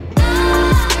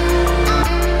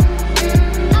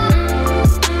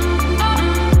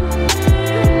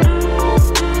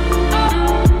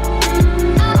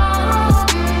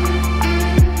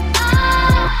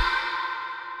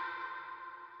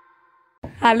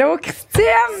Allô,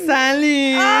 Christine!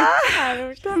 Salut! Allô,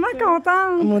 je suis tellement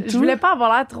contente. Je voulais pas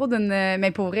avoir l'air trop d'une...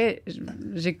 Mais pour vrai,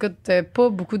 j'écoute pas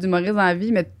beaucoup d'humoristes dans la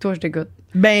vie, mais toi, je t'écoute.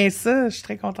 Ben ça, je suis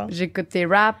très contente. J'écoute tes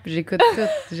raps, j'écoute tout.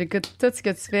 J'écoute tout ce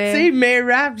que tu fais. Tu sais, mes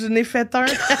raps, je n'ai fait un.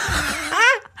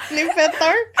 Je n'ai fait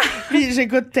un. Puis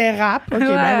j'écoute tes raps. OK,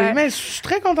 ben oui. Mais je suis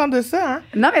très contente de ça, hein?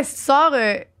 Non, mais si tu sors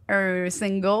un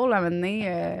single, à un moment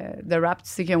donné, de rap, tu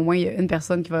sais qu'au moins, il y a une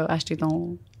personne qui va acheter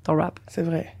ton rap. C'est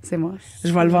vrai. C'est moi.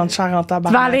 Je vais le vendre cher en tabac.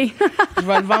 Tu vas aller. Je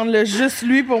vais le vendre juste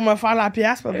lui pour me faire la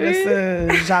pièce. Puis après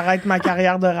ça, j'arrête ma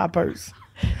carrière de rappeuse.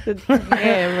 C'est une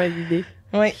très bonne idée.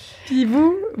 Oui. Puis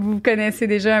vous connaissez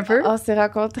déjà un peu? On s'est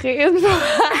rencontrés une fois.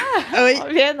 Oui.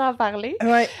 On vient d'en parler.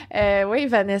 Oui. Oui,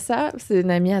 Vanessa, c'est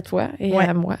une amie à toi et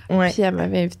à moi. Ouais. Puis elle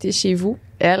m'avait invitée chez vous.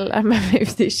 Elle m'avait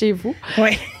invitée chez vous.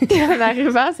 Oui. Puis en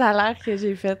arrivant, ça a l'air que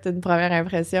j'ai fait une première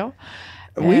impression.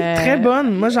 Oui, très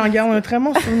bonne. Moi, j'en garde un très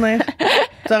bon souvenir.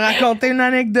 T'as raconté une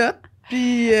anecdote,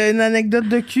 puis une anecdote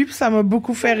de cul, puis ça m'a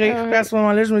beaucoup fait rire. Puis à ce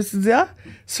moment-là, je me suis dit,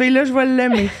 ce fille-là, je vais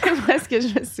l'aimer. Moi, ce que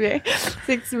je me souviens,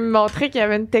 c'est que tu me montrais qu'il y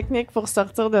avait une technique pour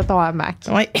sortir de ton hamac.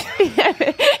 Oui. Il y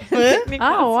avait une technique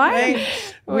Ah ouais?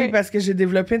 Oui, parce que j'ai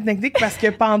développé une technique, parce que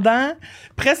pendant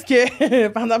presque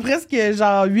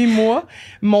genre 8 mois,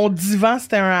 mon divan,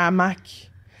 c'était un hamac.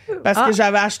 Parce que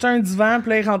j'avais acheté un divan, puis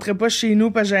là, il rentrait pas chez nous,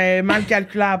 parce que j'avais mal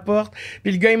calculé la porte.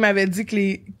 Puis le gars, il m'avait dit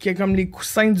que comme les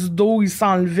coussins du dos, ils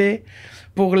s'enlevaient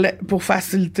pour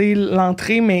faciliter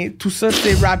l'entrée, mais tout ça,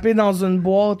 c'est wrappé dans une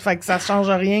boîte, fait que ça change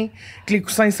rien, que les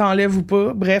coussins s'enlèvent ou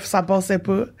pas. Bref, ça passait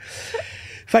pas.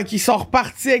 Fait qu'ils sont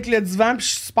repartis avec le divan, puis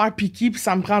je suis super picky, puis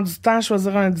ça me prend du temps à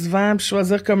choisir un divan, puis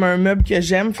choisir comme un meuble que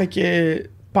j'aime. Fait que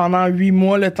pendant 8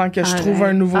 mois, le temps que je trouve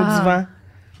un nouveau divan,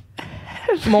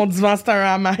 mon divan, c'était un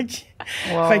hamac.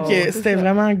 Wow, fait que c'était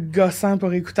vraiment gossant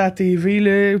pour écouter la TV,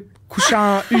 là,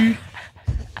 couchant en U.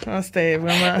 Ah, c'était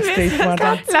épouvantable.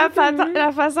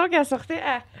 La façon qu'elle sortait,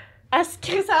 elle se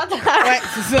crée sa tête. Ouais,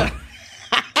 c'est ça.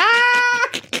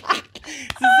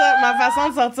 C'est ça, ma façon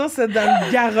de sortir, c'est de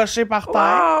me garrocher par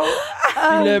terre.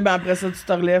 Puis là, ben après ça, tu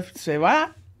te relèves, puis tu fais, voilà.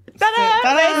 Tada!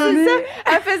 Ben, c'est ça.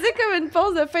 Elle faisait comme une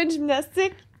pause de fin de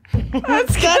gymnastique.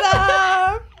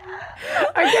 Tada!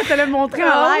 OK, te l'ai montré en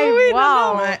live. Oui, wow!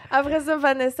 non. Ouais. Après ça,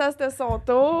 Vanessa, c'était son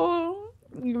tour.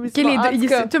 OK, tout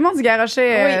le monde du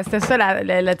garocher, c'était ça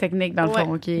la technique, dans le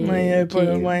fond.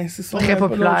 C'est ça. Très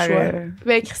populaire.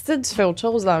 Ben, Christine, tu fais autre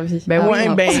chose dans la vie. Ben oui.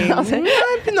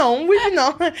 Puis non, oui, puis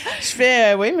non. Je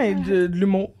fais, mais de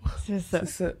l'humour. C'est ça.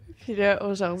 C'est ça. Puis là,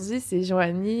 aujourd'hui, c'est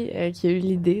Joanie qui a eu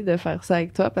l'idée de faire ça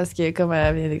avec toi parce que, comme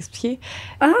elle vient d'expliquer,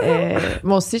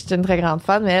 moi aussi, j'étais une très grande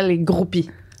fan, mais elle est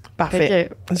groupie. Parfait.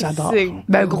 J'adore.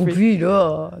 Ben, groupie,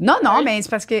 là. Non, mais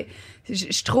c'est parce que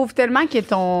je trouve tellement que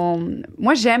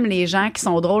moi, j'aime les gens qui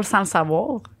sont drôles sans le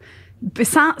savoir.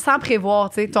 Sans prévoir,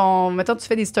 tu sais. Mettons, tu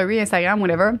fais des stories Instagram,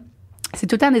 whatever. C'est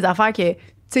tout le temps des affaires que, tu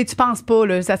sais, tu penses pas,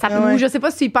 là. Ou je sais pas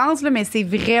si tu y penses, là, mais c'est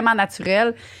vraiment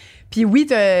naturel. Puis oui,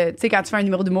 tu sais, quand tu fais un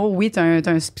numéro d'humour, oui, t'as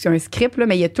un script, là,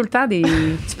 mais il y a tout le temps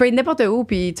tu peux être n'importe où,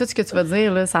 puis tout ce que tu vas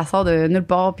dire, là, ça sort de nulle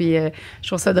part, puis je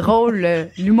trouve ça drôle.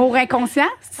 L'humour inconscient,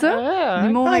 c'est ça?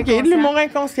 L'humour inconscient. De l'humour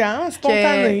inconscient,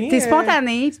 spontané. T'es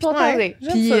spontané. Spontané.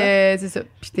 Puis c'est ça.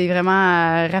 Puis t'es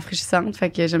vraiment rafraîchissante, fait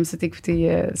que j'aime ça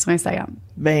t'écouter sur Instagram.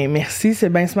 Ben merci, c'est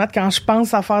bien smart quand je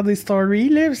pense à faire des stories,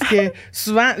 là, parce que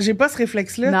souvent, j'ai pas ce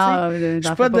réflexe-là, tu sais. Je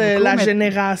suis pas de la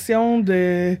génération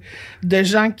de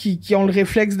gens qui ont le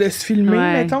réflexe de se filmer,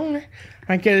 mettons, là.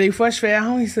 Fait que des fois, je fais,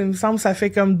 ça me semble, ça fait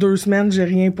comme 2 semaines, j'ai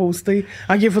rien posté.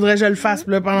 OK, il faudrait que je le fasse.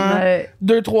 Puis là, pendant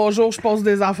 2-3 jours, je poste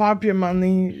des affaires, puis à un moment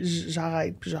donné,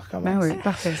 j'arrête, puis je recommence. Ben oui,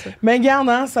 parfait, ça. Mais garde,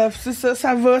 hein, ça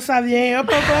va, ça vient,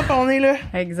 hop, on est là.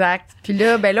 Exact. Puis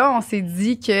là, on s'est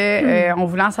dit que on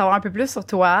voulait en savoir un peu plus sur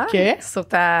toi, sur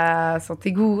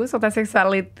tes goûts, sur ta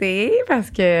sexualité, parce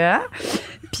que...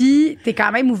 Puis t'es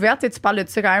quand même ouverte, tu parles de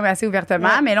ça quand même assez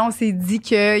ouvertement, mais là, on s'est dit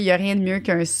qu'il y a rien de mieux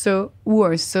qu'un ça ou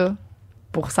un ça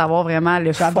pour savoir vraiment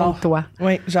le fond de toi.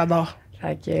 Oui, j'adore.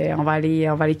 Fait que on va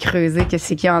aller creuser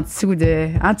qu'est-ce qu'il y a en dessous de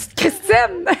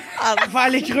Christine. On va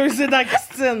aller creuser dans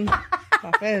Christine.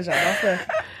 Parfait, j'adore ça.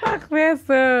 Parfait,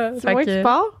 ça. C'est moi qui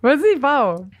pars? Vas-y,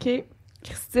 pars. OK.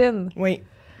 Christine. Oui.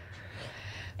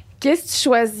 Qu'est-ce que tu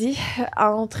choisis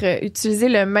entre utiliser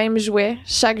le même jouet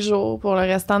chaque jour pour le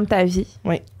restant de ta vie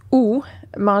ou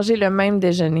manger le même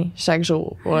déjeuner chaque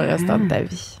jour pour le restant de ta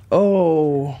vie?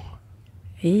 Oh!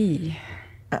 Hey.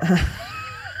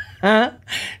 Hein?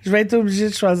 Je vais être obligée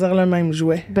de choisir le même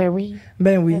jouet. Ben oui.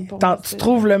 Tu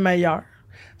trouves le meilleur.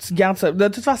 Tu gardes ça. De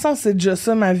toute façon, c'est déjà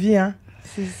ça ma vie, hein?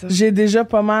 C'est ça. J'ai déjà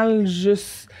pas mal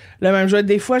juste le même jouet.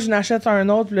 Des fois, je n'achète un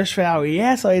autre, puis là, je fais,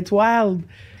 ça va être wild.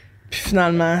 Puis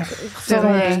finalement, c'est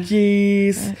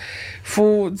compliqué.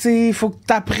 faut que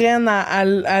t'apprennes à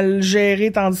le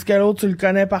gérer, tandis que l'autre, tu le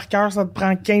connais par cœur, ça te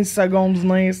prend 15 secondes de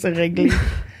venir, c'est réglé.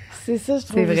 C'est ça, je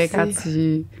trouve. C'est vrai,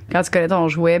 quand tu connais ton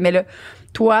jouet. Mais là,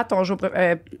 toi, ton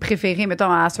jouet préféré,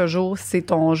 mettons, à ce jour, c'est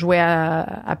ton jouet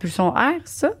à pulsion R,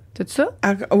 ça? T'as-tu ça?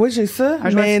 Oui, j'ai ça.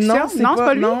 Mais non, c'est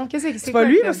pas lui. Non. C'est pas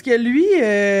lui, parce que lui,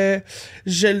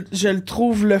 je le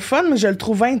trouve le fun, mais je le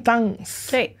trouve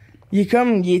intense. OK. Il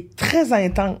est très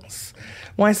intense.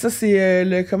 Ouais, ça, c'est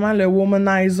le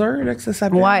womanizer, là, que ça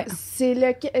s'appelle. Ouais. C'est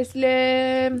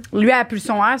le... Lui, à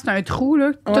pulsion R, c'est un trou,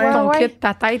 là. Tout ton clit de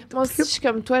ta tête. Moi aussi, je suis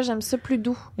comme toi, j'aime ça plus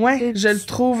doux. Ouais, je le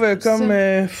trouve comme...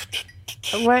 ouais.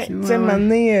 Tu sais,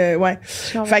 m'amener... ouais.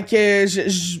 Fait que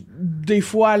des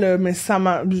fois, là, mais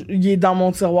il est dans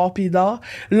mon tiroir puis il dort.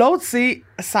 L'autre,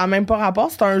 ça a même pas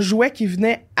rapport. C'est un jouet qui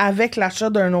venait avec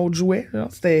l'achat d'un autre jouet. Là.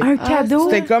 C'était un cadeau?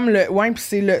 C'était comme ouais,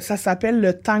 puis ça s'appelle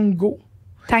le tango.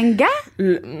 Tanga?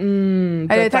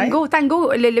 Tango,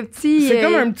 le petit... C'est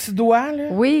comme un petit doigt, là.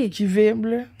 Oui. Qui vibre,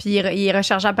 là. Puis il est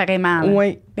rechargeable pareillement.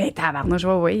 Oui. Ben, tabarnouche,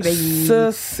 oui. Ben,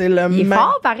 ça, c'est le même. Il est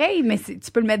fort, pareil, mais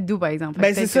tu peux le mettre doux, par exemple.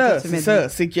 Ben, c'est ça.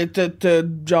 C'est que t'as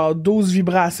genre 12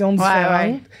 vibrations différentes.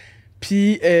 Ouais.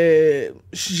 Puis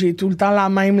j'ai tout le temps la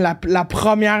même, la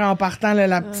première en partant, là,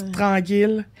 la petite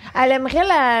tranquille. Elle aimerait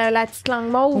la petite langue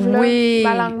mauve, là. Oui.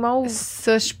 Ma langue mauve.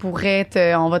 Ça, je pourrais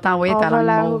on va t'envoyer ta langue mauve. On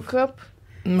va la hook-up.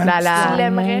 Tu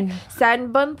l'aimerais. Ça a une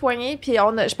bonne poignée, puis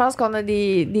je pense qu'on a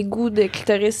des goûts de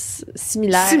clitoris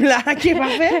similaires. OK,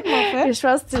 parfait. Je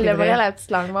pense que tu l'aimerais, la petite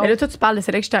langue mauve. Mais là, toi, tu parles de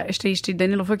celle-là que je t'ai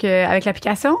donné l'autre fois avec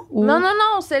l'application? Ou... Non,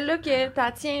 celle-là que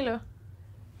t'as tiens, là.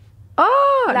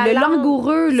 Ah! Le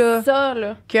langoureux, là. Ça,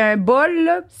 là. Qui a un bol,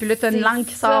 là, puis là, t'as une langue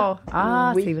qui sort.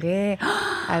 Ah, oui. C'est vrai.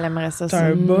 Elle aimerait ça. T'as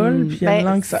un bol, puis il y a une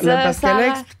langue qui sort. Parce qu'elle a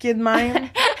expliqué de même.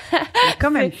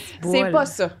 Comme un petit bol. C'est pas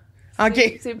ça.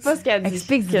 OK. C'est pas ce qu'elle dit.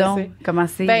 Explique donc comment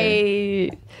c'est. Ben,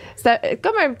 c'est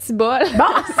comme un petit bol. Bon,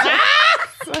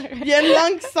 il y a une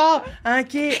langue qui sort.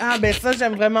 OK. Ah, ben ça,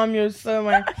 j'aime vraiment mieux ça,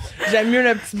 ouais. J'aime mieux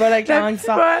le petit bol avec la langue qui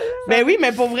sort. Ben oui,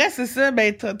 mais pour vrai, c'est ça.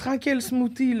 Ben, tranquille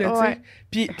smoothie, là, tu sais.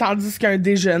 Puis, tandis qu'un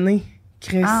déjeuner,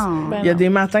 Chris, il y a des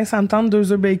matins, ça me tente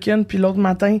 2 œufs bacon, puis l'autre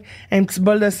matin, un petit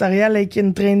bol de céréales avec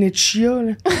une traînée de chia,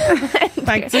 là.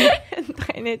 Fait que, tu sais. Une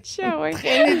traînée de chia, oui.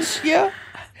 Traînée de chia.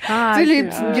 Tu sais, les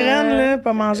petites graines, là,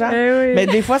 pas mangeables. Oui. Mais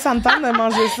des fois, ça me tente de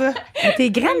manger ça. Mais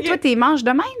tes graines, toi, t'es manges de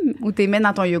même ou t'es mets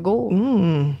dans ton yogourt?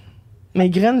 Mes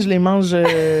graines, je les mange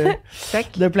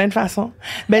de plein de façons.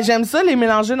 Ben, j'aime ça, les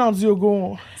mélanger dans du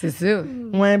yogourt. C'est ça.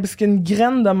 Ouais, parce qu'une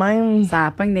graine de même...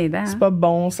 Ça pogne des dents. C'est pas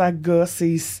bon, ça gosse,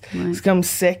 c'est comme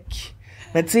sec.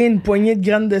 Mais tu sais, une poignée de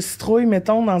graines de citrouille,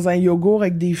 mettons, dans un yogourt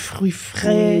avec des fruits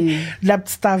frais, de la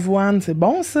petite avoine, c'est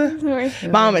bon, ça? Oui.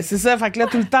 Bon, ben c'est ça. Fait que là,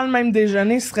 tout le temps, le même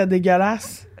déjeuner, ce serait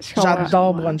dégueulasse.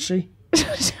 J'adore bruncher.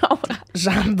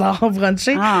 J'adore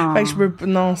bruncher. Fait que je peux...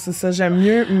 Non, c'est ça. J'aime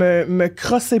mieux me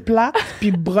crosser plate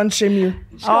puis bruncher mieux.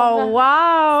 Oh,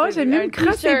 wow! J'aime mieux me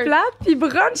crosser plate puis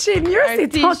bruncher mieux. C'est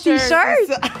ton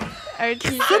T-shirt. Un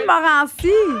Christine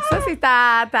Morency. Ça, c'est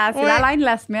c'est la ligne de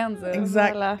la semaine, ça.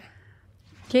 Exact. Voilà.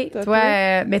 OK.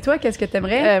 Mais toi, qu'est-ce que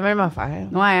t'aimerais? Même affaire.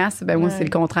 Ouais, hein, moi, c'est le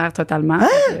contraire totalement.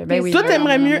 Ben oui. Toi,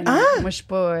 t'aimerais mieux? Moi, je suis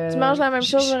pas... Tu manges la même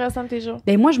chose le restant de tes jours?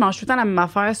 Ben moi, je mange tout le temps la même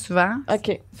affaire, souvent.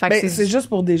 OK. Ben, c'est juste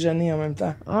pour déjeuner en même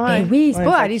temps. Ben oui, c'est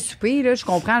pas aller souper, là. Je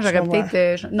comprends. J'aurais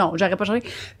peut-être... non, j'aurais pas changé.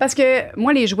 Parce que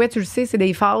moi, les jouets, tu le sais, c'est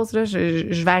des phases, là.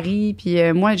 Je varie.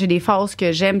 Puis moi, j'ai des phases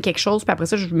que j'aime quelque chose. Puis après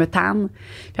ça, je me tanne.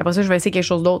 Puis après ça, je vais essayer quelque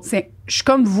chose d'autre. Je suis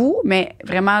comme vous, mais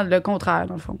vraiment le contraire,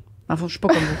 dans le fond. Dans le fond, je suis pas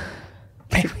comme vous.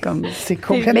 C'est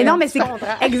complètement... Mais non, mais c'est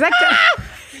exactement.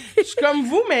 Je suis comme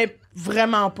vous, mais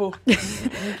vraiment pas.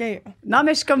 Okay. Non,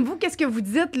 mais je suis comme vous. Qu'est-ce que vous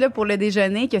dites là pour le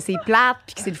déjeuner, que c'est plate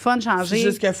puis que c'est le fun de changer? C'est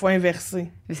juste qu'il faut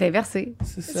inverser. C'est inversé.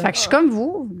 C'est ça. Fait que je suis comme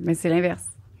vous, mais c'est l'inverse.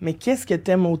 Mais qu'est-ce que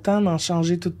t'aimes autant d'en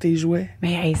changer tous tes jouets?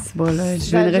 Mais hey, c'est bon, là. Je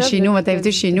viendrai chez nous, on va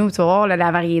t'inviter chez nous. Tu vas voir là, la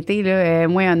variété, là.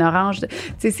 Moi, un orange. Tu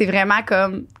sais, c'est vraiment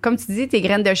comme tu dis, tes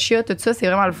graines de chia, tout ça, c'est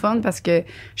vraiment le fun parce que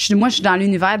moi, je suis dans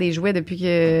l'univers des jouets depuis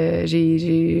que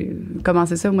j'ai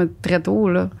commencé ça, moi, très tôt,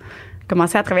 là. J'ai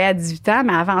commencé à travailler à 18 ans,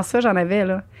 mais avant ça, j'en avais,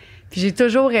 là. Puis j'ai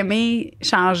toujours aimé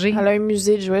changer. Elle a un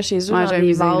musée de jouets chez eux, dans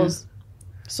des vases.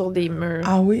 Sur des murs.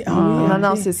 Ah oui, ah oui. Okay.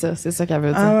 Non, c'est ça. C'est ça qu'elle veut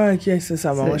dire. Ah ouais, OK, c'est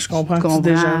ça. Bon, ouais, je comprends que tu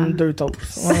déjeunes 2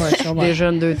 toasts. Ouais, je comprends.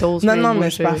 Déjeunes 2 toasts. Non, mais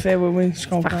c'est parfait. Oui, je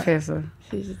comprends. C'est parfait, ça.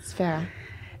 C'est différent.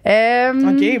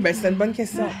 OK, ben c'était une bonne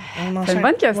question. C'est une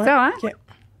bonne question, hein? Okay.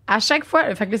 À chaque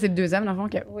fois... Fait que là, c'est le deuxième, dans le fond.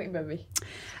 Oui, bébé.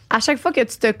 À chaque fois que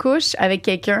tu te couches avec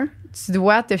quelqu'un, tu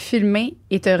dois te filmer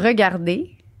et te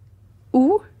regarder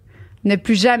ou ne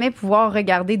plus jamais pouvoir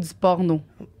regarder du porno.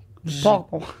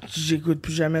 J'écoute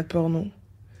plus jamais de porno.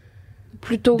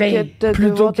 Plutôt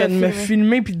que de me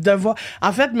filmer puis de devoir...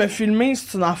 En fait, me filmer,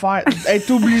 c'est une affaire.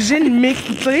 Être obligé de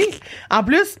m'écouter. En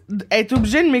plus, être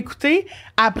obligé de m'écouter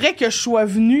après que je sois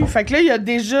venue. Fait que là, il y a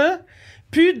déjà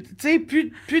plus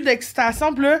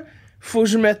d'excitation. Puis là, faut que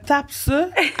je me tape ça.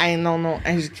 Hey, non.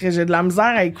 Hey, j'ai de la misère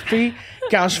à écouter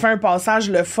quand je fais un passage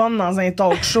le fun dans un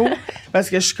talk show. Parce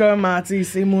que je suis comme,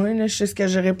 c'est moi, là, je sais ce que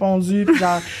j'ai répondu. Puis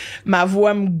genre, ma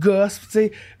voix me gosse. Tu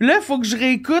sais. Là, il faut que je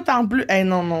réécoute en plus. Hey,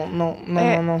 non.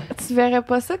 Tu verrais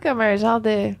pas ça comme un genre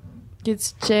de... que tu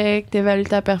checkes, t'évalues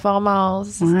ta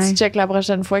performance. Ouais. Tu checkes la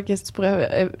prochaine fois, qu'est-ce que tu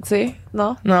pourrais... tu sais,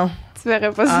 non? Non. Tu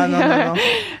verrais pas ça non.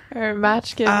 un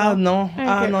match que...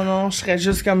 Non. Je serais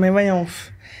juste comme, mais voyons,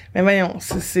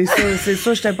 c'est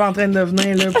ça, j'étais pas en train de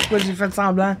devenir, là. Pourquoi j'ai fait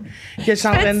semblant que je suis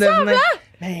en train de devenir?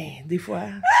 Ben, des fois.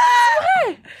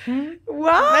 Wow!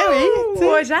 Ben oui, tu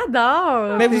sais. Ouais,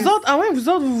 j'adore! Mais vous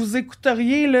autres, vous vous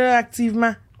écouteriez, là,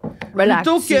 activement. Ben là,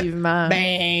 Plutôt activement.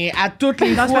 à toutes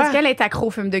les Non, c'est fois. parce qu'elle est accro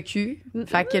au film de cul.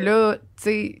 Fait que là, tu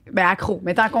sais, accro.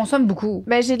 Mais t'en consommes beaucoup.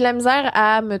 Ben, j'ai de la misère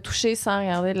à me toucher sans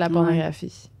regarder de la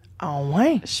pornographie. Ah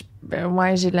ouais?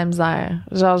 Ouais, j'ai de la misère.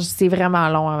 Genre, c'est vraiment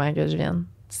long avant que je vienne.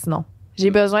 Sinon,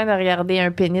 j'ai besoin de regarder un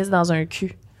pénis dans un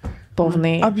cul pour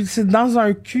venir. Ah, puis c'est dans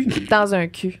un cul? Dans un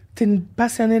cul. T'es une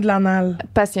passionnée de l'anal.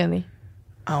 Passionnée.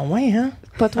 Ah ouais, hein?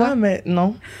 Pas toi? Ah, mais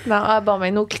non. Non, bon,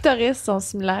 mais nos clitoris sont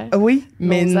similaires. Oui,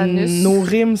 mais Nos anus. nos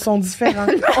rimes sont différentes.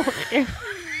 Tu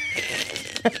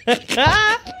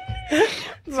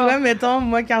vois, mettons,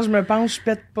 moi, quand je me penche, je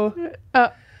pète pas.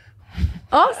 Ah.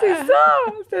 Oh, c'est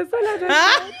ça! C'est ça, la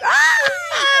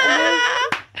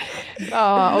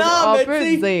On mais peut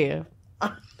t'sais- le dire.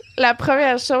 La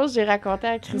première chose que j'ai racontée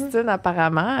à Christine,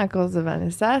 apparemment, à cause de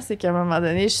Vanessa, c'est qu'à un moment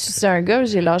donné, je suis sur un gars,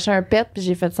 j'ai lâché un pet, puis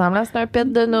j'ai fait semblant que c'était un pet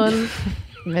de noune.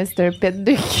 Mais c'était un pet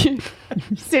de cul.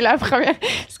 C'est la première.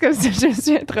 C'est comme ça que je me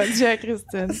suis introduite à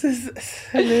Christine.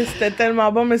 C'était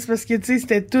tellement bon, mais c'est parce que, tu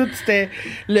sais,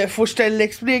 faut que je te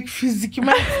l'explique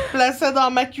physiquement. Tu te plaçais dans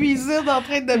ma cuisine en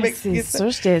train de m'expliquer C'est ça,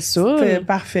 j'étais sûre. C'était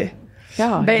parfait.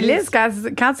 Ben, Liz,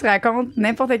 quand tu racontes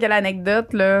n'importe quelle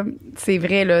anecdote, là, c'est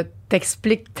vrai, là,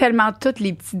 t'expliques tellement tous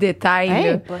les petits détails.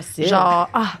 Là. Impossible. Genre,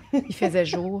 il faisait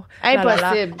jour.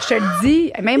 Impossible. Je te le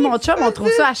dis, même mon chum, on trouve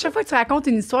ça, à chaque fois que tu racontes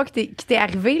une histoire qui t'est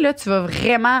arrivée, là, tu vas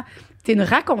vraiment... T'es une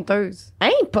raconteuse.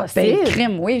 Impossible. Ben,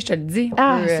 crime, oui, je te le dis.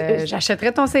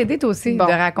 J'achèterais ton CD, toi aussi, de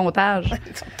racontage.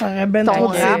 T'aurais ben trop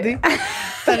de CD.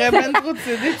 T'aurais ben trop de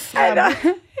CD, tu serais là.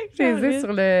 J'ai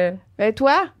sur le... Ben,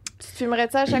 toi, tu te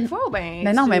filmerais-tu à chaque fois ou ben...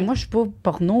 Mais non, mais moi, je suis pas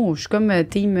porno. Je suis comme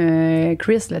team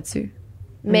Chris là-dessus.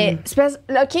 Mais,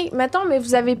 OK, mettons, mais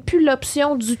vous avez plus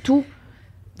l'option du tout.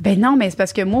 Ben non, mais c'est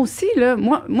parce que moi aussi, là,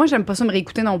 moi j'aime pas ça me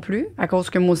réécouter non plus, à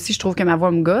cause que moi aussi, je trouve que ma voix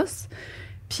me gosse.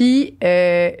 Puis,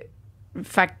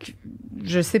 fait que,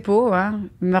 je sais pas, hein,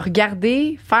 me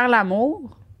regarder, faire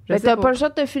l'amour. Mais t'as pas le choix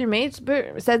de te filmer. Tu peux...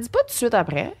 Ça dit pas tout de suite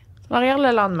après. Tu regardes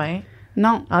le lendemain.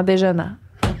 Non. En déjeunant.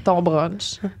 Ton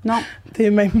brunch. Non. T'es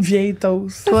même vieille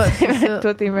toast. Toi, c'est ça.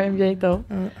 Toi, t'es même bientôt.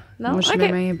 Non? Moi, je suis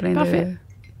même plein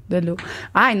de l'eau.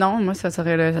 Ah non, moi, ça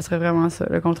serait vraiment ça,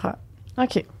 le contraire.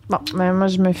 OK. Bon, mais moi,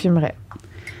 je me filmerais.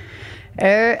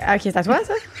 OK, c'est à toi,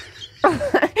 ça?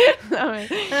 Non, mais...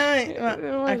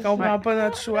 Elle comprend pas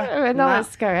notre choix. Mais non, mais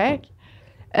c'est correct.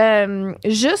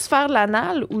 Juste faire de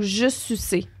l'anal ou juste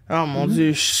sucer? Oh mon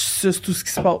Dieu, je suce tout ce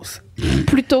qui se passe.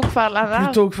 Plutôt que faire de l'anal?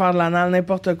 Plutôt que faire de l'anal,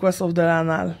 n'importe quoi sauf de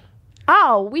l'anal.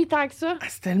 Ah oui, tant que ça? Ah,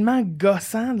 c'est tellement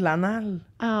gossant de l'anal.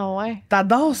 Ah ouais.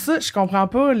 T'adores ça? Je comprends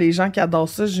pas les gens qui adorent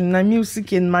ça. J'ai une amie aussi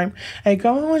qui est de même. Hey,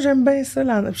 comment moi j'aime bien ça,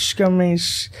 l'anal? Puis je suis comme, mais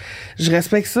je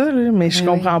respecte ça, là, mais je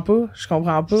comprends pas. Je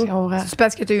comprends pas. C'est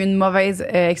parce que t'as eu une mauvaise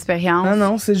expérience.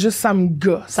 Non, c'est juste ça me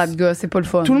gosse. Ça te gosse, c'est pas le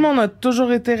fun. Tout le monde a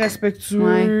toujours été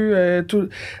respectueux.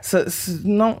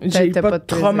 Non, j'ai pas de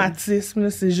traumatisme, là,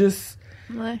 c'est juste...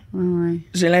 Ouais.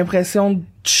 J'ai l'impression de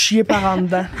chier par en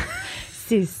dedans.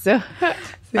 C'est ça.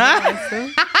 C'est vraiment ça.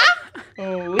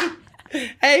 Oh oui.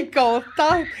 Hey,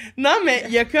 contente. Non, mais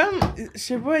il y a comme... Je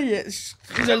sais pas,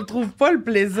 je le trouve pas le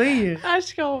plaisir. Ah,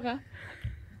 je comprends.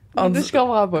 Je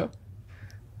comprends pas.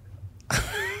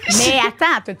 Mais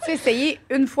attends, t'as-tu essayé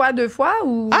une fois, 2 fois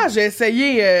ou... Ah, j'ai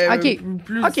essayé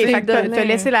plus... OK, fait que t'as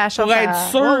laissé la chance pour être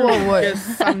sûr ouais. que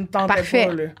ça me tentait Parfait.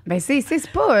 pas, là. Ben, c'est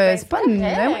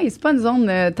pas une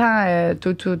zone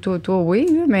toi, oui,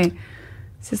 là, mais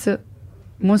c'est ça.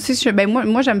 Moi aussi,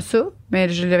 moi j'aime ça, mais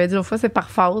je l'avais dit l'autre fois, c'est par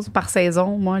phase, par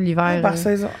saison. Moi, l'hiver... Par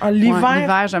saison. L'hiver?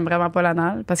 L'hiver, j'aime vraiment pas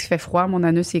l'anal parce qu'il fait froid. Mon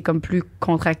anus, il est comme plus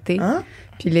contracté. Hein?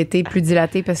 Puis l'été, plus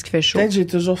dilaté parce qu'il fait chaud. Peut-être que j'ai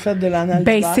toujours fait de l'anal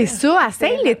Ben, d'hiver. c'est ça.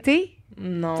 Essaye l'été.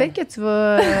 Non. Peut-être que tu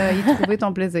vas y trouver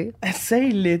ton plaisir.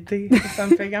 Essaye l'été. Ça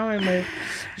me fait quand même...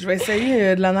 je vais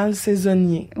essayer de l'anal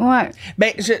saisonnier. Ouais.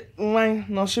 Ben,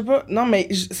 non, je sais pas. Non, mais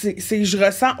c'est que je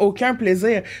ressens aucun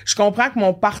plaisir. Je comprends que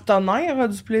mon partenaire a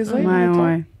du plaisir.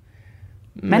 Ouais.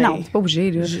 Mais non, t'es pas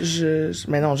obligé, là.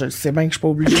 Mais non, je sais bien que je suis pas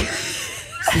obligée.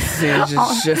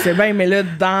 Je sais bien, mais là,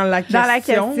 dans la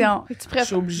question, je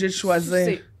suis obligée de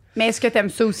choisir. Mais est-ce que t'aimes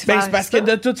ça aussi Ben, faire c'est parce ça? que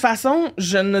de toute façon,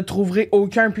 je ne trouverai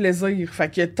aucun plaisir. Fait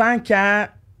que tant qu'à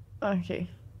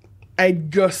être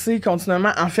gossé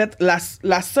continuellement, en fait,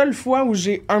 la seule fois où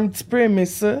j'ai un petit peu aimé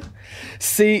ça,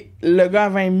 c'est le gars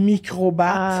avait un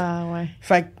micro-bat. Ah, ouais.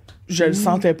 Fait que je le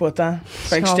sentais pas tant.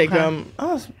 Fait que j'étais comme,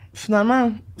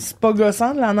 finalement, c'est pas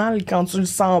gossant de l'anal quand tu le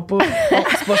sens pas. Bon,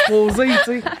 c'est pas supposé,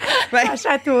 tu sais. Ça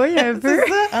chatouille un peu. C'est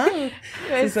ça, hein?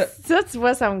 C'est ça. Ça, tu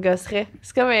vois, ça me gosserait.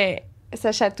 C'est comme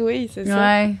ça chatouille, c'est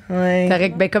ça?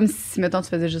 Ouais. Ben, comme si, mettons, tu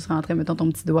faisais juste rentrer, mettons, ton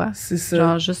petit doigt. C'est ça.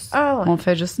 Genre, juste, on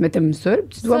fait juste, mais t'aimes ça, le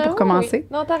petit doigt, pour commencer?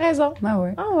 Oui. Non, t'as raison. Ah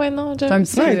ouais, non, c'est un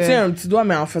petit tu sais, un petit doigt,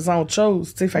 mais en faisant autre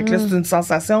chose, tu sais. Fait que là, c'est une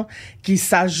sensation qui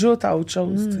s'ajoute à autre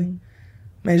chose, tu sais.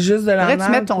 Mais juste de l'anal. Faudrait que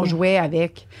tu mettes ton jouet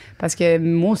avec. Parce que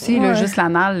moi aussi, là, juste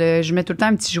l'anal, je mets tout le temps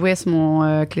un petit jouet sur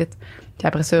mon clit. Puis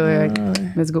après ça,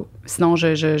 let's go. Sinon,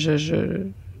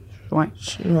 Ouais.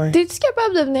 T'es-tu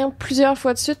capable de venir plusieurs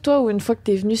fois de suite, toi, ou une fois que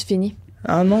t'es venu, c'est fini?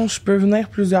 Ah non, je peux venir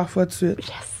plusieurs fois de suite.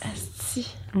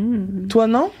 Asti. Toi,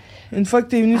 non? Une fois que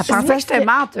t'es venue, je pensais que j'étais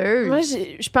menteuse. Moi,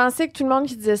 je pensais que tout le monde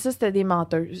qui disait ça, c'était des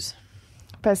menteuses.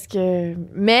 Parce que...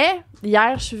 Mais,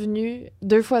 hier, je suis venue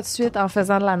 2 fois de suite en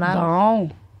faisant de l'anal. Bon.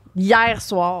 Hier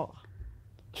soir.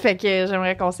 Fait que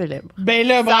j'aimerais qu'on célèbre. Ben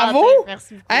là, bravo!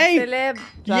 Merci beaucoup. Hey! On célèbre.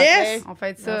 Yes! On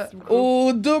fait ça.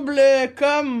 Au double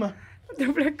com.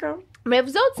 Double com. Mais vous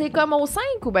autres, c'est comme au 5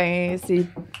 ou ben c'est...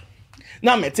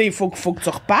 Non, mais tu sais, il faut que tu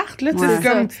repartes, là. C'est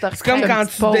comme quand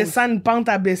tu descends une pente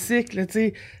à bicycle, là, tu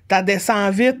sais. T'as descends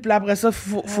vite, puis après ça,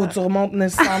 faut que tu remontes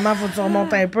nécessairement, faut que tu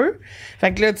remontes un peu.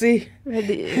 Fait que là, tu sais...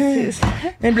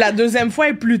 Même la deuxième fois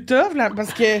est plus tough, là,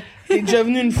 parce que t'es déjà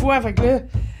venu une fois, fait que là...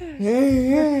 tu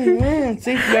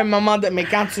sais, puis là, un moment de... Mais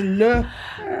quand tu l'as,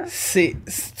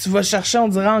 tu vas chercher, on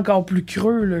dirait, encore plus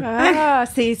creux, là. Ah,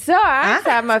 c'est ça, hein?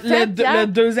 Ça m'a fait... Le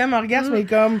deuxième orgasme est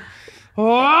comme...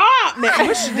 Oh! Mais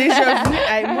moi, je suis déjà venue...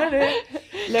 Hey, moi,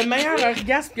 le meilleur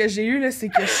orgasme que j'ai eu, là, c'est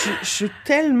que je suis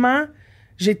tellement...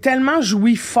 J'ai tellement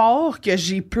joui fort que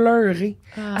j'ai pleuré.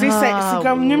 Tu sais, c'est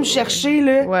comme venu me chercher,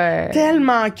 là,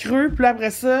 tellement creux. Puis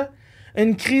après ça,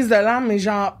 une crise de larmes, mais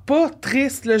genre, pas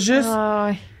triste, là, juste...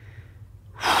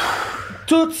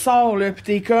 Tout sort, là, pis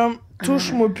t'es comme,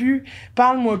 touche-moi plus,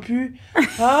 parle-moi plus.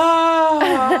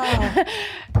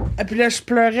 Et puis là, je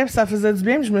pleurais, pis ça faisait du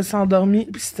bien, pis je me suis endormie,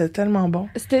 pis c'était tellement bon.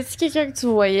 C'était-tu quelqu'un que tu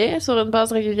voyais sur une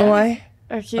base régulière? Ouais.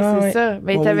 OK, c'est ça.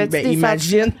 Mais t'avais-tu des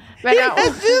imagine.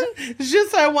 Imagine,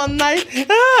 juste un one night.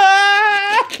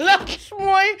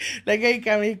 Lâche-moi. Le gars, il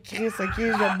comme, Chris, OK,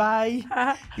 je baille.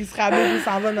 Il se ramène, il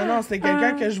s'en va. Non, c'était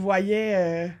quelqu'un que je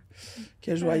voyais,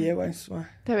 ouais, souvent.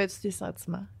 T'avais-tu des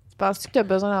sentiments? Tu penses-tu que t'as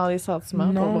besoin d'avoir des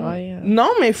sentiments pour brailler? Non,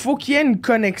 mais il faut qu'il y ait une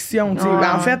connexion.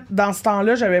 Ben, en fait, dans ce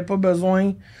temps-là, j'avais pas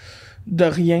besoin de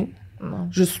rien. Non.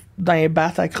 Juste d'un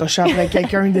bat accroché après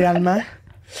quelqu'un, idéalement.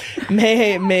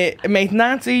 Mais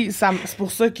maintenant, tu sais, c'est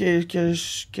pour ça que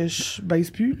je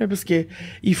baisse plus, là, parce que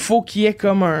il faut qu'il y ait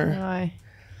comme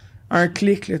un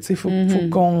clic, là, tu sais, faut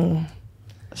qu'on...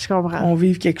 Je comprends. On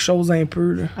vive quelque chose un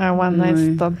peu, là. Un one night, ça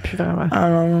te tente plus vraiment. Ah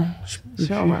non, je peux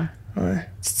plus. Ouais.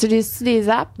 Tu utilises-tu des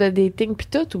apps de dating pis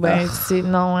tout, ou ben tu sais,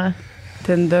 non, hein?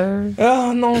 Tinder?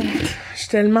 Ah non, je suis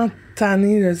tellement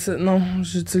tannée de ça. Non,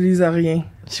 j'utilise rien.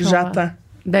 J'attends.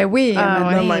 Ben oui,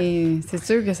 c'est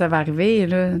sûr que ça va arriver,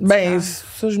 là. Ben,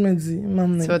 ça, je me dis.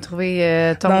 Tu vas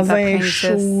trouver ton dans un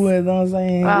show, dans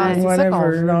un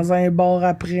whatever, dans un bar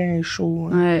après un show.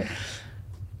 Ouais.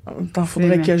 En même temps,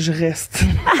 faudrait que je reste.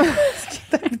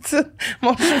 D'habitude,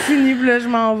 mon show fini, puis là, je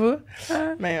m'en vais.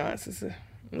 Mais ouais, c'est ça.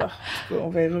 En tout cas, on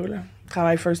verra, là.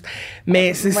 Travail first.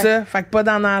 Mais c'est ça, fait que pas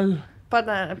d'anal. Pas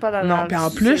d'anal. Non, puis en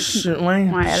plus, je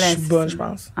suis bonne, je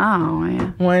pense. Ah,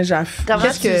 ouais. Ouais, j'affirme.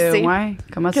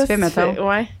 Comment tu fais, mettons?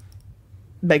 Ouais.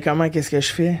 Ben, qu'est-ce que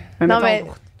je fais? Non, mais...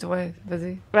 Ouais,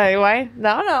 vas-y. Ben, ouais.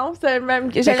 Non, c'est le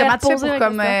même... Comment tu fais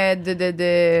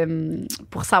pour,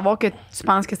 pour savoir que tu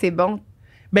penses que c'est bon?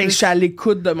 Ben, je suis à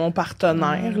l'écoute de mon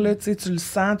partenaire, là, tu sais, tu le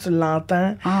sens, tu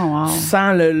l'entends. Oh, wow. Tu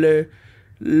sens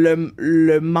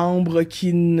le membre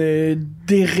qui ne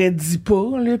déraidit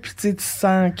pas, là, puis tu sais, tu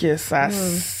sens que ça tu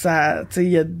sais,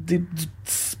 il y a du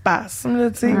spasmes,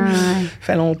 là, tu sais.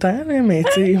 Fait longtemps, là, mais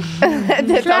tu sais.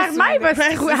 Clairement, il va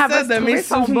se trouver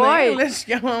son boy. Là, je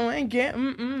suis comme, OK,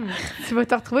 Tu vas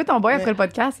te retrouver ton boy après le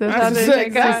podcast, là. Ah, c'est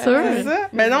sûr. C'est ça.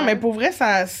 Mais non, mais pour vrai,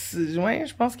 ouais,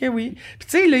 je pense que oui. Puis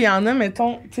tu sais, là, il y en a,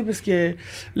 mettons, tu sais, parce que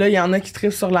là, il y en a qui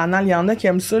trippent sur l'anal, il y en a qui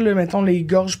aiment ça, là, mettons, les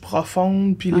gorges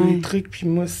profondes, puis les trucs, puis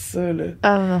moi, c'est ça, là.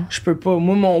 Ah non. Je peux pas.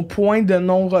 Moi, mon point de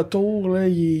non-retour, là,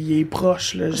 il est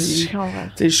proche, là. Tu sais,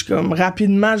 je suis comme,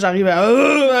 rapidement, j'arrive à...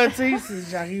 tu sais,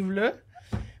 j'arrive là.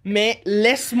 Mais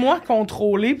laisse-moi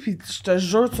contrôler, puis je te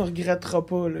jure, tu regretteras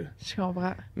pas, là. Je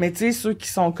comprends. Mais tu sais, ceux qui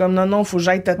sont comme, non, faut que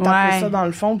j'aille te taper ça dans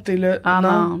le fond, pis t'es là,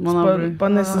 c'est pas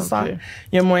nécessaire.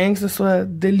 Il y a moyen que ce soit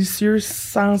délicieux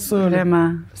sans ça, là.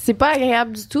 Vraiment. C'est pas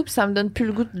agréable du tout, puis ça me donne plus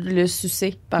le goût de le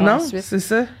sucer par la suite. Non, c'est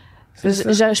ça.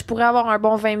 Je pourrais avoir un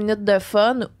bon 20 minutes de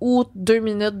fun ou 2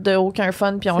 minutes de aucun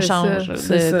fun, puis on change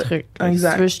de truc.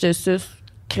 Exact. Si tu veux, je te suce.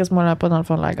 Crisse-moi là pas dans le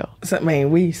fond de la gorge. Ben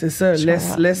oui, c'est ça.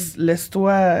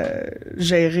 Laisse-toi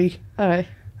gérer. Ah ouais.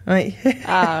 Oui.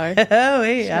 Ah ouais. Ah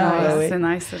oui. Oui. C'est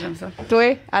nice, ça, j'aime ça.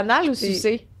 Toi, anal ou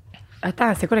sucer?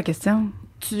 Attends, c'est quoi la question?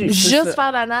 Juste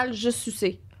faire l'anal, juste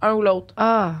sucer. Un ou l'autre.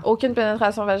 Ah. Aucune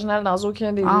pénétration vaginale dans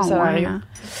aucun des deux scénarios. Ouais, hein?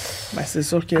 Ben c'est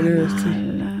sûr que là,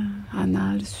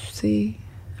 Anal, sucer.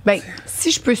 Ben,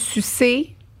 si je peux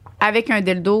sucer avec un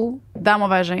dildo dans mon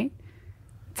vagin,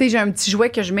 tu sais, j'ai un petit jouet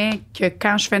que je mets que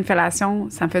quand je fais une fellation,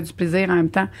 ça me fait du plaisir en même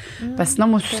temps. Parce que sinon,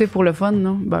 moi, sucer pour le fun,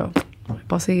 non? Ben,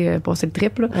 passer le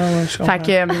trip, là. Ouais, je comprends.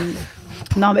 Fait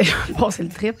que, non, mais passer le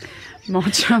trip. Mon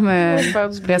chum,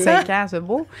 après 5 ans, c'est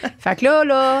beau. Fait que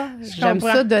là, j'aime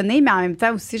ça donner, mais en même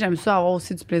temps aussi, j'aime ça avoir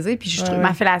aussi du plaisir. Puis je trouve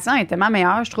ma fellation est tellement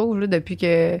meilleure, je trouve, là, depuis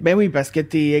que... Ben oui, parce que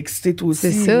t'es excitée toi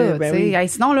aussi. C'est ça, ben tu sais. oui. Hey,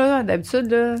 sinon, là,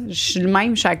 d'habitude, là, je suis le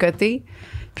même, je suis à côté.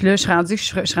 Puis là, je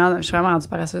suis vraiment rendue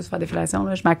paresseuse faire des fellations.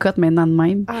 Là. Je m'accote maintenant de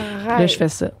même. Puis là, je fais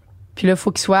ça. Puis là, il faut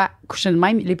qu'il soit couché de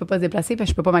même. Il ne peut pas se déplacer, parce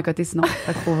que je peux pas m'accoter sinon.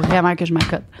 Fait qu'il faut vraiment que je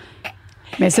m'accote.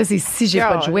 Mais ça, c'est si j'ai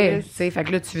pas de jouet. Tu sais, fait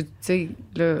que là, tu sais,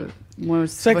 là, moi,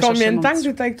 ça fait combien de temps que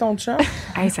j'étais avec ton chum?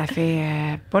 Hey, ça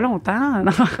fait pas longtemps.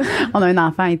 On a un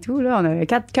enfant et tout, là. On a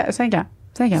 5 ans.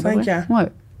 5 ans. 5 ans. Ouais.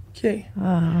 OK.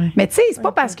 Ah, ouais. Mais tu sais, c'est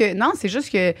pas parce que... Non, c'est juste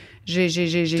que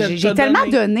j'ai tellement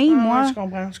donné, moi. Je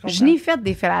comprends. Je n'ai fait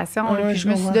des fellations. Puis je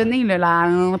me suis donné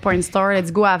la porn star,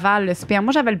 let's go, aval, le sperme.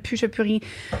 Moi, j'avais je sais plus rien.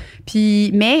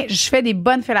 Puis, mais je fais des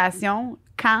bonnes fellations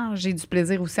quand j'ai du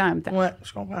plaisir aussi en même temps. Ouais,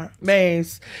 je comprends. Ben,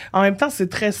 en même temps, c'est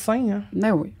très sain. Hein.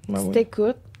 Ben oui. Tu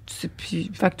t'écoutes.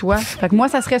 Puis, fait que moi,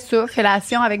 ça serait ça,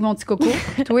 fellation avec mon petit coco.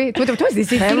 toi,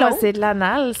 c'est Moi, c'est de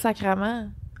l'anal, sacrément.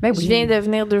 Ben oui. Je viens de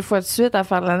venir 2 fois de suite à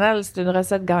faire de l'anal. C'est une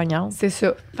recette gagnante. C'est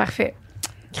ça. Parfait.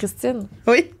 Christine?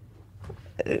 Oui?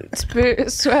 Tu peux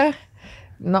soit...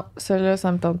 Non, celui-là,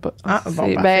 ça me tente pas. Ah,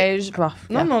 bon, ben,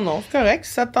 Non, c'est correct.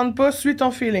 Si ça te tente pas, suis ton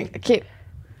feeling. OK.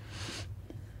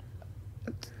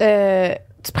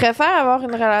 Tu préfères avoir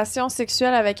une relation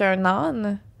sexuelle avec un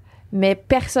âne, mais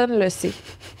personne le sait.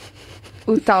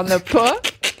 Ou t'en as pas,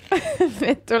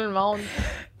 mais tout le monde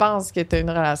pense que t'as une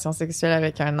relation sexuelle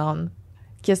avec un âne.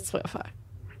 Qu'est-ce que tu préfères?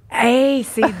 Hey,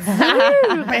 c'est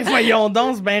dur! Ben voyons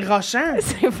donc, c'est bien rochant.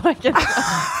 C'est pas question.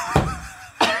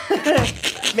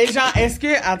 Mais genre, est-ce que...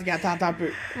 Attends un peu.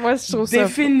 Moi, je trouve ça...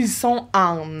 Définissons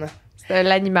âne. C'est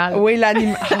l'animal. Oui,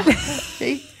 l'animal.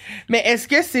 Okay. Mais est-ce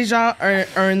que c'est genre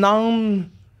un âne...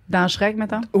 Dans Shrek,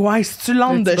 mettons? Ouais, c'est-tu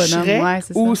l'âne de Shrek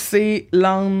ou c'est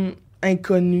l'âne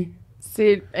inconnu?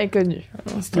 C'est inconnu.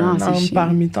 C'est un âne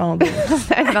parmi tant d'autres.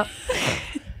 Non.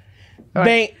 Ouais.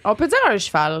 Ben... On peut dire un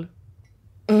cheval.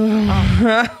 C'est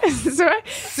vrai?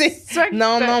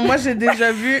 Non, moi j'ai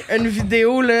déjà vu une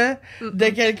vidéo là de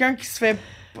quelqu'un qui se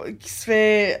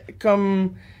fait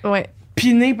comme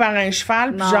piner par un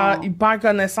cheval, puis genre il perd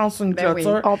connaissance sur une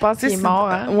clôture. Oui. On pense qu'il est mort,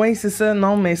 hein? Oui, c'est ça.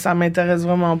 Non, mais ça m'intéresse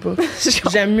vraiment pas.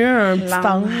 J'aime mieux un petit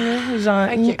âne, genre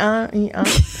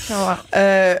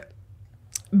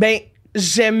ben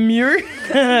j'aime mieux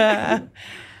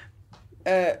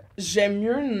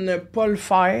ne pas le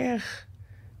faire.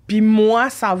 Puis moi,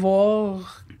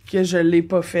 savoir que je l'ai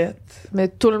pas faite. Mais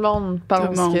tout le monde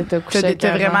pense que t'as couché avec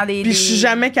un vraiment des... Puis je suis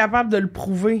jamais capable de le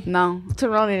prouver. Non. Tout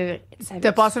le monde est...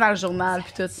 T'as passé dans le journal,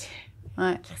 puis tout.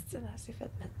 Ouais. Christine, elle s'est fait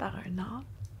mettre par un âne.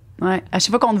 Ouais. À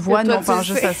chaque fois qu'on te voit, nous, on pense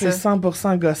juste à ça. C'est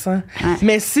 100% gossant. Ouais.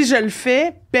 Mais si je le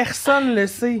fais, personne le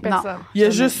sait. Non. Il y a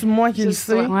juste moi qui le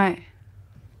sais. Ouais.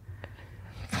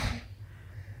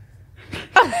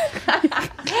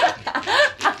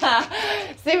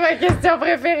 C'est ma question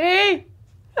préférée!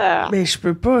 Mais je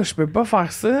peux pas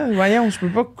faire ça. Voyons, je peux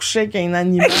pas coucher avec un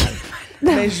animal.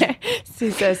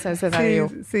 C'est ça, c'est un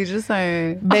scénario. C'est juste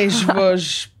un... Ben, je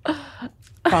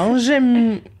pense que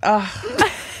j'aime...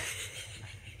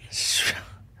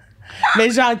 Mais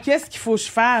genre, qu'est-ce qu'il faut que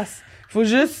je fasse?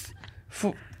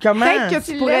 Comment? Peut-être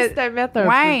que tu pourrais te mettre un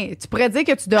peu. Tu pourrais dire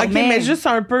que tu dormais. OK, mais juste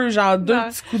un peu, genre 2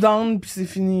 petits coups d'âne, puis c'est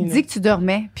fini. Dis que tu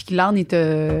dormais, puis que l'âne, il t'a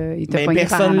pogné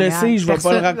par personne le sait, je vais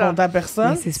pas le raconter à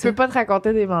personne. Tu peux pas te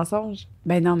raconter des mensonges.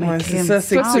 Ben non, mais c'est ça,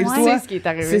 c'est toi, tu sais ce qui est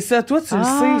arrivé. C'est ça, toi, tu le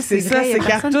sais. C'est ça, c'est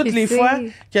qu'à toutes les fois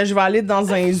que je vais aller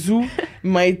dans un zoo,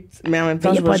 mais en même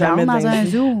temps, je vais jamais dans un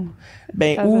zoo.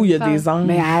 Ben, où il y a des ânes.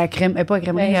 Mais à la crème, pas à la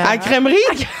crèmerie. À la crèmerie?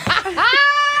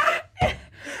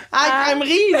 À la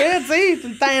crèmerie, là, tu sais, tout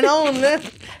le temps un onde, là.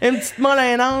 Une petite molle à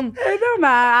un onde. Non, mais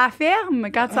à la ferme,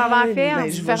 quand tu s'en vas à la ferme. Ben,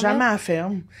 je vais jamais à la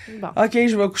ferme. Bon. OK,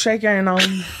 je vais coucher avec un onde.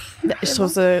 Je trouve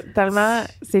ça tellement...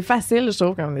 C'est facile, je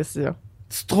trouve, comme décision.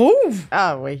 Tu trouves?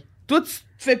 Ah oui. Toi, tu te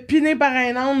fais piner par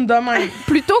un onde demain.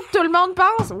 Plutôt que tout le monde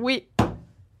pense, oui.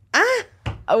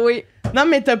 Hein? Ah oui. Non,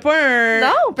 mais t'as pas un...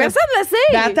 Non, personne ne le sait.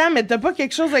 Ben attends, mais t'as pas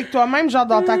quelque chose avec toi-même, genre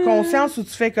dans ta conscience, où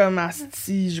tu fais comme,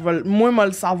 asti, moi,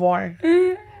 le savoir.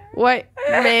 Ouais,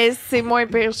 mais c'est moins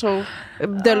pire, je trouve.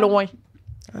 De loin.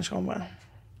 Je comprends.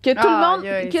 Que tout le monde,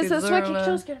 aïe, que c'est ce dur, soit quelque là.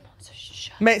 chose que le monde se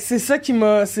chuchote. Mais c'est ça qui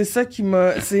m'a,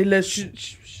 c'est le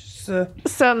ça.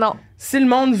 Ça, non. Si le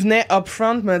monde venait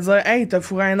upfront me dire, hey, t'as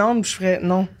fourré un onde, je ferais,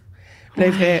 non. Puis là,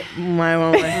 il ferait,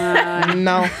 ouais.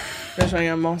 Non. Là, je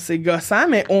ferais, bon, c'est gossant,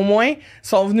 mais au moins, ils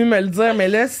sont venus me le dire. Mais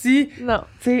là, si, Non.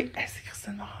 tu sais, hey, c'est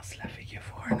Christine Morency, la fille qui a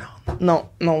fourré un onde. Non,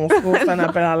 on se trouve, c'est un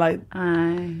appel à l'aide.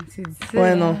 C'est difficile.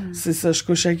 Ouais, non, c'est ça, je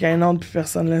couche avec un onde, puis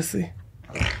personne le sait.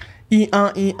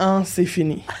 C'est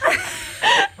fini.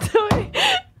 Toi,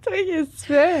 qu'est-ce que tu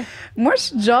fais? Moi, je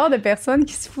suis le genre de personne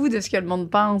qui se fout de ce que le monde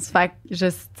pense. Fait que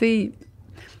tu sais,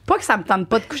 pas que ça me tente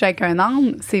pas de coucher avec un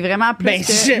homme, c'est vraiment plus Ben,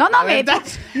 que... Non, mais...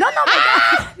 Non,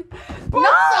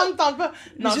 Ça me tente pas.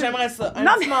 Non, j'aimerais ça. Un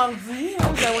petit mardi,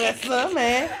 j'aimerais ça,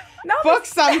 mais... Non, pas que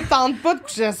ça me tente pas de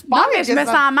coucher. Non, mais je me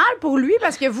sens mal pour lui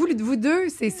parce que vous deux,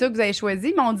 c'est ça que vous avez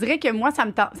choisi. Mais on dirait que moi, ça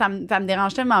me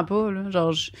dérange tellement pas. Là.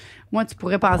 Genre, moi, tu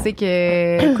pourrais penser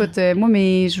que, écoute, moi,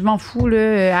 mais je m'en fous,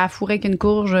 là, à fourrer avec une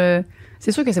courge.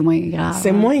 C'est sûr que c'est moins grave.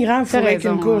 C'est moins grave fourrer avec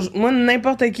une courge. Hein. Moi,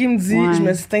 n'importe qui me dit, je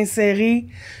me suis inséré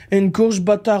une courge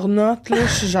butternut, là,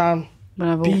 je suis genre...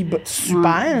 Bravo. Pis,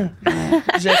 super. Ouais.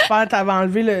 J'espère t'avais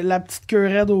enlevé la petite queue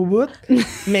raide au bout.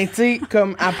 Mais tu sais,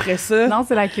 comme après ça... Non,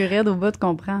 c'est la queue raide au bout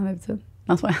qu'on prend, d'habitude.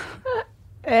 Non, c'est vrai.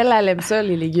 Elle aime ça,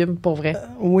 les légumes, pour vrai.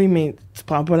 Oui, mais tu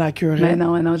prends pas la queue raide.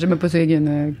 Mais non, j'aime pas ça,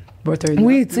 une butternut.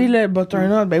 Oui, tu sais, le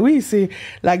butternut, ben oui, c'est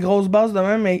la grosse base de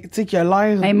même, mais tu sais, qui a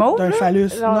l'air d'un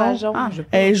phallus. Non, jaune.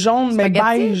 Elle est jaune, mais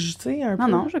Spaghetti? beige, tu sais, un peu.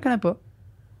 Non, je connais pas.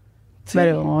 Ben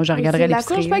là, je regarderai la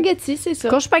l'épicerie. courge spaghetti, c'est ça.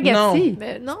 Courge spaghetti.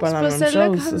 Mais non, C'est pas la même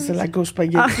chose, ça, c'est la courge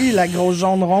spaghetti, la grosse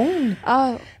jaune ronde.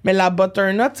 Ah. Mais la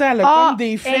butternut, tu sais, elle a comme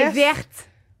des fesses. Verte.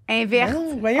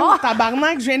 Voyons,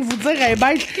 tabarnak, je viens de vous dire, elle est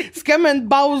bête. C'est comme une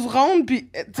base ronde, puis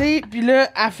tu sais, puis là,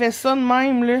 elle fait ça de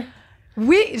même, là.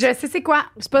 Oui, je sais c'est quoi.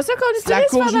 C'est pas ça qu'on utilise La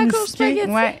pour courge la courge musquée.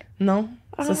 spaghetti? Ouais. Non,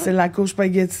 ça, c'est la courge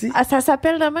spaghetti. Ah, ça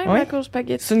s'appelle de même, Ouais. la courge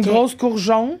spaghetti? C'est une grosse courge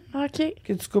jaune OK.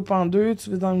 que tu coupes en deux, tu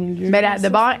veux dans le milieu. Mais là, de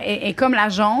bord, elle est comme la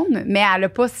jaune, mais elle a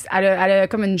pas, elle a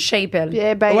comme une shape, elle. Puis,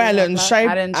 ben, Ouais, elle a une shape,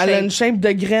 Elle a une shape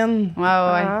de graine Ouais.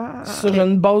 Ah, sur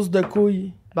une base de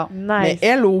couilles. Bon. Mais nice.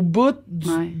 elle, au bout du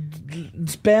Ouais.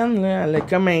 pen, là, elle a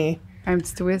comme Un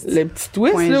petit twist. le petit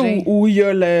twist Point là, G. où il y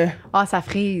a le... Ah, ça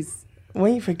frise.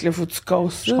 Oui, fait que là, faut que tu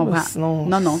casses Je ça. comprends. Sinon...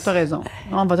 Non, t'as raison.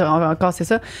 On va casser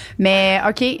ça. Mais,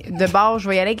 OK, de bord, je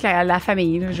vais y aller avec la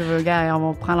famille. Là.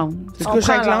 On va prendre l'onde. Tu te couches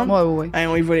avec l'âme? Ouais. Hey,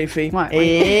 on y va, les filles. Ouais.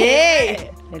 Hey!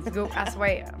 Let's go. I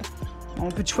swear. On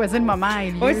peut choisir le moment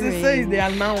et lieu. Oui, c'est ça.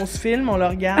 Idéalement, on se filme, on le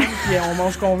regarde, puis on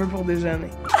mange ce qu'on veut pour déjeuner.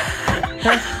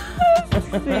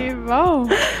 C'est bon.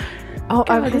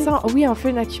 Après ça, oui, on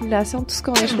fait une accumulation de tout ce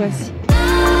qu'on a choisi.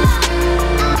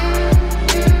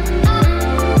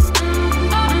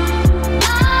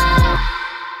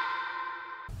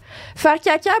 Faire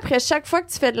caca après chaque fois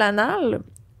que tu fais de l'anal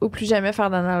ou plus jamais faire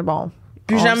d'anal? Bon.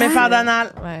 Plus jamais faire d'anal.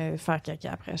 Ouais, faire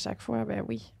caca après chaque fois, ben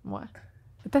oui, moi.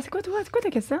 Attends, c'est quoi, toi? C'est quoi ta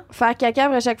question? Faire caca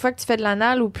après chaque fois que tu fais de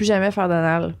l'anal ou plus jamais faire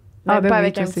d'anal? Même pas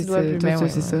avec un petit doigt plus. Ben toi, ouais,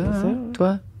 c'est ça. ouais,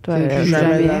 Toi? Plus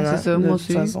jamais, d'anal. c'est ça, moi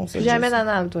aussi. Plus jamais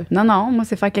d'anal, toi. Non, moi,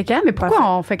 c'est faire caca. Mais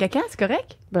pourquoi on fait caca? C'est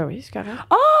correct? Ben oui, c'est correct.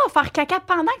 Oh, faire caca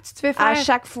pendant que tu te fais faire. À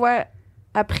chaque fois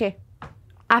après.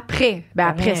 Après. Ben,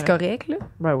 après, c'est correct, là.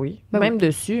 Ben oui. Ben Même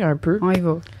dessus, un peu. On y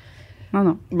va.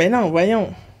 Non. Ben non, voyons.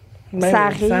 Ben Ça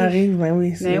oui, ça arrive, ben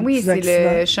oui. Ben oui, c'est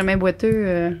le chemin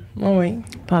boiteux. Oui.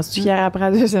 Penses-tu qu'il y a après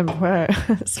la deuxième fois?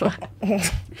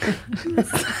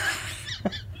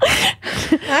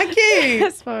 OK!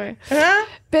 C'est pas vrai. Hein?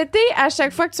 Péter à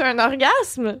chaque fois que tu as un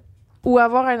orgasme ou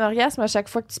avoir un orgasme à chaque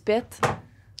fois que tu pètes?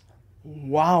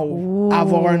 Wow! Ouh.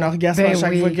 Avoir un orgasme Ben à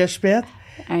chaque oui. fois que je pète.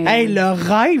 Hey, le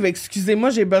rêve, excusez-moi,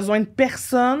 j'ai besoin de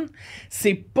personne.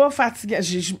 C'est pas fatigant.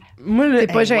 Moi, là, T'es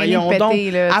pas gêné de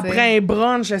péter, là. Après un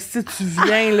brunch, si tu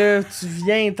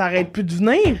viens, t'arrêtes plus de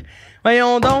venir.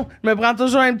 Voyons donc, je me prends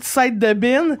toujours un petit set de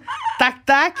bin. Tac,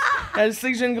 tac. Elle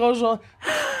sait que j'ai une grosse journée.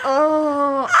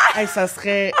 Oh! Hey, ça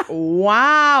serait...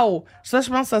 Wow! Ça, je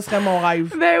pense que ça serait mon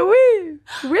rêve. Ben oui!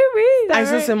 Oui. Hey,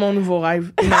 ça, c'est mon nouveau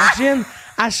rêve. Imagine,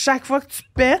 à chaque fois que tu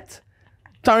pètes,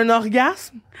 t'as un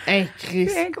orgasme. Hey, Chris.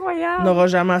 C'est incroyable. On n'aura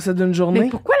jamais assez d'une journée. Mais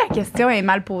pourquoi la question est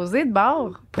mal posée de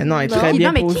bord? Mais non, elle est très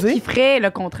bien posée. Mais qui ferait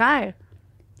le contraire?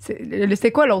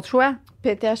 C'est quoi l'autre choix?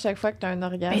 Péter à chaque fois que t'as un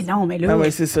orgasme. Mais non, mais là... Ben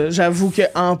oui, c'est ça. J'avoue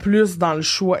qu'en plus, dans le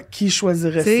choix, qui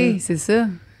choisirait ça? C'est ça.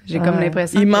 J'ai comme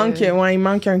l'impression il manque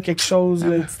quelque chose.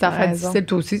 Une petite affaire difficile,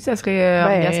 toi aussi, ça serait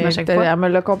orgasme à chaque fois. Elle me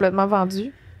l'a complètement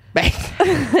vendu. Ben...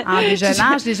 En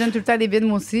déjeunant, je déjeune tout le temps des vides,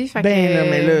 moi aussi. Fait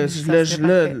non, mais là,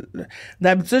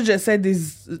 d'habitude, j'essaie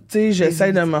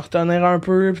de me retenir un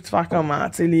peu puis de faire comment,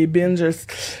 tu sais, les bins,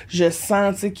 je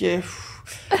sens, tu sais, que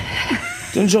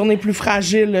c'est une journée plus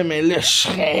fragile, là, mais là, je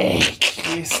serais...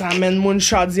 Ça amène-moi une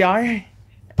chaudière.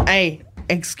 Hey,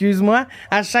 excuse-moi,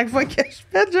 à chaque fois que je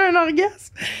fais, j'ai un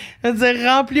orgasme. Je veux dire,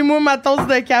 remplis-moi ma tasse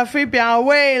de café puis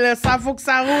là, ça faut que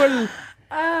ça roule.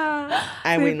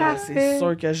 Ah oui, non, c'est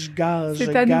sûr que je gaze.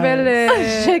 C'est ta nouvelle...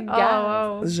 Je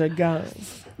gaze. Je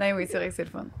gaze. Ben oui, c'est vrai que c'est le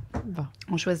fun. Bon.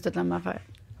 On choisit toute la même affaire.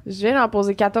 Je viens d'en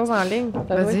poser 14 en ligne.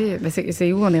 Vas-y. Ben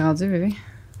c'est où on est rendu, bébé?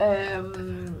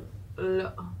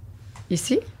 Là.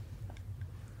 Ici?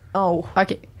 En haut.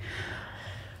 OK.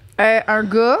 Un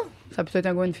gars, ça peut être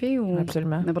un gars ou une fille ou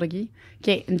Absolument. n'importe qui.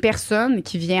 OK. Une personne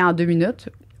qui vient en 2 minutes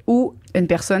ou une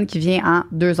personne qui vient en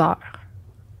 2 heures.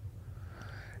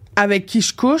 Avec qui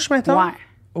je couche, maintenant? Ouais.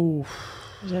 Oh.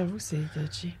 J'avoue, c'est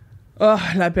touchy. Ah,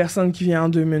 la personne qui vient en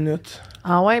 2 minutes.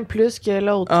 Ah ouais, plus que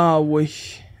l'autre. Ah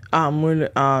oui. Ah, moi, là.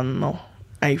 Ah non.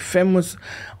 Hey, fais-moi ça.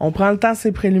 On prend le temps,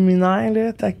 c'est préliminaire,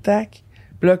 là. Tac, tac.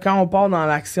 Puis là, quand on part dans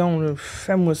l'action, là,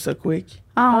 fais-moi ça quick.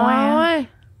 Ah ouais.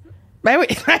 Ben oui.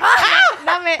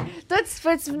 Non, mais toi,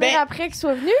 tu venir après qu'il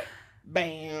soit venu?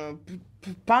 Ben,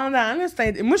 pendant, là,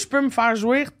 moi, je peux me faire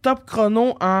jouer top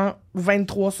chrono en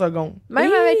 23 secondes.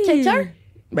 Même avec quelqu'un?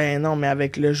 Ben non, mais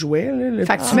avec le jouet, là.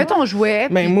 Fait que tu mets ton jouet.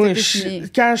 Ben puis moi, fini.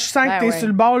 quand je sens que t'es sur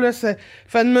le bord, là, ça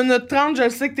fait 1 minute 30, je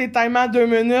sais que t'es timé à 2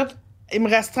 minutes. Il me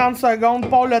reste 30 secondes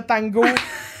pour le tango.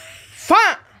 Fan!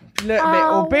 Puis là,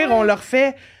 ben, au pire, on le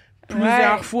refait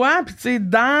plusieurs fois. Puis tu sais,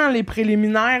 dans les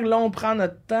préliminaires, là, on prend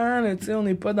notre temps. Tu sais, on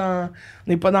n'est pas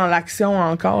dans l'action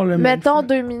encore. Là, mettons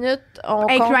 2 minutes, on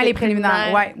incluant compte les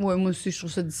préliminaires. Ouais, moi aussi, je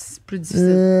trouve ça plus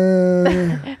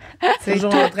difficile.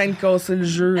 Toujours en train de casser le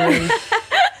jeu.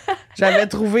 J'avais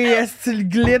trouvé le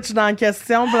glitch dans la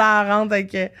question, puis là, elle rentre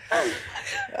avec...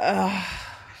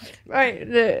 Ouais,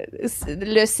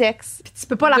 le sexe. Puis tu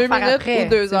peux pas la 2 faire minutes après. ou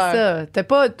 2 heures. C'est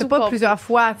ça. T'as pas plusieurs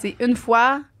fois. C'est une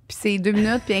fois, puis c'est 2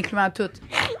 minutes, puis incluant tout.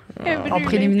 Ton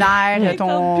préliminaire,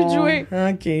 ton... plus de jouer.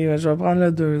 OK, je vais prendre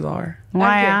le 2 heures. Ouais,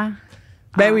 Okay. hein?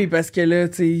 Ben oui, parce que là,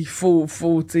 tu sais, il faut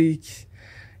tu sais...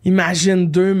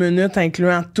 Imagine 2 minutes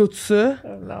incluant tout ça.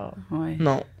 Ouais.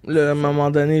 Non. Là, à un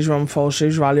moment donné, je vais me fâcher,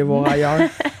 je vais aller voir ailleurs.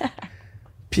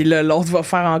 Puis là, l'autre va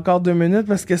faire encore 2 minutes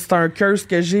parce que c'est un curse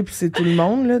que j'ai, puis c'est tout le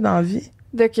monde, là, dans la vie.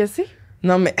 De que c'est?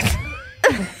 Non, mais...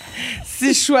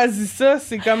 si je choisis ça,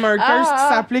 c'est comme un curse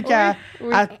qui s'applique à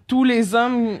tous les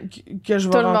hommes que je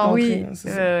vais rencontrer. Oui, c'est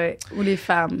ça. ou les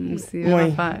femmes aussi.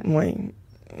 Oui.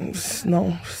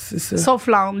 Non, c'est ça. Sauf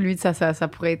l'âne, lui, ça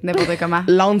pourrait être n'importe comment.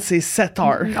 L'âne, c'est 7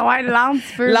 heures. Ouais, l'âne,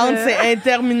 tu peux... L'âne, c'est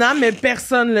interminable, mais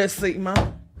personne le sait, man.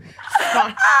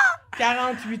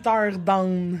 48 heures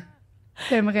d'âne.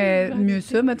 T'aimerais mieux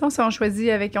ça, mettons, si on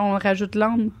choisit on rajoute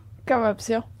l'âne. Comme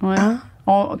option. Ouais. Hein?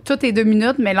 Tout est 2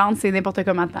 minutes, mais l'âne, c'est n'importe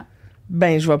comment de temps.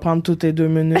 Ben, je vais prendre toutes les 2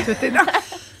 minutes. Tout est dans...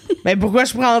 Mais pourquoi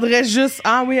je prendrais juste...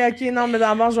 Ah oui, OK, non, mais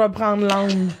d'abord, je vais prendre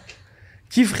l'âne.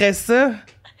 Qui ferait ça?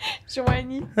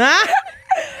 Joanie. Hein?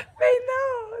 Mais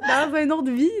non! Dans une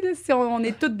autre vie, là, si on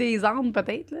est toutes des ânes,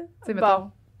 peut-être, là. Tu sais,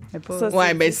 mettons. Pas... Ça,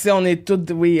 ouais, ben si on est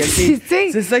toutes... Oui, OK.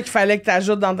 C'est ça qu'il fallait que tu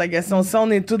ajoutes dans ta question. Si on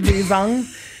est toutes des ânes,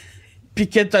 puis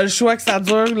que t'as le choix que ça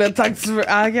dure le temps que tu veux...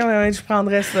 Ah, OK, ouais, je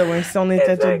prendrais ça, ouais, si on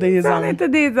était toutes des ânes. Si on était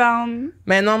des ânes.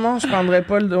 Mais non, je prendrais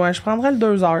pas le... Ouais, je prendrais le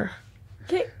 2 heures.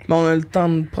 OK. Mais on a le temps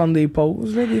de prendre des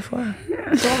pauses, là, des fois.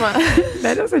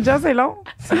 Ben là, c'est déjà assez long.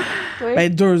 Oui.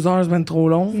 Ben 2 heures, c'est bien trop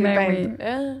long. Mais oui.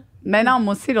 Mais non,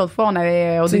 moi aussi, l'autre fois, on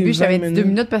avait... Au début, j'avais dit 2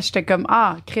 minutes parce que j'étais comme,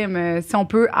 crime, si je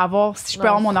peux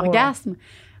avoir mon orgasme.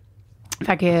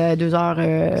 Fait que 2 heures...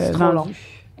 c'est trop long.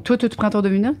 Toi, tu prends ton 2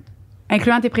 minutes?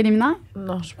 Incluant tes préliminaires?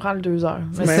 Non, je prends le 2 heures.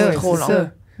 Mais c'est trop long.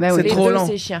 Ça. Ben oui. C'est trop long.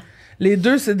 C'est chiant. Les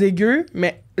deux, c'est dégueu,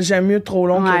 mais j'aime mieux trop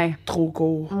long que trop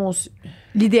court. Moi aussi.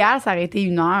 L'idéal, ça aurait été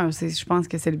 1 heure. Je pense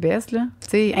que c'est le best, là.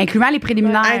 T'sais, incluant les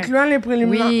préliminaires. Incluant les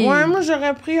préliminaires. Oui. Ouais, moi,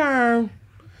 j'aurais pris un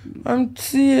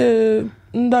petit...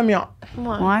 une demi-heure.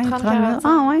 Ouais, 30 minutes.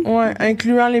 Ah, ouais? Ouais,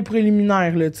 incluant les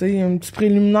préliminaires, là, tu sais. Un petit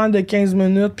préliminaire de 15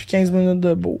 minutes, puis 15 minutes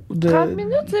de beau. 30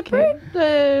 minutes, c'est peu.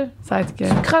 Ça va être que...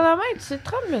 Chronomètre, c'est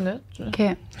 30 minutes.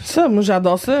 OK. Ça, moi,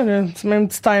 j'adore ça, là. Tu mets un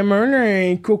petit timer,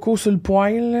 là, un coco sur le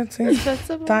poil, là, tu sais. Tu fais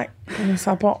ça, bon? Tac,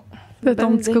 ça part. T'as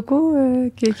ton petit coco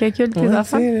qui calcule tes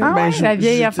affaires? Ah, ben, la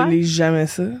vieille affaire? J'utilise jamais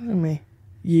ça, mais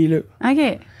il est là.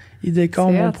 OK. Il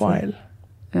décore mon poil.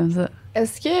 Comme ça.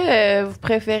 Est-ce que vous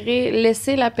préférez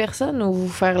laisser la personne ou vous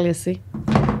faire laisser?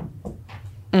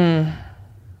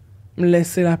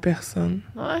 Laisser la personne.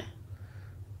 Ouais.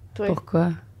 Toi. Pourquoi?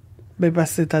 Ben,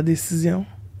 parce que c'est ta décision.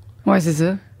 Ouais, c'est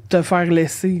ça. Te faire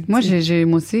laisser. Moi,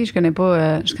 moi aussi, je connais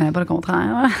pas le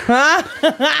contraire.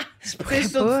 Je pourrais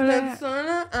pas, là. ça,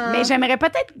 là. Mais j'aimerais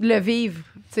peut-être le vivre,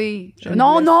 tu sais.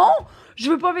 Non, je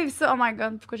veux pas vivre ça. Oh my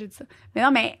God, pourquoi j'ai dit ça? Mais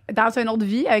non, mais dans une autre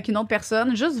vie, avec une autre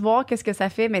personne, juste voir qu'est-ce que ça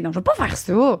fait. Mais non, je veux pas faire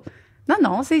ça.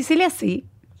 Non, c'est laissé.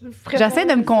 J'essaie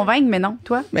de me convaincre, mais non,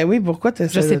 toi? Mais oui, pourquoi tu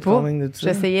essaies de te convaincre de ça?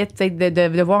 J'essayais peut-être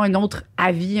de voir un autre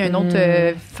avis, une autre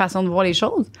façon de voir les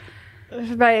choses.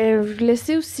 Ben,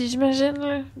 laisser aussi, j'imagine.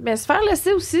 Là. Mais se faire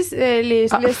laisser aussi,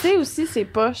 laisser aussi, c'est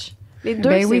poche. Les deux,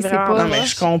 ben oui, c'est vraiment Non, mais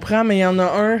je comprends, mais il y en a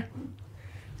un.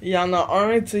 Il y en a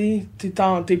un, tu sais,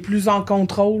 t'es plus en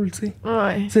contrôle, tu sais.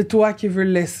 Ouais. C'est toi qui veux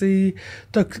le laisser.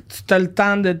 T'as le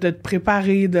temps de te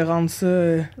préparer, de rendre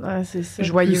ça c'est ça.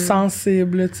 Joyeux. plus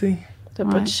sensible, tu sais. T'as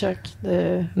pas de choc.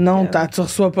 Non, tu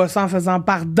reçois pas ça en faisant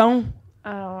pardon.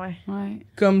 Ah ouais.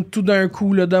 Comme tout d'un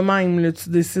coup, là, de même, là,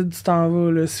 tu décides, tu t'en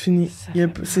vas, là, c'est fini.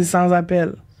 C'est sans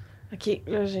appel. OK,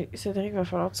 là, Cédric, va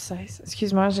falloir que tu cesses.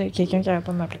 Excuse-moi, j'ai quelqu'un qui arrête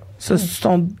pas de m'appeler. Ça, c'est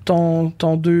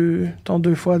ton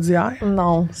deux fois d'hier?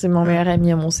 Non, c'est mon meilleur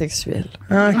ami homosexuel.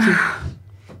 Ah,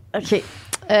 OK. OK.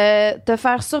 Te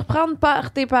faire surprendre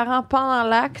par tes parents pendant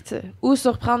l'acte ou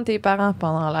surprendre tes parents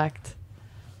pendant l'acte?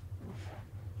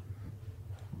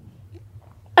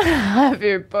 Elle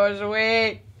veut pas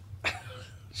jouer.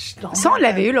 Ça, on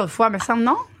l'avait eu l'autre fois, mais ça,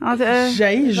 non?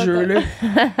 J'ai le jeu, là.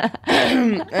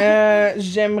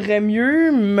 J'aimerais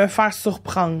mieux me faire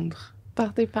surprendre.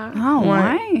 Par tes parents? Ah,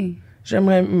 ouais.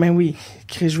 J'aimerais... Mais oui,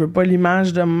 je veux pas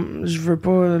l'image de... Je veux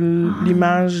pas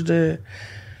l'image de...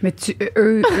 Mais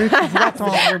eux qui voient ton...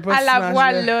 Je veux pas à cette la image-là.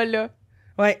 voix, là.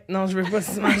 Ouais, non, je veux pas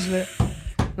cette image-là.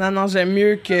 Non, j'aime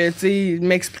mieux que, tu sais,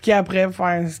 m'expliquer après,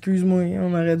 faire « Excuse-moi,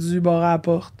 on aurait dû barrer à la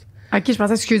porte. » OK, je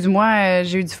pensais, excuse-moi,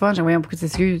 j'ai eu du fun, j'ai envoyé beaucoup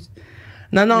d'excuses.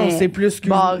 Non, Mais c'est plus que,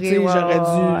 barré, tu sais, j'aurais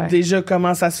dû... Déjà,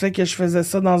 comment ça se fait que je faisais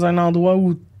ça dans un endroit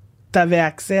où t'avais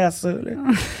accès à ça, là.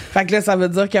 Fait que là, ça veut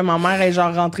dire que ma mère est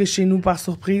genre rentrée chez nous par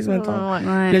surprise, mettons.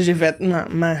 Ouais. Là, j'ai fait, non,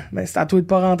 ben, c'est à toi de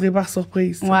pas rentrer par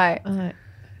surprise. Ouais.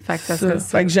 Fait que ça serait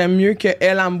ça. Fait que j'aime mieux qu'elle,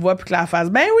 elle me voit puis que la fasse,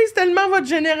 ben oui, c'est tellement votre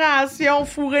génération,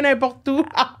 fourrée n'importe où.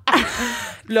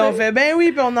 Puis là, on fait, ben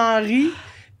oui, puis on en rit,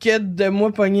 que de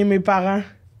moi pogner mes parents.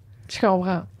 Je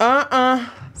comprends.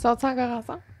 Sont-ils encore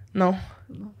ensemble? Non.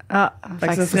 Ah, fait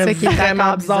que ça serait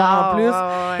vraiment bizarre en plus.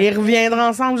 Ouais. Ils reviendront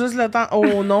ensemble juste le temps.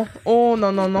 Oh non. Oh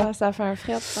non, non, non. Ça fait un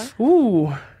fret, ça. Ouh.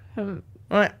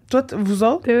 Ouais. Toi, vous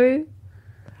autres? Oui.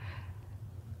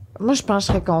 Moi, je pense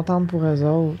que je serais contente pour eux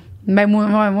autres. Ben,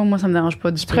 moi, ça me dérange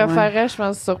pas du tout. Je préférerais, je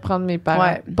pense, surprendre mes parents.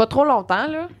 Ouais. Pas trop longtemps,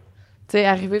 là. Tu sais,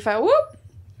 arriver faire « Oup! »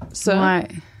 Ça. Ouais.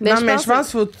 Mais je pense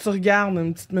qu'il faut que tu regardes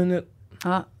une petite minute.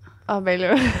 Ah, ben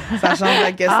là. Ça change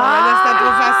la question. Mais là, c'était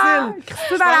trop facile.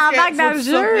 Christine dans la bague dans le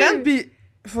jeu. Puis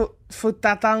faut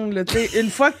t'attendre, là. T'sais, une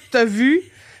fois que t'as vu,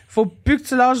 faut plus que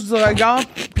tu lâches du regard,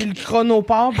 puis le chrono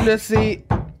part, puis là, c'est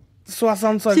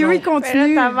 60 secondes. Puis eux, ils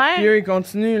continuent. Ta mère, Puis eux, ils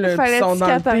continuent, là. Puis ils sont dans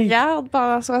le qu'elle te pic. regarde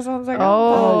pendant 60 secondes.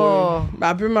 Oh! Ouais.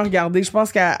 Ben, elle peut me regarder. Je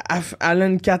pense qu'elle a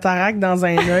une cataracte dans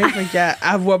un œil, fait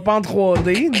qu'elle voit pas en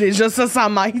 3D. Déjà, ça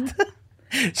m'aide.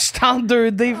 Je suis en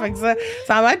 2D, fait que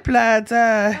ça m'aide. Puis là,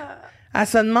 elle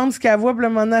se demande ce qu'elle voit, puis le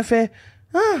moment, elle fait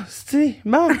 « Ah, c'est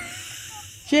bon.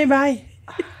 Tiens, bye. »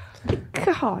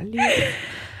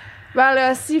 Ben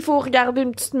là, s'il faut regarder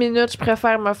une petite minute, je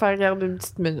préfère me faire regarder une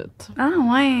petite minute. Ah,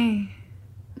 ouais.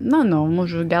 Non, moi,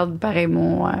 je regarde pareil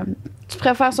mon... Tu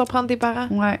préfères surprendre tes parents?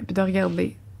 Ouais, puis de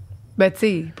regarder. Ben, tu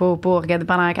sais, pas regarder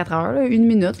pendant 4 heures, là, 1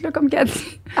 minute, là, comme qu'elle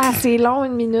dit. Ah, c'est long, 1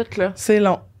 minute, là. C'est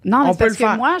long. Non, mais On c'est peut parce le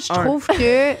faire. que moi, je trouve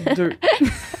que... 2,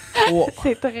 3,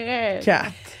 C'est très... 4.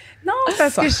 Non,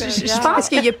 parce que je pense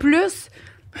qu'il y a plus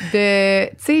de...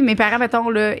 Tu sais, mes parents, mettons,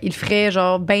 là, ils le feraient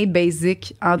genre ben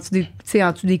basic, en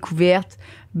dessous des couvertes.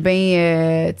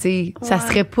 Ben, tu sais, ça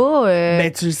serait pas...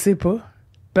 Ben, tu le sais pas.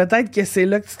 peut-être que c'est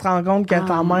là que tu te rends compte que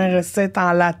ta mère sait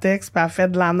en latex, puis elle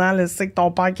fait de l'anal, elle sait que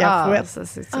ton père qui a fouette. Ça,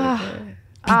 c'est sûr.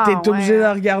 Puis t'es obligé de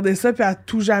regarder ça, puis à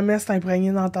tout jamais c'est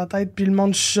imprégné dans ta tête, puis le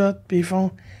monde chuchote, puis ils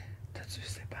font « T'as-tu vu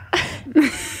ses parents? »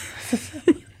 C'est ça.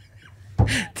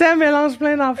 Tu sais, elle mélange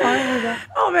plein d'affaires.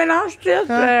 On mélange tout.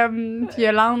 Puis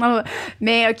Yolande.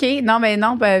 Mais OK, non,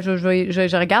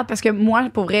 je regarde parce que moi,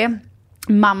 pour vrai,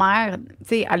 ma mère, tu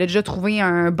sais, elle a déjà trouvé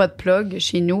un butt plug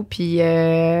chez nous, puis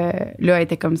là, elle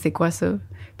était comme, c'est quoi ça?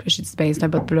 Puis j'ai dit, ben, c'est un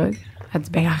butt plug. Elle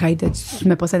dit, ben, arrête, tu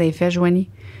mets pas ça dans les fesses,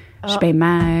 Joanie. Je dis,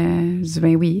 ben, je dis,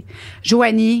 ben oui.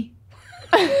 Joanie,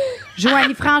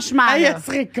 franchement. Elle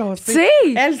serait cassée. Tu sais.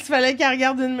 Elle, s'il fallait qu'elle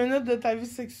regarde 1 minute de ta vie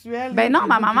sexuelle. Ben non,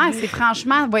 ma maman, c'est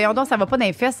franchement, voyons donc, ça va pas dans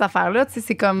les fesses, cette affaire-là. Tu sais,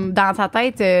 c'est comme dans sa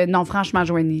tête, non, franchement,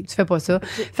 Joanie, tu fais pas ça.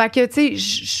 Fait que, tu sais,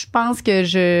 je pense que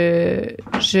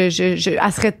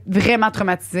elle serait vraiment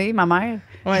traumatisée, ma mère.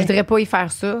 Ouais. Je voudrais pas y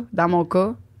faire ça, dans mon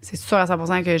cas. C'est sûr à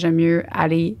 100% que j'aime mieux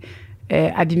aller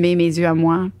abîmer mes yeux à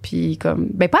moi, puis comme,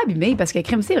 ben pas abîmer, parce que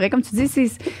crème, c'est vrai, comme tu dis,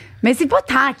 mais c'est pas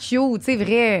tant cute, c'est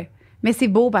vrai. Mais c'est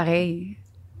beau pareil.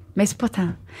 Mais c'est pas tant.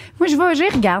 Moi,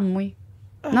 je regarde, moi.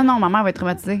 Non, ma mère va être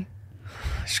traumatisée.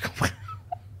 Je comprends.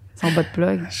 Son bas de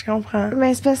plug. Je comprends.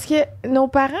 Mais c'est parce que nos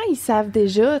parents, ils savent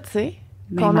déjà, tu sais.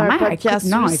 Mais ma mère, écoute pas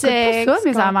ça, mais c'est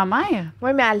à ma mère.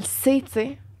 Oui, mais elle le sait, tu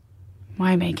sais.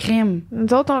 Oui, mais crime.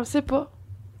 Nous autres, on le sait pas.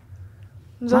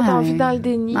 Nous autres, on vit dans le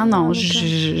déni. Non,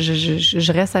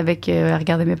 je reste avec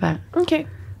regarder mes parents. OK.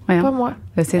 Voyons. Pas moi.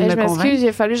 Je m'excuse, il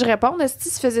a fallu que je réponde. Est-ce que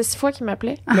ça faisait 6 fois qu'il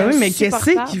m'appelait? Ben oui, mais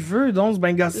qu'est-ce qu'il veut, donc, ce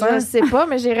ben gossant? Je sais pas,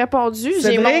 mais j'ai répondu.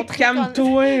 C'est vrai,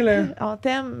 calme-toi, là. On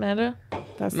t'aime, mais là...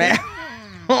 Mais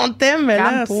on t'aime, mais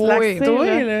là,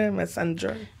 slack-toi, là. Messenger.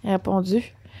 Répondu.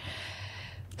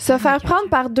 Se faire prendre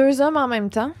par 2 hommes en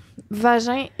même temps,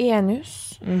 vagin et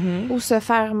anus, ou se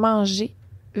faire manger,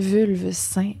 vulve,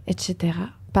 sein, etc.,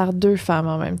 par 2 femmes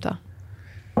en même temps.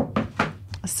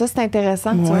 Ça, c'est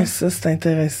intéressant. Oui, ça, c'est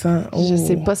intéressant. Oh. Je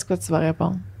sais pas ce que tu vas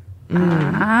répondre.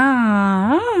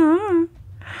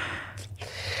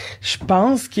 Je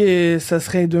pense que ce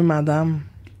serait 2 madames.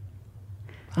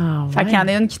 Ah, ouais. Fait qu'il y en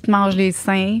a une qui te mange les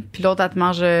seins, puis l'autre, elle te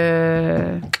mange...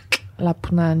 La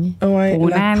punani. Oui,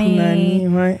 la punani,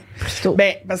 oui. Plutôt.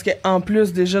 Ben, parce qu'en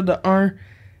plus, déjà, de 1,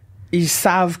 ils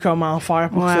savent comment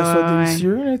faire pour que ce soit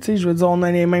délicieux. Là, je veux dire, on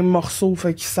a les mêmes morceaux,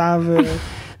 fait qu'ils savent...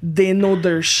 they know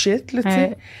their shit, là, tu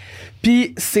sais.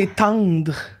 Puis c'est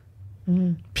tendre.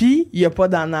 Puis il n'y a pas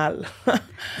d'anal.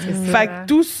 Fait que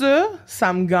tout ça,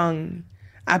 ça me gagne.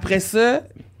 Après ça,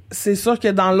 c'est sûr que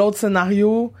dans l'autre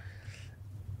scénario,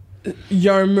 il y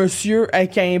a un monsieur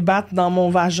avec un bat dans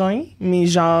mon vagin, mais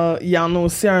genre, il y en a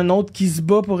aussi un autre qui se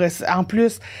bat pour essayer. En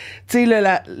plus, tu sais,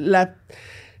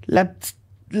 la petite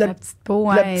peau,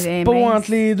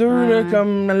 entre les deux, là,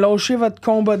 comme lâcher votre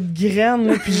combat de graines,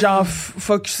 là, puis genre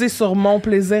focusser sur mon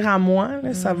plaisir à moi,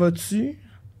 là, ça va-tu?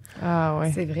 Ah ouais.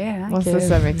 C'est vrai, hein? Moi,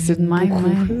 ça m'excite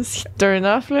beaucoup. Ce qui turn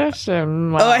off, là,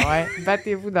 ouais.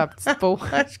 Battez-vous dans la petite peau.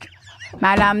 Mais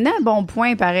elle a amené un bon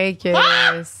point, pareil, que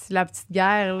la petite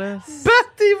guerre, là.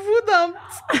 Battez-vous dans la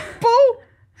petite peau!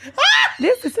 Là,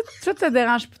 c'est ça, toi, ça te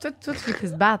dérange pas. Toi, tu veux qu'ils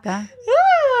se battent, hein?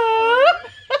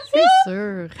 C'est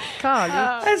sûr.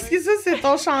 Est-ce que ça, c'est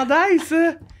ton chandail,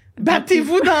 ça?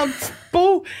 Battez-vous dans la petite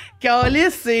peau.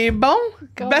 Calice, c'est bon.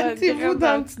 Battez-vous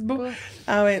dans la petite peau.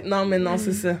 Ah ouais, non, mais non,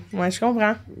 c'est ça. Ouais, je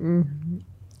comprends.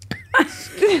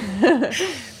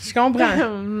 Je comprends.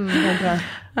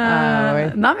 Ah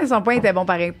ouais. Non, mais son point était bon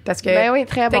pareil. Parce que ben oui,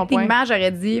 très bon techniquement, point.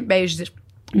 J'aurais dit,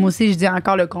 moi aussi, je dis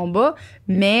encore le combat,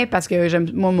 mais parce que j'aime,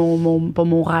 moi, pas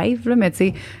mon rêve, là, mais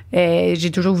tu sais,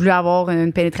 j'ai toujours voulu avoir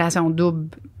une pénétration double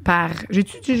par.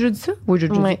 J'ai-tu déjà dit ça? Oui, j'ai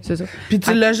déjà dit, c'est ça. Puis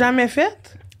tu l'as jamais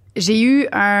fait? J'ai eu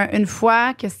une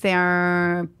fois que c'était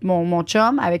mon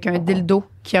chum avec un dildo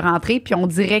qui est rentré, puis on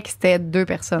dirait que c'était 2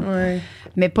 personnes. Ouais.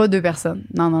 Mais pas 2 personnes.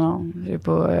 Non.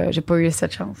 J'ai pas eu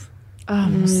cette chance. Ah,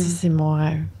 moi aussi, c'est mon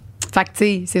rêve. Fait que, tu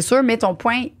sais, c'est sûr, mais ton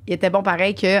point, il était bon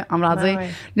pareil que, en voulant dire,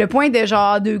 le point de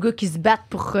genre 2 gars qui se battent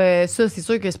pour ça, c'est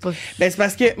sûr que c'est pas. Ben, c'est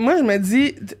parce que moi, je me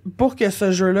dis, pour que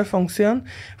ce jeu-là fonctionne,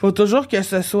 faut toujours que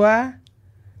ce soit,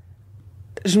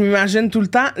 je m'imagine tout le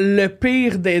temps, le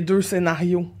pire des 2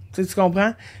 scénarios. Tu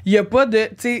comprends? Il y a pas de,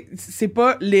 tu sais, c'est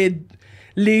pas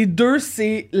les 2,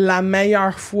 c'est la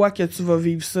meilleure fois que tu vas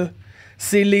vivre ça.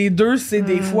 C'est les 2, c'est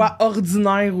des fois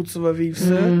ordinaires où tu vas vivre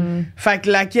ça. Fait que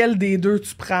laquelle des 2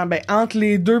 tu prends? Ben, entre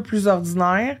les 2 plus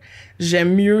ordinaires,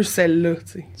 j'aime mieux celle-là,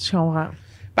 tu sais. Je comprends.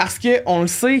 Parce que on le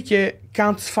sait que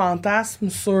quand tu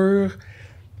fantasmes sur,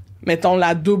 mettons,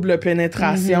 la double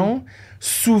pénétration,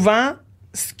 souvent,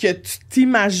 ce que tu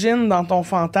t'imagines dans ton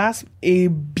fantasme est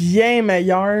bien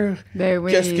meilleur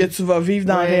que ce que tu vas vivre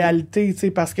dans la réalité, tu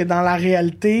sais, parce que dans la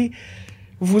réalité,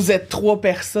 vous êtes 3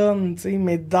 personnes, tu sais,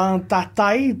 mais dans ta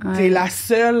tête, t'es la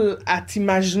seule à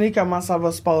t'imaginer comment ça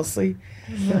va se passer.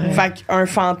 Fait qu'un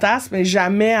fantasme est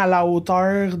jamais à la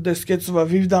hauteur de ce que tu vas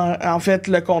vivre en fait,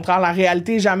 le contraire, la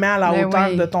réalité est jamais à la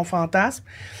hauteur de ton fantasme.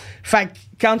 Fait que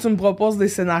quand tu me proposes des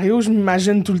scénarios, je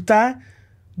m'imagine tout le temps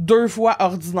 2 fois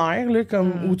ordinaire, là,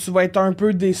 comme où tu vas être un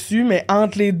peu déçu, mais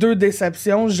entre les 2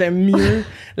 déceptions, j'aime mieux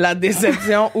la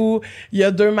déception où il y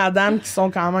a 2 madames qui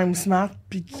sont quand même smart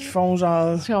puis qui font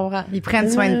genre... Je comprends. Ils prennent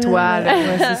soin de toi. Là.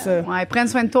 Ouais, c'est ça. Ouais, ils prennent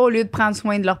soin de toi au lieu de prendre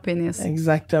soin de leur pénis.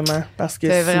 Exactement. Parce que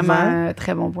c'est souvent, vraiment un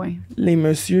très bon point. Les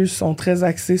messieurs sont très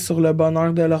axés sur le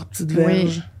bonheur de leur petite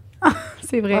verge.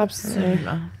 C'est vrai.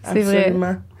 Absolument. C'est vrai.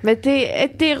 Mais t'es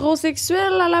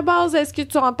hétérosexuel à la base? Est-ce que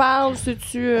tu en parles?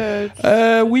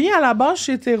 Oui, à la base, je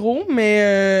suis hétéro,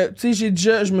 mais tu sais,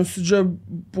 je me suis déjà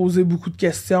posé beaucoup de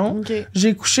questions. Okay.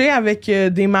 J'ai couché avec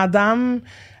des madames,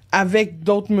 avec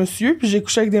d'autres messieurs, puis j'ai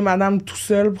couché avec des madames tout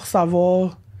seul pour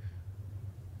savoir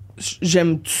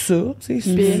j'aime tout ça, tu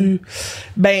sais.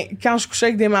 Ben, quand je couchais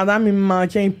avec des madames, il me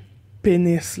manquait un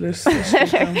pénis, là. Ça,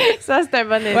 c'est un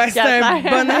bon indice. Ouais, c'était un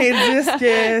bon indice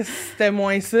que c'était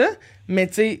moins ça. Mais,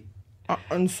 tu sais,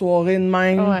 une soirée de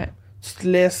même, tu te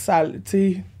laisses, tu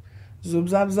sais, zoup,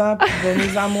 zap, zap,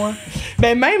 venez à moi.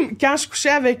 Ben, même quand je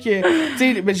couchais avec, tu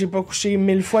sais, ben, j'ai pas couché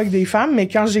 1000 fois avec des femmes, mais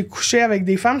quand j'ai couché avec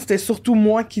des femmes, c'était surtout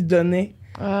moi qui donnais.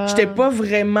 J'étais pas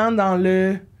vraiment dans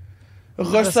le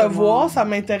recevoir, ça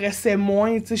m'intéressait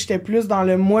moins, tu sais, j'étais plus dans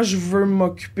le moi, je veux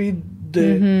m'occuper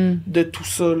de tout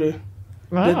ça, là.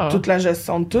 De toute la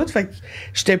gestion de tout. Fait que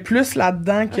j'étais plus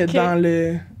là-dedans que dans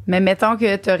le... Mais mettons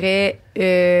que t'aurais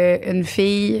une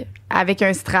fille avec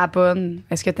un strap-on.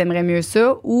 Est-ce que t'aimerais mieux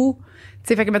ça? Ou, tu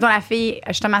sais, fait que mettons la fille,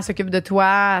 justement, elle s'occupe de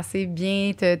toi, assez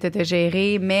bien te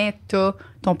gérer, mais t'as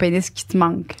ton pénis qui te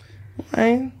manque.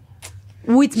 Ouais.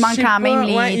 Oui, il te manque quand même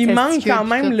les testicules. Il manque quand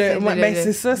même ben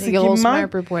c'est ça, c'est qu'il manque un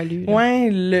peu poilus. Ouais,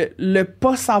 le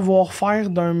pas savoir-faire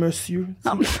d'un monsieur.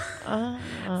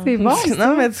 C'est bon.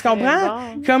 Non, mais tu comprends?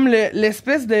 Comme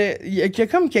l'espèce de... Il y a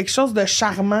comme quelque chose de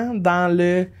charmant dans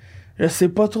le... Je sais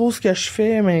pas trop ce que je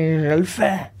fais, mais je le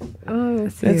fais. Là,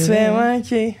 tu fais,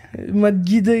 OK, mode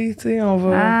guidé, tu sais, on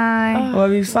va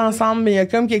vivre ça ensemble. Mais il y a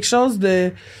comme quelque chose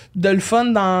de le fun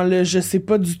dans le je sais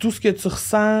pas du tout ce que tu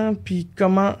ressens, puis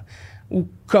comment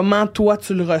toi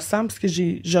tu le ressens, parce que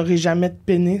j'aurai jamais de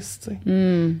pénis, tu sais.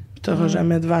 Puis t'auras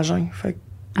jamais de vagin. Fait que...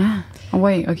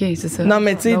 oui, OK, c'est ça. Non,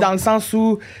 mais tu sais, dans le sens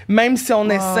où, même si on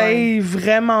essaye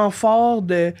vraiment fort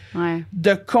de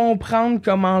comprendre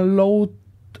comment l'autre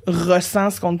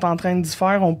ressent ce qu'on est en train d'y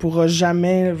faire, on pourra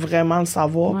jamais vraiment le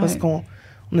savoir parce qu'on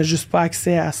n'a juste pas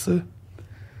accès à ça.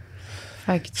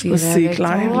 Fait que je sais pas si c'est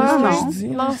clair, ce que je dis.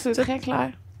 Non, c'est très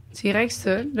clair. Tu irais que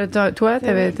ça. Là, toi,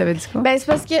 t'avais dit quoi? Ben, c'est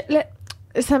parce que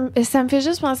ça me fait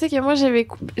juste penser que moi,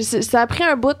 ça a pris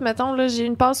un bout, mettons, là, j'ai eu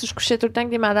une passe où je couchais tout le temps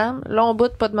avec des madames. Là, on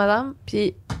bout pas de madame.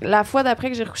 Puis la fois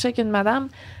d'après que j'ai recouché avec une madame,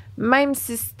 même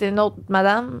si c'était une autre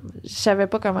madame, je savais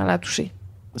pas comment la toucher.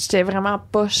 J'étais vraiment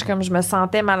poche, comme je me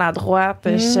sentais maladroite.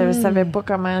 Je savais pas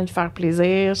comment lui faire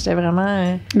plaisir. J'étais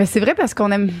vraiment... Mais c'est vrai parce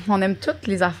qu'on aime toutes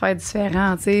les affaires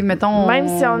différentes, tu sais, mettons... Même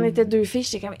si on était 2 filles,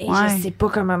 j'étais comme, je sais pas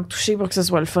comment me toucher pour que ce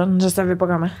soit le fun. Je savais pas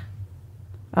comment.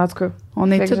 En tout cas. On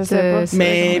est toutes...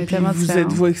 mais puis vous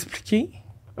êtes-vous expliqué?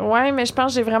 Ouais, mais je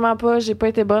pense que j'ai pas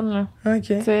été bonne, là. OK.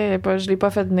 Tu sais, je l'ai pas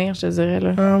fait venir, je te dirais,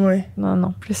 là. Ah ouais.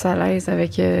 Non. Plus à l'aise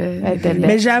avec...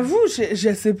 mais j'avoue,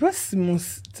 je sais pas si moi, tu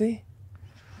sais...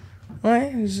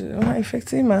 Ouais,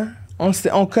 effectivement.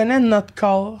 On connaît notre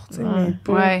corps, tu sais, mais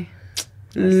pas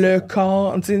le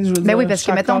corps, tu sais, je veux dire, oui, parce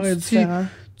que, mettons, tu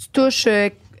touches... tu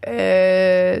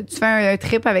fais un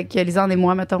trip avec Lisanne et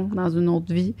moi, mettons, dans une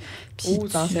autre vie. Puis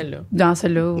dans celle-là. Dans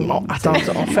celle-là. Bon, attends,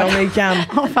 on ferme les cams.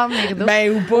 On ferme les rideaux.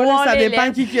 Ben, ou pas, là, ça dépend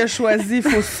qui a choisi. Il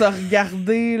faut se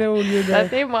regarder, là, au lieu de...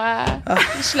 C'est moi.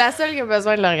 Je suis la seule qui a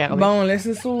besoin de le regarder. Bon,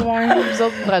 laissez ça ouvert. Vous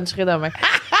autres, vous bruncherez demain.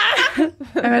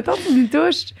 Mettons, tu nous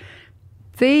touches.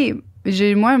 Tu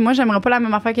sais, moi, j'aimerais pas la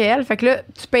même affaire qu'elle. Fait que là,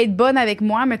 tu peux être bonne avec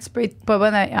moi, mais tu peux être pas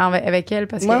bonne avec elle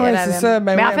parce qu'elle c'est ça.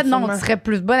 Ben mais en fait, absolument. non, tu serais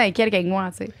plus bonne avec elle qu'avec moi,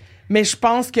 tu sais. Mais je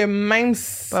pense que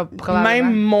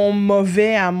même mon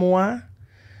mauvais à moi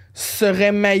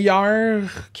serait meilleur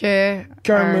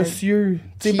qu'un monsieur,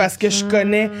 tu sais, parce que je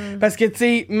connais, parce que tu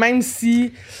sais, même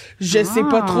si je sais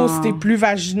pas trop si t'es plus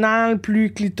vaginal,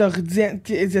 plus clitoridien,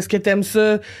 est-ce que t'aimes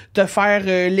ça, te faire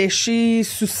lécher,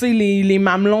 sucer les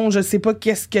mamelons, je sais pas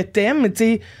qu'est-ce que t'aimes, mais tu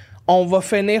sais, on va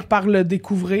finir par le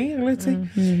découvrir, là, tu sais.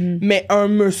 Mais un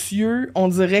monsieur, on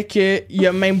dirait qu'il y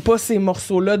a même pas ces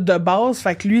morceaux-là de base.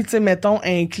 Fait que lui, tu sais, mettons,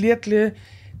 un clit, là,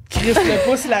 crisse le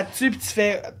pouce là-dessus, puis tu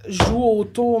fais « joue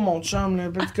autour, mon chum », là.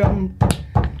 Puis comme,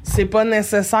 c'est pas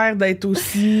nécessaire d'être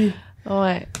aussi...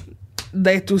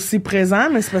 d'être aussi présent,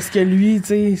 mais c'est parce que lui, tu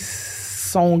sais,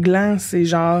 son gland, c'est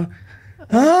genre...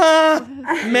 Ah!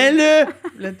 Mets-le!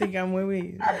 Là, t'es comme,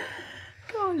 oui.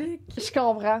 Je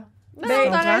comprends. Ben,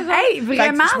 hey,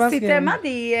 vraiment, c'est tellement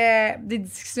des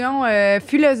discussions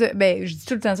philosophiques. Ben, je dis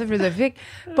tout le temps ça, philosophique.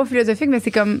 Pas philosophique, mais c'est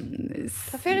comme...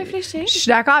 Ça fait réfléchir. Je suis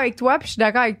d'accord avec toi, puis je suis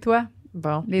d'accord avec toi.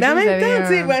 Bon. Mais en même temps, tu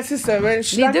sais, ouais, c'est ça. Je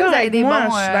suis d'accord avec moi.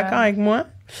 Je suis d'accord avec moi.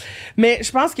 Mais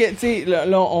je pense que, tu sais,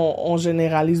 là, on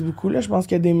généralise beaucoup, là. Je pense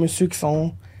qu'il y a des messieurs qui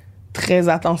sont très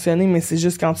attentionnés, mais c'est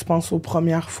juste quand tu penses aux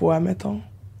premières fois, mettons.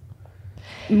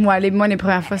 Moi, les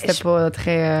premières fois, c'était pas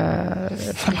très...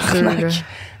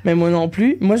 Mais moi non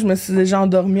plus. Moi, je me suis déjà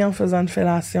endormie en faisant une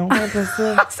fellation.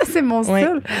 Ça, c'est mon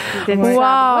style. Ouais.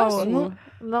 Wow!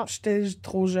 Non. J'étais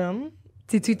trop jeune.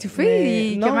 T'es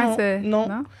étouffée? Comment ça...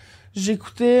 Non.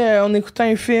 On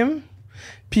écoutait un film,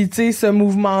 puis tu sais, ce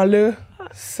mouvement-là,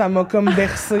 ça m'a comme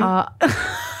bercé.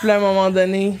 Puis à un moment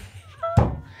donné,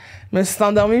 je me suis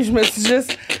endormie, je me suis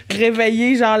juste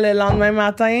réveillée, genre le lendemain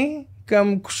matin,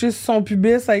 comme couchée sur son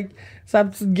pubis avec sa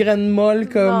petite graine molle,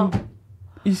 comme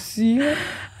ici.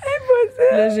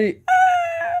 Là, j'ai...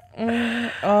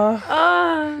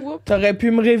 T'aurais pu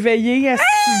me réveiller à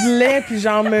ce de lait, puis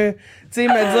genre me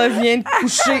dire viens te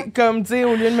coucher, comme, tu sais,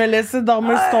 au lieu de me laisser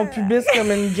dormir sur ton pubis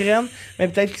comme une graine. Mais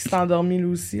peut-être qu'il s'est endormi lui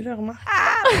aussi, là, remarque.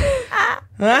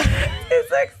 Hein? C'est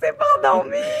ça que c'est pas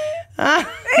endormi. Ah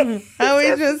oui,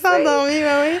 je me sens endormie,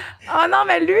 ben oui. Oh non,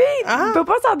 mais lui, il peut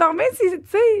pas s'endormir si, tu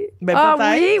sais. Ben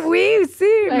peut-être. Oui, aussi,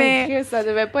 mais... Ça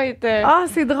devait pas être...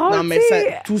 c'est drôle, non, mais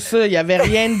tout ça, il y avait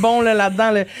rien de bon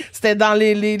là-dedans. Là. C'était dans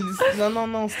les...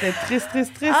 Non, c'était triste.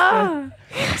 Tu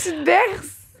te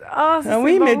berces.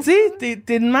 Oui, bon. mais tu sais,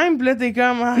 t'es de même, pis là, t'es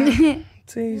comme... tu sais,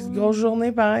 c'est une grosse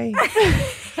journée, pareil.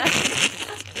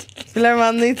 Puis là, à un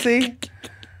moment donné, tu sais...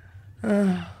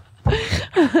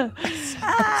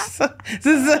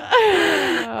 c'est ça.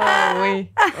 Oui.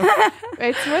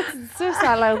 Ben, tu vois, tu dis ça,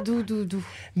 ça a l'air doux.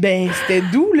 Ben, c'était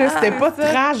doux, là. C'était pas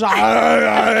trash, genre... Pis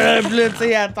là, tu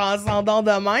sais, elle s'endort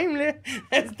de même, là.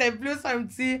 C'était plus un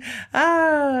petit... tu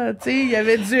sais, il y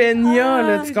avait du Enya,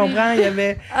 là, tu comprends? Il y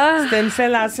avait... C'était une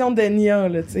fellation d'Enya,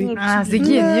 là, tu sais. C'est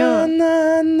qui, Enya?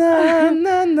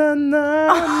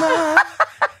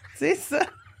 C'est ça.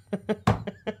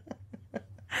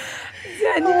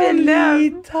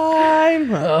 Only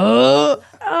time.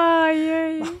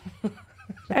 Aïe.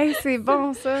 Hey, c'est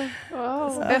bon, ça.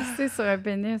 Se bercer sur un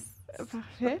pénis.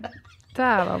 Parfait.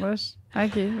 Tabarnouche.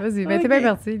 OK, vas-y. Ben, t'es bien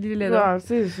parti. Lis-le là.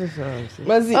 C'est ça.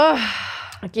 Vas-y.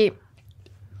 OK.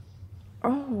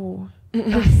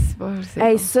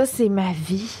 Hey, ça, c'est ma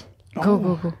vie.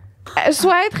 Go.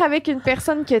 Soit être avec une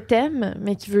personne que t'aimes,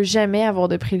 mais qui veut jamais avoir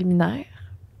de préliminaire.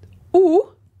 Ou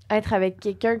être avec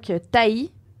quelqu'un que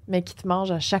t'haïs, mais qui te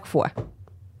mange à chaque fois.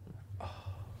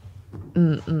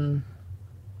 C'est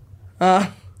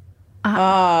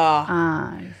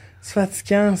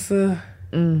fatigant, ça.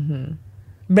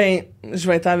 Ben, je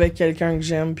vais être avec quelqu'un que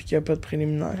j'aime puis qu'il n'y a pas de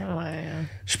préliminaire. Ouais.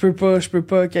 Je peux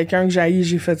pas. Quelqu'un que j'haïs,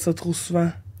 j'ai fait ça trop souvent.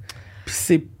 Puis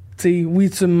c'est, tu sais, oui,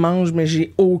 tu me manges, mais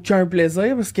j'ai aucun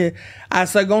plaisir parce que à la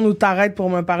seconde où t'arrêtes pour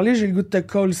me parler, j'ai le goût de te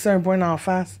coller un point d'en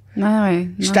face.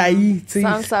 Je t'haïs, tu sais.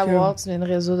 Sans le savoir, tu viens de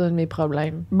résoudre un de mes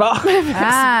problèmes. Bon.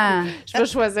 Je vais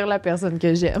choisir la personne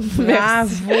que j'aime.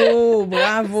 Bravo.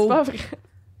 C'est pas vrai.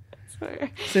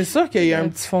 C'est sûr qu'il y a un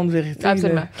petit fond de vérité.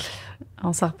 Absolument. Là.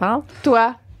 On s'en reparle?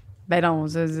 Toi? Ben non,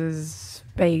 là,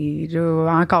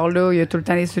 encore là, il y a tout le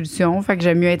temps des solutions. Fait que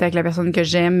j'aime mieux être avec la personne que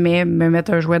j'aime, mais me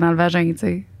mettre un jouet dans le vagin, tu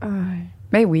sais.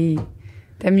 Ben oui.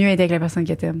 T'aimes mieux être avec la personne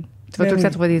que t'aimes. Tu vas tout le temps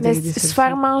trouver des solutions. Se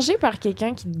faire manger par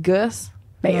quelqu'un qui te gosse.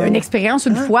 Ben, une expérience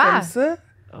une fois. Comme ça?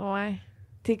 Ouais.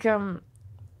 T'es comme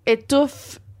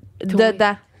étouffe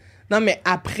dedans. Non, mais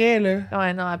après, là.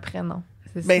 Ouais, non, après, non.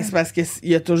 C'est parce qu'il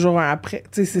y a toujours un après.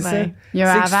 Tu sais, c'est ça. Il y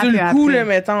a un c'est avant que sur le coup, après. là,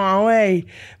 mettons,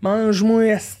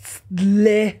 mange-moi de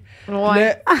lait. Ouais.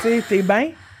 Là, tu sais, t'es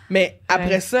bien. Mais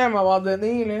après ça, à un moment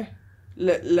donné,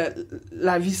 là,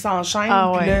 la vie s'enchaîne.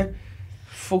 Puis là,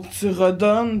 faut que tu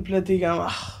redonnes. Puis là, t'es comme...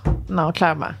 Non,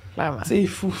 clairement. Tu sais,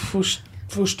 faut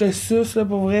que je te suce, là,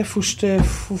 pour vrai. Faut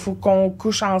qu'on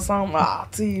couche ensemble.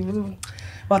 Tu sais,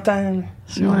 va-t'en.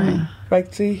 Fait que,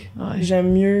 tu sais,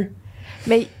 j'aime mieux.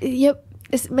 Mais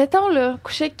mettons, là,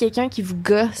 coucher avec quelqu'un qui vous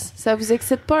gosse, ça vous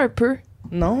excite pas un peu?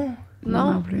 Non.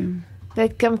 Non plus.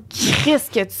 D'être comme Chris,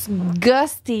 que tu me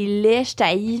gosses, t'es laid, je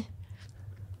t'haïs.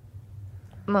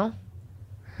 Non.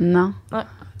 Non. Ouais.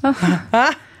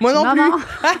 Ah, moi non, Non, plus. non.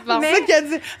 Ah, c'est ça qu'elle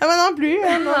dit. Ah, moi non plus.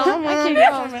 Ah, non, moi OK, non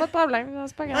non, plus. c'est pas de problème. Non,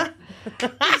 c'est pas grave.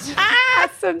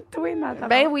 Assume-toi, Nathan.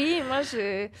 Ben oui, moi,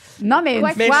 je... Non, mais une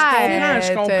Ouais, Mais fois...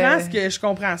 je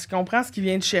comprends ce qu'il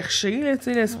vient de chercher, là, tu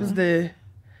sais, l'espèce de...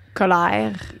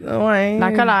 Colère. Ouais.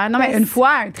 La colère. Non, mais une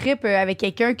fois, un trip avec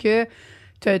quelqu'un que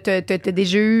t'as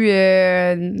déjà eu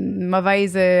une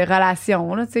mauvaise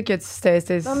relation, là, tu sais, que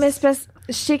tu... Non, mais c'est parce que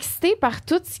je suis excitée par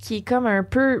tout ce qui est comme un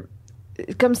peu...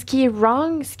 Comme ce qui est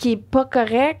wrong, ce qui est pas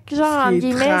correct, genre, entre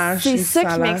guillemets, c'est ça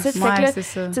qui m'excite. Ouais, Fait que là, c'est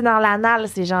ça. tu sais, dans l'anal,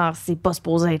 c'est genre, c'est pas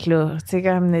supposé être là. Tu sais,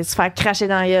 comme se faire cracher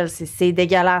dans la gueule, c'est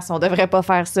dégueulasse, on devrait pas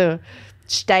faire ça.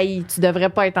 Je t'haïs, tu devrais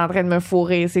pas être en train de me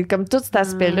fourrer. C'est comme tout cet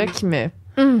aspect-là qui me...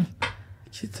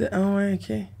 Ah ouais,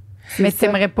 OK. Mais tu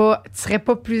serais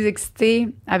pas plus excitée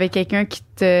avec quelqu'un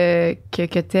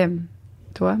que t'aimes,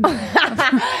 toi?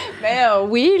 Ben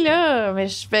oui, là, mais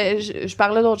je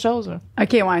parlais d'autre chose. Là.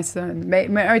 OK, ouais, ça. Mais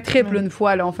un trip, là, une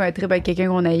fois, là, on fait un trip avec quelqu'un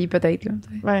qu'on haït, peut-être, là.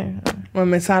 Ouais. Ouais,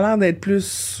 mais ça a l'air d'être plus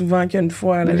souvent qu'une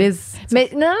fois, là. Liz. Mais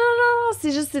non,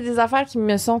 c'est juste c'est des affaires qui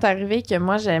me sont arrivées que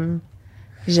moi, j'aime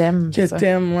Que ça.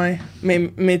 t'aimes, ouais.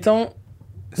 Mais mettons,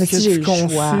 Mais est-ce si que j'ai tu le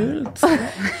choix. consultes?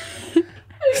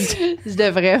 Je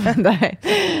devrais peut-être.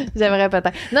 J'aimerais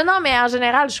peut-être. Non, mais en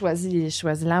général, je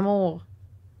choisis l'amour.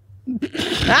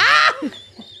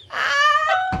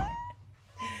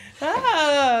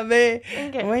 Ah, mais...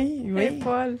 OK. Oui.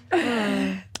 Paul.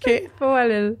 OK.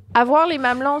 Paul. Avoir les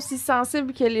mamelons aussi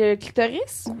sensibles que le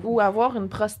clitoris ou avoir une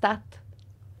prostate?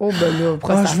 Oh, ben là, Ah,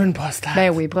 prostate. je veux une prostate. Ben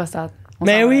oui, prostate. On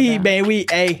Ben s'en va oui, là-dedans. ben oui,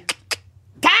 hey.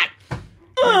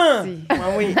 Merci. Ah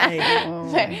oui, hey.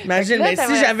 Ouais. Imagine, Là, mais si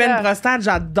t'aimerais j'avais ça. une prostate,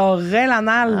 j'adorerais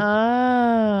l'anal.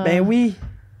 Ah. Ben oui.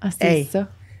 Ah, c'est Hey. ça.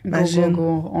 Imagine.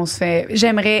 Go. On se fait.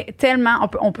 J'aimerais tellement.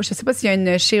 Je sais pas s'il y a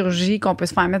une chirurgie qu'on peut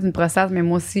se faire mettre une prostate, mais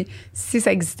moi aussi, si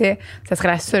ça existait, ça serait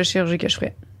la seule chirurgie que je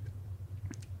ferais.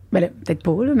 Ben là, peut-être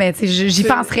pas, là, mais tu sais, j'y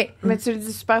penserais. Mais tu le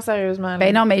dis super sérieusement. Là.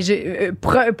 Ben non, mais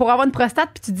pour avoir une prostate,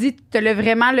 puis tu dis, t'as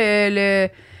vraiment le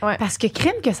Ouais. Parce que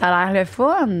crime que ça a l'air le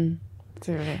fun.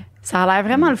 C'est vrai. Ça a l'air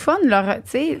vraiment le fun. Tu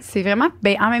sais, c'est vraiment.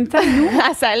 Ben en même temps, nous,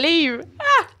 Ah, salive!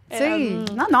 tu sais.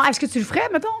 Non, est-ce que tu le ferais,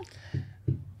 mettons?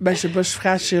 Ben, je sais pas, je ferais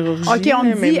la chirurgie. OK, on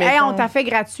là, te mais dit, hey, on mettons- t'a fait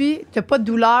gratuit, t'as pas de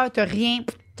douleur, t'as rien,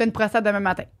 t'as une prostate demain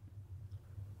matin.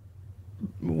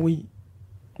 Oui.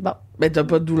 Bon. Ben, t'as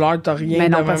pas de douleur, t'as rien. Mais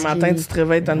non, Demain parce matin, qu'il- tu te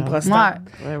réveilles, t'as une prostate.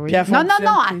 Ouais. oui. Puis elle Non, fonctionne, puis-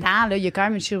 attends, là, il y a quand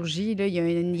même une chirurgie, là, il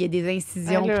y a des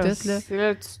incisions pis tout, là. C'est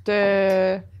là, tu te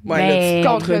Ouais, Mais- là, tu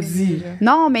te contredis. là.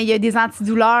 Non, mais il y a des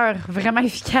antidouleurs vraiment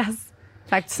efficaces.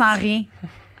 Fait que tu sens rien.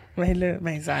 Mais là,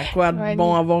 ben, ça a quoi de Ouais,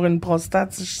 bon nous- avoir une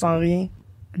prostate si je sens rien?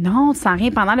 Non, tu sens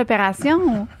rien pendant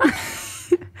l'opération.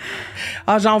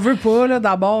 Ah, j'en veux pas, là,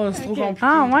 d'abord, c'est trop Ok. compliqué.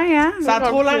 Ah, ouais, hein? Ça a C'est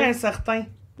trop l'air compliqué. incertain.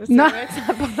 C'est Non. vrai que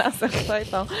ça pas dans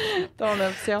certains ton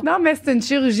option. Non, mais c'est une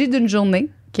chirurgie d'une journée,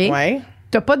 OK? Ouais.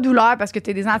 T'as pas de douleur parce que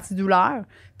t'as des antidouleurs.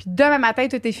 Puis demain matin,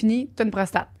 tout est fini, t'as une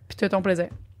prostate. Puis t'as ton plaisir.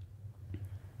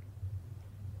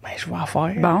 Ben, je vais en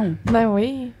faire. Bon. Ben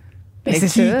oui. Ben, Mais c'est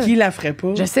ça. qui la ferait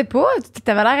pas? Je sais pas.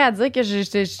 T'avais l'air à dire que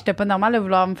j'étais pas normal de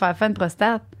vouloir me faire une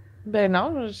prostate. Ben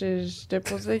non, je t'ai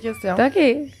posé la question. OK.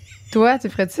 Toi, tu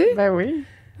ferais-tu? Ben oui.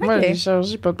 Ok. Moi, j'ai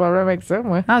changé, pas de problème avec ça,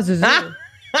 moi. Ah, c'est ça. Ah!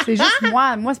 C'est juste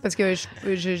moi. Moi, c'est parce que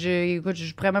écoute,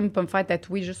 je pourrais même pas me faire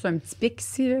tatouer juste un petit pic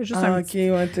ici. Là, juste Ah, un ok, petit.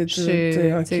 ouais,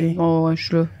 t'es ok. Bon, ouais, je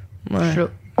suis là. Je Ouais, suis là.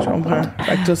 je comprends.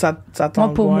 Fait que toi, ça Moi,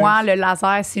 t'angoisse. pour moi, le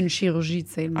laser, c'est une chirurgie.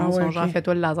 Tu sais, le Ah monde ouais, sont genre, ok.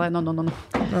 fais-toi le laser. Non. Non,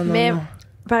 Mais, non.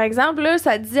 par exemple, là,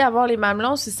 ça dit avoir les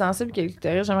mamelons aussi sensibles que le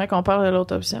clitoris. J'aimerais qu'on parle de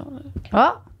l'autre option. là.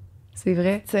 Ah, c'est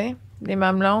vrai. Tu sais, les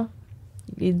mamelons,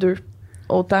 les deux,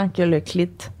 autant que le clit.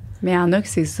 Mais il y en a que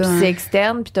c'est ça. Puis hein. c'est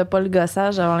externe, puis t'as pas le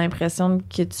gossage d'avoir l'impression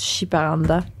que tu chies par en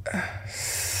dedans.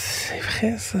 C'est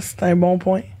vrai, ça, c'est un bon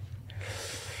point.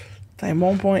 C'est un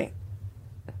bon point.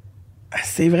 Ah,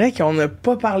 c'est vrai qu'on n'a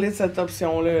pas parlé de cette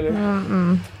option-là. Là.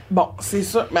 Bon, c'est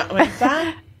ça. Mais en même temps...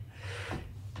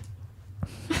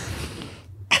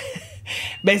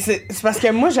 ben, c'est parce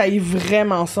que moi, j'aille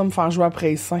vraiment ça me faire jouer après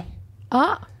les seins.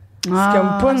 Ah! C'est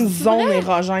comme pas une c'est zone vrai?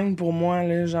 érogène pour moi,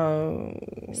 là, genre...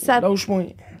 Ça- Lâche-moi.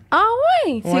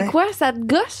 Hey, Ouais. c'est quoi? Ça te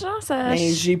gosse, genre? Ça... Ben,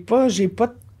 j'ai pas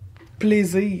de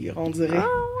plaisir, on dirait.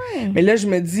 ouais. Mais là, je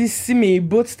me dis, si mes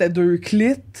bouts, c'était 2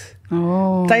 clits,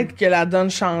 Oh. peut-être que la donne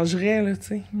changerait, là, tu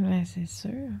sais. Ouais, c'est sûr.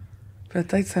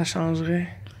 Peut-être que ça changerait.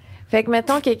 Fait que,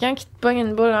 mettons, quelqu'un qui te pogne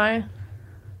une boule, hein?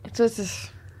 Toi,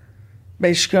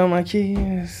 Ben, je suis comme, OK,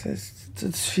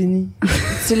 tu finis.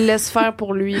 tu le laisses faire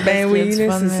pour lui. Ben parce qu'il a oui, du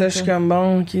là, fun c'est avec ça. Je suis toi. comme,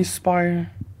 bon, OK, super.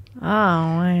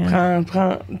 Ah, ouais.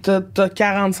 Prends. T'as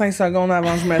 45 secondes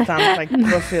avant que je me tente. Fait que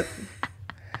profite.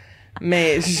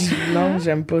 Mais non,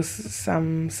 j'aime pas ça.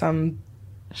 Ça me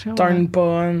turn pas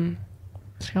on.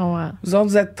 Je comprends. Vous autres,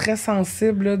 vous êtes très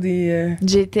sensibles, là, des...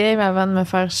 J'étais avant de me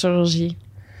faire chirurgie.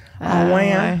 Ah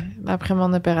ouais, hein? Après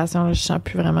mon opération, là, je sens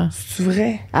plus vraiment. C'est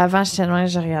vrai? Avant, j'étais loin,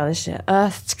 je regardais, j'étais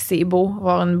c'est que c'est beau,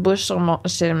 avoir une bouche sur mon...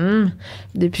 J'étais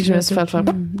depuis que je me suis fait faire...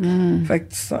 Fait que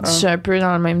tu sens... Je suis un peu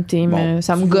dans le même team. Bon,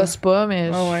 ça me gosse pas,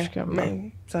 mais je suis comme...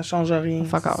 Mais ça change rien.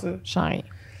 Fuck off, je sens rien.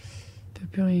 T'as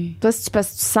plus rien. Toi, c'est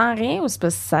parce que tu sens rien ou c'est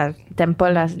parce que t'aimes pas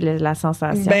la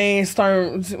sensation? Ben, c'est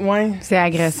un... Ouais. C'est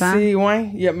agressant.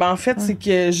 En fait, c'est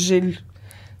que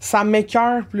ça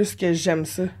m'écoeure plus que j'aime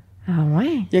ça. Ah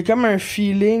ouais? Il y a comme un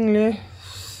feeling, là.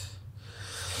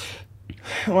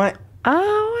 Ouais. Ah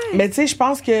ouais? Mais tu sais, je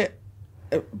pense que...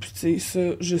 tu sais, ça,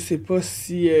 je sais pas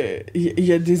si... Il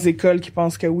y a des écoles qui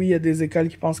pensent que oui, il y a des écoles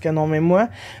qui pensent que non. Mais moi,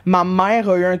 ma mère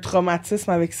a eu un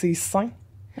traumatisme avec ses seins.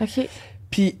 OK.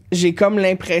 Puis j'ai comme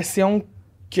l'impression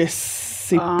que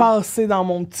c'est passé dans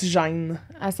mon petit gène.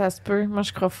 Ah, ça se peut. Moi,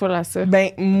 je crois full à ça. Ben,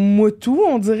 moi tout,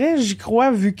 on dirait, j'y crois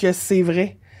vu que c'est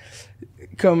vrai.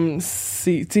 Comme,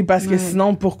 c'est... Tu sais, parce que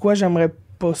sinon, pourquoi j'aimerais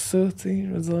pas ça, tu sais,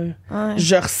 je veux dire. Ouais.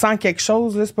 Je ressens quelque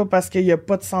chose, là, c'est pas parce qu'il y a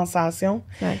pas de sensation.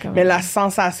 Mais la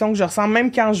sensation que je ressens,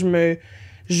 même quand je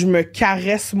me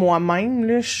caresse moi-même,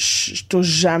 là, je touche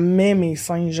jamais mes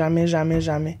seins. Jamais, jamais,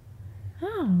 jamais.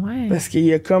 Ah, ouais. Parce qu'il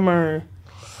y a comme un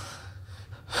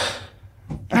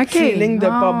feeling de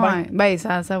pas bien. Ben,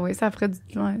 ça ferait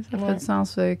du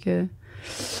sens que...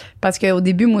 Parce qu'au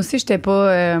début, moi aussi, j'étais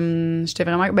pas... j'étais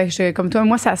vraiment... Ben, comme toi,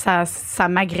 moi, ça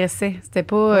m'agressait. C'était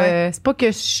pas... c'est pas que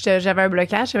j'avais un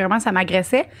blocage, c'est vraiment ça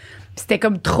m'agressait. Puis c'était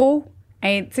comme trop...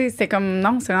 Tu sais, c'était comme...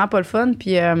 Non, c'est vraiment pas le fun.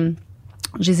 Puis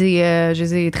je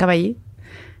les ai travaillés.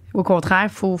 Au contraire,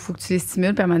 faut que tu les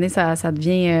stimules. Puis à un moment donné, ça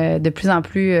devient de plus en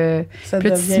plus...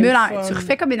 plus tu stimules, tu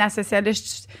refais comme une association. Là, je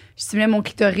stimulais mon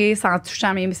clitoris en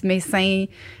touchant mes seins.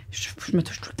 Je me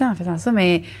touche tout le temps en faisant ça,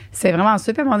 mais c'est vraiment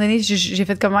ça. Puis à un moment donné, j'ai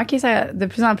fait comme, OK, ça, de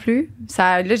plus en plus.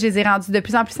 Là, je les ai rendus de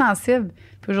plus en plus sensibles.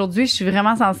 Puis aujourd'hui, je suis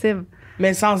vraiment sensible.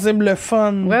 Mais sensible, le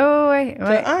fun. Ouais.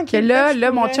 Que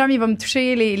là, mon chum, il va me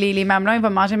toucher les mamelons, il va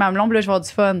me manger mamelons, puis là, je vais avoir du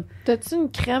fun. T'as-tu une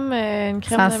crème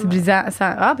sensibilisant.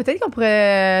 Peut-être qu'on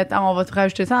pourrait... On va te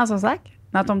rajouter ça dans son sac?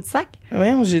 Dans ton petit sac? Oui,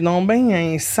 j'ai donc bien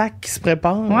un sac qui se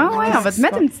prépare. Ouais, on va te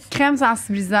mettre une petite crème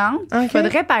sensibilisante. Il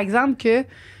faudrait, par exemple, que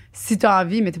si tu as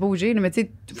envie, mais t'es pas obligé, mais tu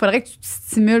sais, il faudrait que tu te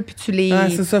stimules puis tu les... Ah,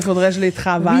 c'est ça, faudrait que je les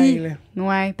travaille. Oui,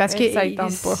 ouais, parce que... Ça ne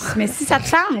tente pas. Mais si ça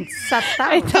te tente,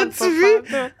 T'as-tu vu?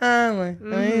 Ah, ouais.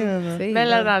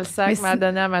 Mets-la dans le sac, m'a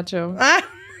donné à ma chum.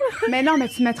 Mais non, mais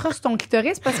tu mettras sur ton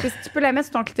clitoris parce que si tu peux la mettre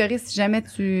sur ton clitoris, si jamais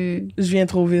tu... Je viens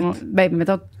trop vite. Ben,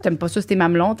 mettons, t'aimes pas ça, c'est tes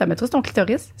mamelons, tu la mettras sur ton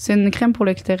clitoris. C'est une crème pour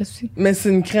le clitoris aussi. Mais c'est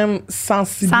une crème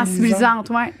sensibilisante. Sensibilisante,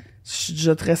 ouais. Je suis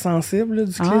déjà très sensible, là,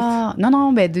 du clit.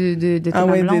 Non, ben, de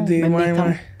tes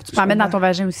mamelons. Tu peux en mettre dans ton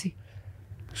vagin aussi.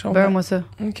 Beurre-moi ça.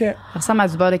 OK. Ça ressemble à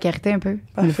du beurre de karité un peu.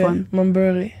 Parfait. Moi, me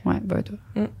beurrer. Ouais, beurre-toi.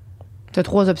 T'as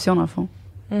 3 options, dans le fond.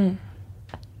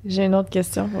 J'ai une autre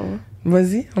question pour vous.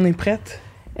 Vas-y, on est prête.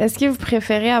 Est-ce que vous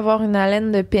préférez avoir une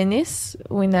haleine de pénis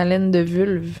ou une haleine de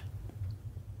vulve?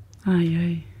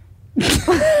 Aïe. Elle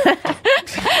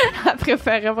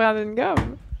préférait prendre une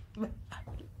gomme.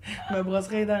 Je me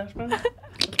brosserai les dents, je pense.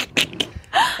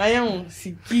 Voyons,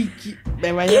 c'est qui?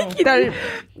 Ben voyons.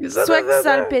 Soit que tu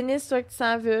sens le pénis, soit que tu sens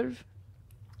la vulve.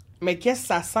 Mais qu'est-ce que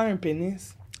ça sent, un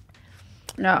pénis?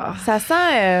 Ça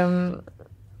sent...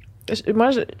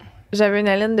 moi, j'avais une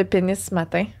haleine de pénis ce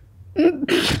matin.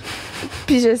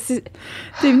 Puis je suis...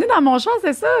 T'es venue dans mon champ,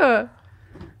 c'est ça?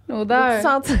 L'odeur.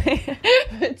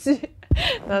 Veux-tu...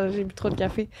 Non, j'ai bu trop de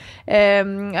café.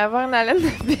 Avoir une haleine de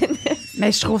pénis.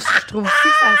 Mais je trouve aussi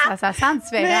que ça sent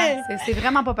différent. Mais... C'est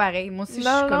vraiment pas pareil. Moi aussi, je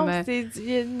suis comme... Non, c'est...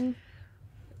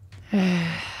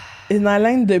 Une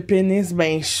haleine de pénis,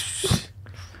 ben...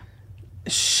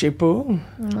 Je sais pas.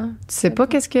 Non. Tu sais pas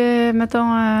qu'est-ce que,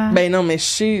 mettons... Ben non, mais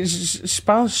je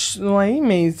pense... Oui,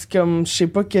 mais c'est comme... Je sais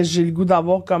pas que j'ai le goût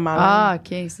d'avoir comme haleine. Ah,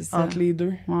 OK, c'est ça. Entre les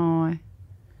deux. Ouais.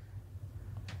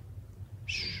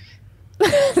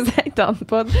 Ça ne tente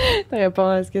pas de répondre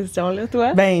à cette question-là,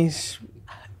 toi? Ben,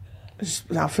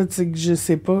 en fait, c'est que je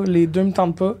sais pas. Les deux me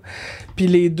tentent pas. Puis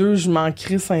les deux, je m'en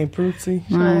crisse un peu, tu sais.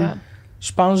 Ouais.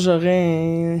 Je pense que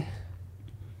j'aurais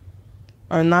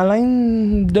un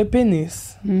haleine de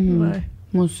pénis. Ouais.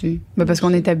 Moi aussi. Ben parce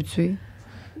qu'on est habitué.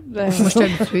 Ben, moi, je suis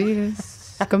habituée. Là.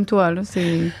 C'est comme toi, là.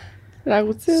 C'est... La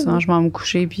routine. Souvent, je m'en vais me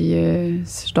coucher, puis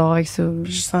je dors avec ça.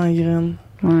 Puis je sens graine.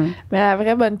 Ouais. Mais la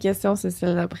vraie bonne question, c'est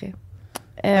celle d'après.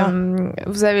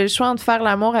 Vous avez le choix de faire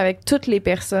l'amour avec toutes les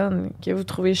personnes que vous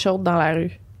trouvez chaudes dans la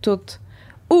rue. Toutes.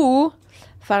 Ou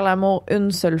faire l'amour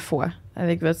une seule fois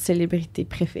avec votre célébrité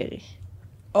préférée.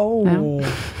 Oh! Hein?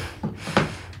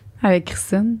 Avec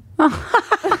Christine. Ah!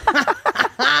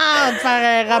 De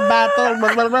faire un rap battle,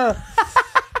 blablabla.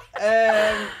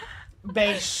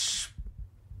 Ben, je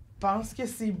pense que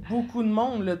c'est beaucoup de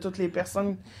monde, là, toutes les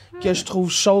personnes que je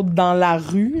trouve chaudes dans la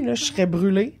rue, là, je serais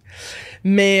brûlée.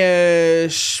 Mais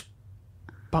je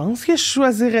pense que je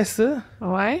choisirais ça.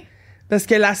 Ouais. Parce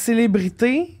que la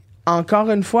célébrité, encore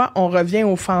une fois, on revient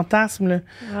au fantasme, là.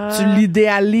 Tu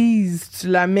l'idéalises, tu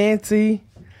la mets, tu sais,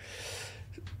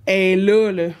 elle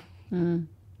est là.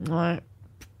 Ouais.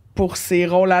 Pour ses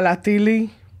rôles à la télé,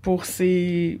 pour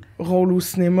ses rôles au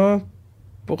cinéma,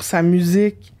 pour sa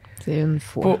musique. C'est une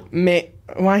fois. Mais,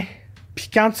 ouais. Puis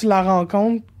quand tu la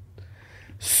rencontres,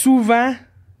 souvent,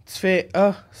 tu fais «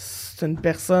 Ah, c'est une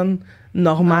personne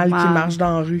normale qui marche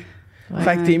dans la rue. Ouais. »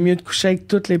 Fait que t'es mieux de coucher avec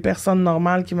toutes les personnes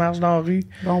normales qui marchent dans la rue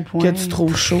que tu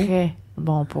trouves chaud. Très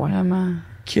bon point. Vraiment.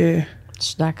 Je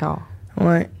suis d'accord.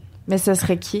 Ouais. Mais ce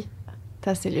serait qui,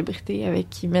 ta célébrité, avec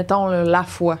qui, mettons, la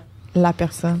foi, la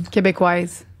personne?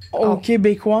 Québécoise. Oh,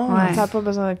 Québécois? Ouais. Ça n'a pas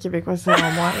besoin d'être québécois, c'est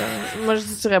pour moi. Moi, je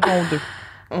dis tu réponds aux deux.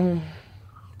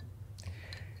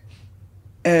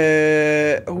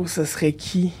 Ce serait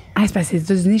qui? Ah, c'est parce que les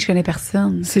États-Unis, je connais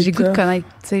personne. J'ai goût de connaître,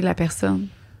 tu sais, la personne.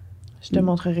 Je te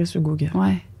montrerai sur Google.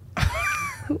 Ouais.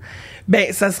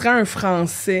 Ben, ça serait un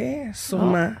Français,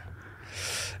 sûrement.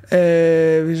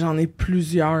 J'en ai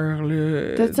plusieurs,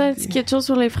 là. T'as-tu un petit quelque chose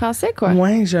sur les Français, quoi?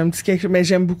 Ouais, j'ai un petit quelque chose. Mais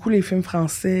j'aime beaucoup les films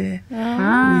français.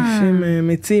 Les films...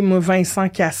 mais tu sais, moi, Vincent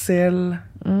Cassel,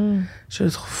 je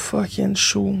le trouve fucking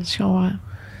chaud. Je comprends.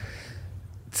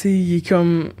 Tu sais, il est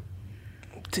comme...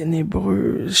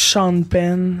 ténébreux. Sean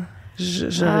Penn.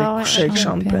 J'aurais couché avec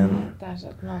Sean Penn. Attends, je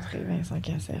vais te montrer Vincent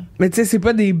Cassel. Mais tu sais, c'est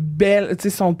pas des belles... Tu sais,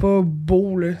 ils sont pas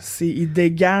beaux, là. Ils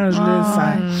dégagent, là.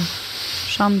 Ça...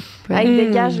 Sean Penn. Il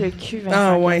dégage le cul,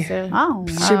 Vincent Cassel.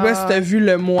 Je sais pas si t'as vu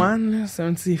Le Moine, là. C'est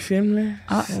un de ses films,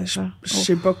 là. Je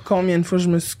sais pas combien de fois je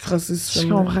me suis crossé ce film.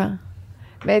 Je comprends.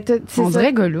 Mais on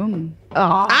dirait Gollum.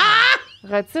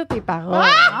 Retire tes paroles.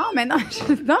 Non, mais non.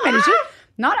 Non, mais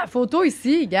non, la photo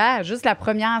ici, gars, juste la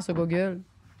première sur Google.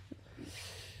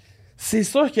 C'est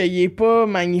sûr qu'il est pas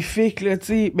magnifique, là, tu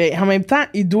sais. Mais en même temps,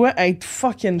 il doit être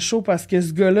fucking chaud parce que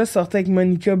ce gars-là sortait avec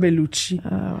Monica Bellucci.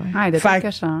 Il doit être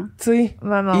cochon. Tu sais,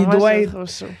 il doit être trop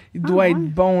chaud. Il doit être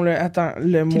bon, là. Attends,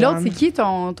 le Puis l'autre, c'est qui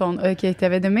ton qui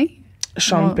t'avait nommé?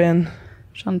 Sean Penn.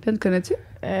 Sean Penn, connais-tu?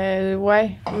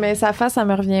 Ouais, mais sa face, ça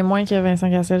me revient moins que Vincent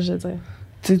Cassel, je dirais.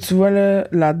 Tu vois,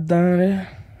 là-dedans, là...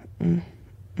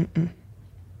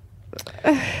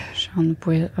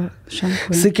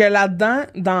 C'est que là-dedans,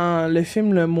 dans le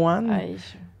film Le Moine,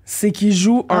 c'est qu'il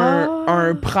joue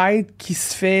un prêtre qui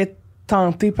se fait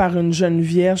tenter par une jeune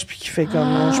vierge puis qui fait comme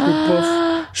non,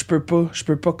 je peux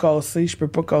pas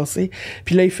casser.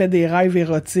 Puis là, il fait des rêves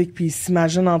érotiques puis il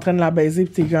s'imagine en train de la baiser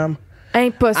puis t'es comme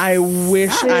impossible. I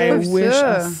wish.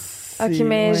 Ok,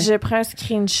 mais je prends un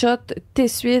screenshot t'es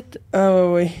suite.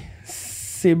 Oui.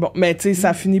 C'est bon. Mais tu sais,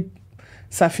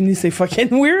 ça finit, c'est fucking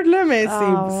weird, là, mais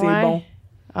c'est bon.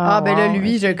 Ben là,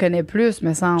 lui, je le connais plus,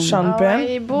 me semble. Sean Penn.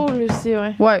 Il est beau, lui aussi,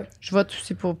 ouais. Ouais, je vote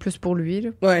aussi plus pour lui, là.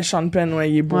 Ouais, Sean Penn,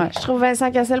 ouais, il est beau. Ouais. Je trouve Vincent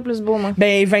Cassel plus beau, moi.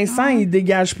 Ben, Vincent, il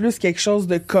dégage plus quelque chose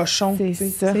de cochon. C'est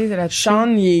ça.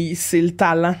 Sean, c'est le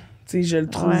talent. Tu sais, je le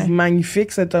trouve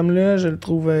magnifique, cet homme-là. Je le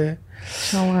trouve...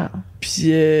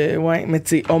 Puis, ouais, mais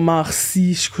tu sais, Omar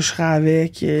Sy, je coucherais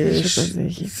avec.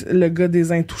 Le gars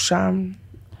des Intouchables.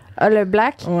 Ah, le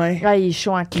Black? Ouais. Il est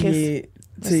chaud en crise.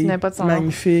 C'est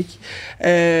magnifique.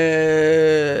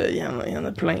 Il y en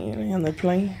a plein.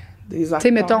 Des acteurs. Tu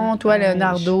sais, mettons, toi,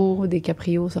 Leonardo,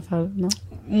 DiCaprio, ça fait, non?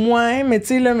 Ouais, mais tu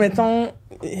sais, là, mettons,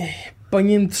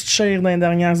 pogné une petite chair dans les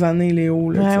dernières années,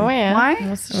 Léo. Là, ouais,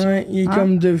 il est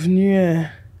comme devenu...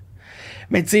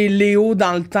 Mais tu sais, Léo,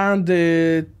 dans le temps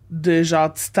de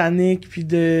genre Titanic puis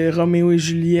de Roméo et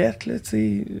Juliette, là, tu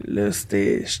sais, là,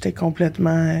 j'étais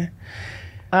complètement...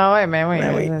 mais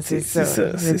oui, c'est ça.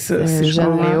 C'est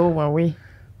jeune Léo, oui.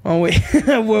 Oui,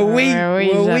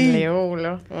 jeune Léo,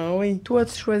 là. Toi,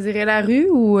 tu choisirais la rue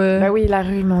ou... Ben oui, la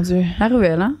rue, mon Dieu. La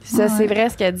ruelle, hein? Ça, c'est vrai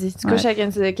ce qu'elle dit. Tu couches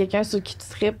avec quelqu'un sur qui tu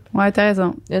tripes. Ouais, t'as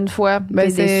raison. Une fois,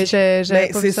 c'est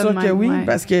sûr que oui,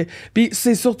 parce que... Puis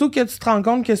c'est surtout que tu te rends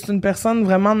compte que c'est une personne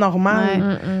vraiment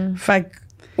normale. Fait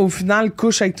qu'au final,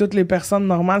 couche avec toutes les personnes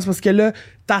normales. C'est parce que là,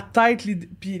 ta tête,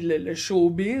 puis le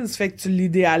showbiz fait que tu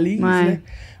l'idéalises. Là.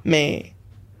 Mais...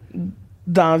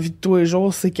 dans la vie de tous les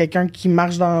jours, c'est quelqu'un qui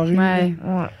marche dans la rue. Ouais.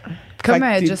 Comme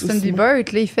Justin Bieber,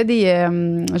 là, il fait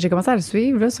des... j'ai commencé à le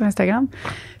suivre là, sur Instagram.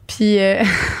 Puis,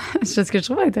 c'est ce que je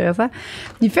trouve intéressant.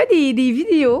 Il fait des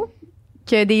vidéos,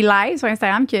 des lives sur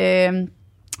Instagram que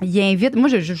il invite, moi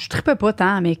je trippe pas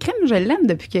tant, mais crème, je l'aime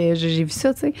depuis que j'ai vu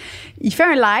ça, tu sais. Il fait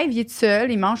un live, il est tout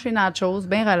seul, il mange ses nachos,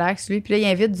 bien relax, lui, puis là, il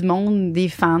invite du monde, des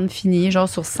fans finis, genre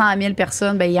sur 100 000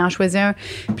 personnes, ben il en choisit un.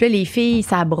 Puis là, les filles,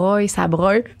 ça broye.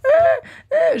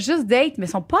 Juste date, mais ils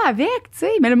sont pas avec, tu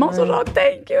sais. Mais le monde, sont genre,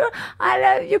 thank you,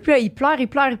 I love you. Puis là, il pleure,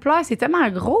 c'est tellement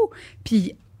gros.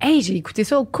 Puis, hey, j'ai écouté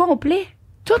ça au complet.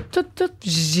 Tout.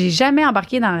 J'ai jamais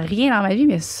embarqué dans rien dans ma vie,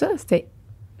 mais ça, c'était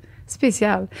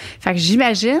spécial. Fait que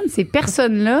j'imagine ces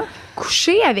personnes-là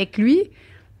coucher avec lui,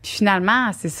 puis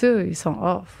finalement, c'est ça, ils sont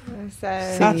off.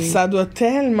 Ça doit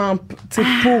tellement... Tu sais,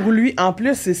 pour lui... En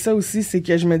plus, c'est ça aussi, c'est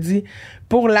que je me dis,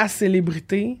 pour la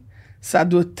célébrité, ça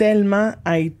doit tellement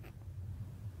être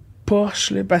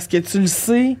poche, là, parce que tu le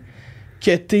sais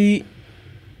que t'es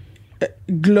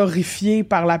glorifié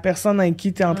par la personne avec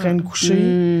qui t'es en train de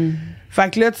coucher. Fait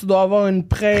que là, tu dois avoir une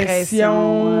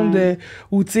pression de...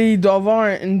 Ou, tu sais, il doit avoir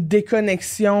une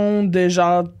déconnexion de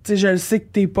genre... Tu sais, je le sais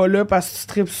que t'es pas là parce que tu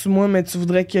tripes sous moi, mais tu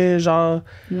voudrais que, genre...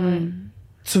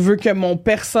 Tu veux que mon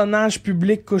personnage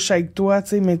public couche avec toi,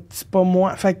 tu sais, mais c'est pas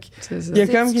moi. Fait que... Il y a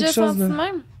quand même quelque chose de...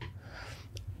 même?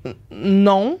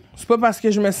 Non, c'est pas parce que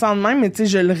je me sens de même, mais tu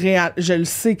sais, je le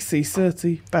sais que c'est ça, tu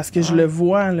sais, parce que je le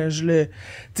vois, là, tu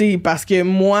sais, parce que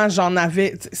moi, j'en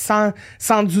avais,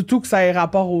 sans du tout que ça ait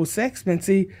rapport au sexe, mais tu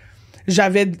sais,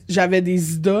 j'avais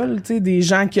des idoles, tu sais, des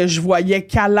gens que je voyais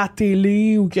qu'à la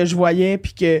télé ou que je voyais,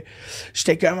 puis que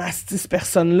j'étais comme, cette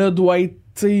personne-là doit être,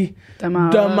 tu sais, de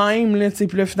même, là, tu sais,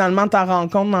 puis là, finalement, t'en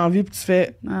rencontres dans la vie, puis tu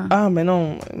fais, mais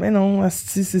non,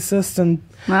 asti, c'est ça, c'est une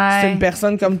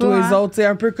personne comme toi et les autres, tu sais,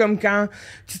 un peu comme quand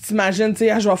tu t'imagines, tu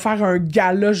sais, je vais faire un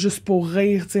gala juste pour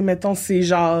rire, tu sais, mettons, c'est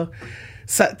genre,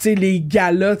 tu sais, les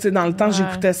galas, tu sais, dans le temps,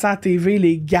 j'écoutais ça à TV,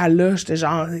 les galas, j'étais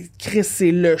genre, Chris,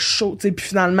 c'est le show, tu sais, puis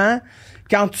finalement,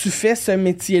 quand tu fais ce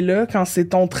métier-là, quand c'est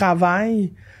ton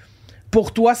travail,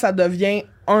 pour toi, ça devient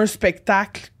un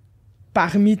spectacle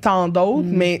parmi tant d'autres,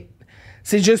 mais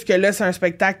c'est juste que là, c'est un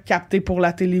spectacle capté pour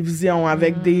la télévision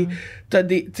avec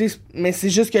mais c'est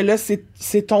juste que là,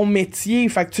 c'est ton métier,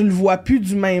 fait que tu le vois plus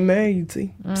du même œil, tu sais.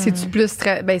 C'est-tu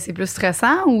c'est plus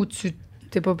stressant ou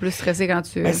t'es pas plus stressé quand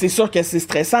tu... Ben, c'est sûr que c'est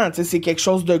stressant, tu sais, c'est quelque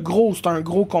chose de gros, c'est un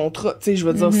gros contrat, tu sais, je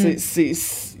veux dire,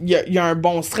 il y a un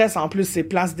bon stress, en plus, c'est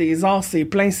Place des Arts, c'est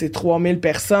plein, c'est 3000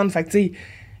 personnes, fait que, tu sais,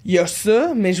 il y a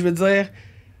ça, mais je veux dire,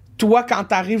 toi, quand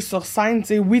t'arrives sur scène, tu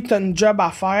sais, oui, t'as une job à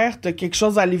faire, t'as quelque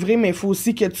chose à livrer, mais il faut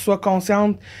aussi que tu sois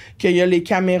consciente qu'il y a les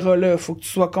caméras là. Faut que tu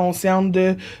sois consciente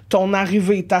de ton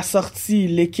arrivée, ta sortie,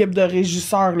 l'équipe de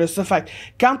régisseurs, là, ça. Fait que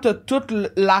quand t'as toute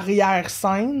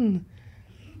l'arrière-scène,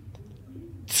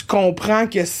 tu comprends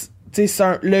que, tu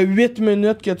sais, le 8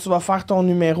 minutes que tu vas faire ton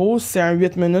numéro, c'est un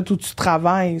 8 minutes où tu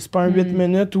travailles. C'est pas un 8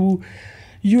 minutes où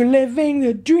you're living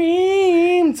the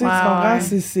dream. Tu sais, tu comprends?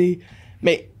 C'est...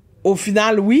 Mais au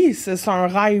final, oui, c'est un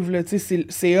rêve, là, tu sais,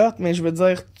 c'est hot, mais je veux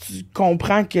dire, tu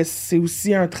comprends que c'est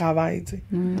aussi un travail, tu sais.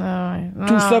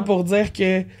 Tout ça pour dire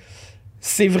que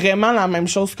c'est vraiment la même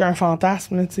chose qu'un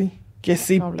fantasme, là, tu sais. Que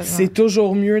c'est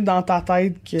toujours mieux dans ta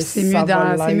tête que c'est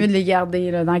mieux de les garder,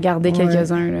 là, d'en garder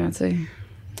quelques-uns, là, tu sais.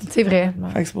 C'est vrai.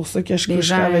 Fait que c'est pour ça que je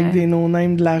coucherais avec des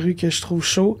no-names de la rue que je trouve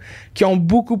chaud, qui ont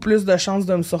beaucoup plus de chances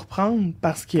de me surprendre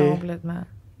parce que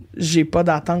j'ai pas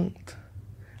d'attente.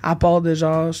 À part de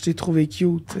genre, je t'ai trouvé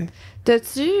cute, tu sais.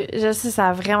 T'as-tu, je sais, ça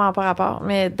a vraiment pas rapport,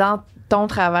 mais dans ton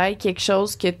travail, quelque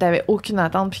chose que t'avais aucune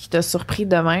attente puis qui t'a surpris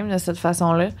de même, de cette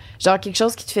façon-là? Genre quelque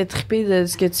chose qui te fait triper de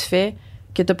ce que tu fais,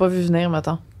 que t'as pas vu venir,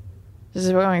 mettons. Je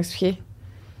sais pas comment expliquer.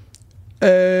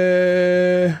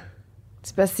 C'est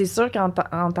parce que c'est sûr qu'en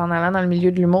t'en allant dans le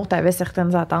milieu de l'humour, t'avais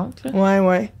certaines attentes, là.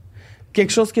 Ouais.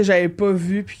 Quelque chose que j'avais pas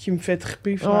vu puis qui me fait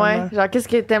triper, finalement. Ouais, genre qu'est-ce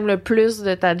que t'aimes le plus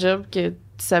de ta job que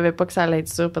tu savais pas que ça allait être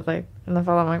ça, peut-être? Une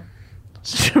affaire de même. Je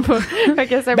sais pas. Fait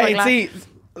que c'est pas tu sais,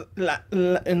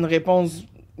 une réponse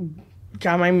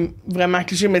quand même vraiment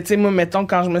cliché, mais tu sais, moi, mettons,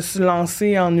 quand je me suis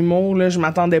lancée en humour, là, je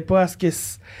m'attendais pas à ce que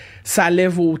ça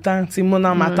lève autant. Tu sais, moi,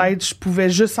 dans ma tête, je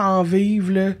pouvais juste en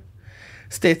vivre, là.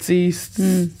 C'était, tu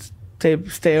sais,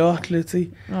 c'était hot, là, tu sais.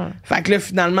 Fait que là,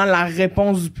 finalement, la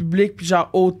réponse du public, puis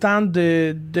genre, autant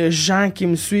de gens qui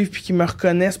me suivent puis qui me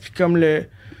reconnaissent, puis comme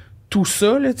tout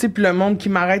ça, là, tu sais, puis le monde qui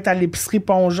m'arrête à l'épicerie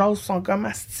Pongeuse sont comme,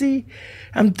 asti,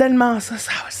 aime tellement ça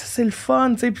c'est le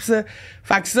fun, tu sais, puis ça.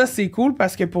 Fait que ça, c'est cool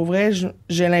parce que pour vrai,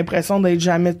 j'ai l'impression d'être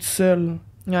jamais tout seul.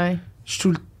 Ouais. Je suis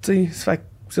tout le, tu sais, fait que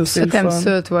ça, c'est le fun. T'aimes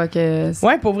ça, toi, que...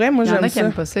 Ouais, pour vrai, moi, j'aime ça. Il y en a qui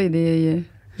aiment pas ça,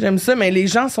 J'aime ça, mais les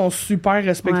gens sont super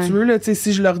respectueux, là, tu sais,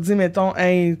 si je leur dis, mettons,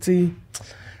 hey, tu sais,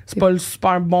 c'est pas le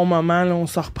super bon moment, là, on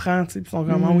se reprend, tu sais, pis ils sont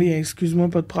comme, oui, excuse-moi,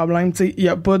 pas de problème, tu sais, il y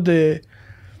a pas de...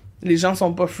 Les gens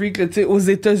sont pas freaks, là, tu sais, aux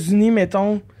États-Unis,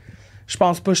 mettons, je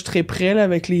pense pas que je suis très près là,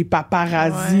 avec les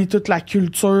paparazzis, toute la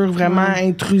culture vraiment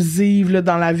intrusive là,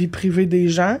 dans la vie privée des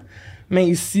gens. Mais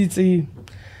ici, tu sais,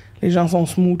 les gens sont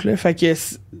smooth, là. Fait que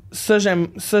ça,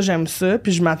 j'aime ça.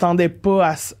 Puis je m'attendais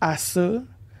pas à ça.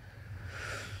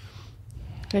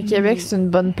 Le Québec, c'est une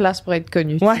bonne place pour être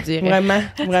connu, tu dirais. Vraiment.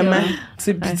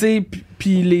 Puis tu sais,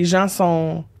 puis les gens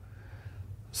sont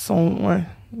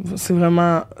c'est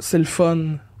vraiment, c'est le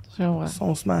fun. Ils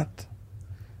sont smart.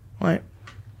 Ouais.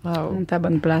 Wow. Ta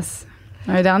bonne place.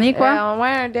 Un dernier, quoi?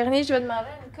 Un dernier, je vais demander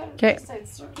à Nicole. OK.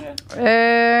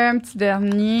 Un petit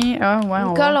dernier.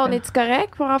 Nicole, on est-tu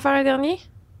correct pour en faire un dernier?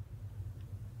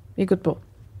 Écoute pas.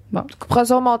 Bon. Tu couperas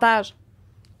ça au montage.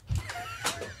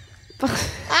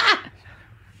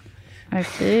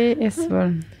 OK. Et c'est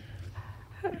bon.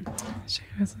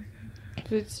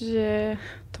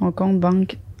 Ton compte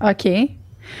banque. OK.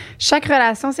 Chaque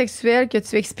relation sexuelle que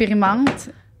tu expérimentes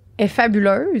est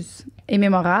fabuleuse et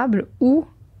mémorable ou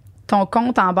ton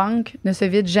compte en banque ne se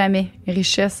vide jamais.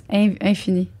 Richesse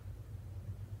infinie.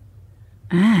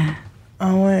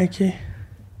 Ah ouais, OK.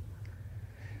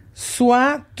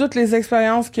 Soit toutes les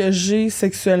expériences que j'ai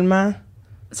sexuellement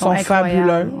sont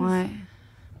fabuleuses. Ouais.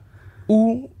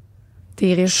 Ou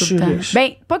t'es riche tout le temps. Riche. Ben,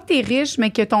 pas que t'es riche,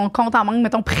 mais que ton compte en banque,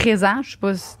 mettons, présent, je sais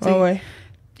pas si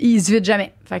il se vide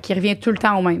jamais. Fait qu'il revient tout le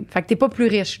temps au même. Fait que t'es pas plus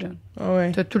riche, là.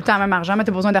 T'as tout le temps le même argent, mais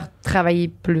t'as besoin de travailler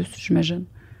plus, j'imagine.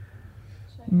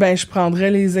 Ben, je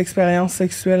prendrais les expériences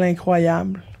sexuelles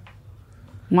incroyables.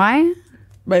 Ouais?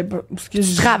 Ben, parce que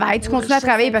tu continues à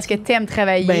travailler parce que t'aimes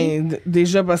travailler. Ben,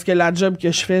 déjà, parce que la job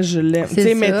que je fais, je l'aime. Tu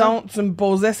sais, mettons, tu me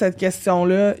posais cette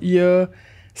question-là il y a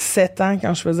 7 ans,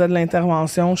 quand je faisais de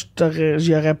l'intervention,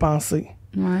 j'y aurais pensé.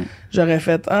 Ouais. J'aurais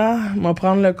fait, m'a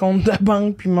prendre le compte de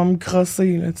banque puis m'a me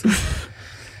crosser, là, tu sais.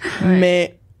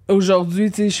 Mais aujourd'hui,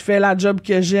 tu sais, je fais la job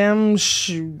que j'aime, je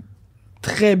suis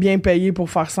très bien payée pour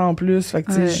faire ça en plus. Fait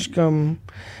que, tu sais, je suis comme...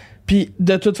 Puis,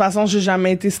 de toute façon, j'ai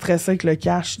jamais été stressée avec le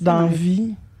cash dans la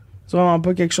vie. C'est vraiment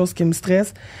pas quelque chose qui me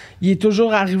stresse. Il est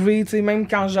toujours arrivé, tu sais, même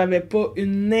quand j'avais pas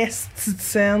une estie de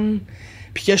scène,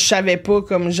 puis que je savais pas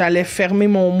comme j'allais fermer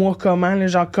mon mois comment, là,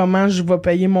 genre comment je vais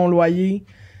payer mon loyer,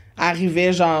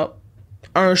 arrivait genre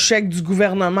un chèque du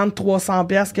gouvernement de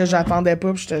 300$ que j'attendais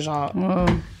pas, puis j'étais genre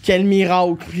quel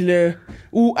miracle. Puis là,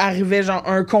 ou arrivait genre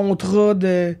un contrat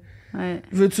de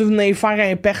veux-tu venir faire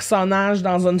un personnage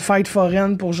dans une fête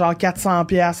foraine pour genre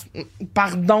 400$?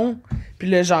 Pardon. Puis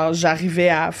là, genre, j'arrivais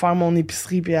à faire mon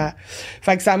épicerie. Puis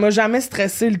fait que ça m'a jamais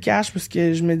stressé le cash parce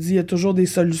que je me dis, il y a toujours des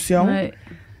solutions. Ouais.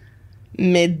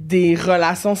 Mais des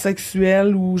relations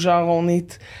sexuelles où genre on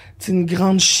est une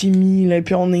grande chimie, là,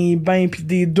 puis on est bien, puis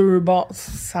des deux bords,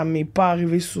 ça m'est pas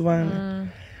arrivé souvent.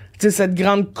 Tu sais, cette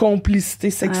grande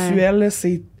complicité sexuelle, là,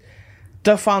 c'est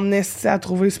tough en esti à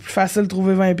trouver. C'est plus facile de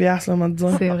trouver 20$, là, on va te dire.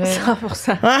 C'est vrai.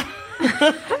 100%. Tu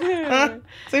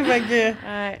sais, fait que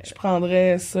je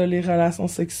prendrais ça, les relations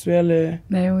sexuelles.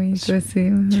 Ben oui, je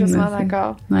sais. Je suis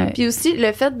d'accord. Ouais. Puis aussi,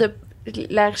 le fait de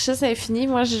la richesse infinie,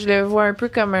 moi, je le vois un peu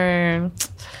comme un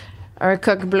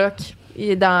coq-bloc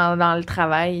dans le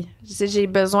travail. Tu sais, j'ai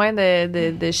besoin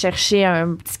de chercher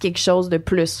un petit quelque chose de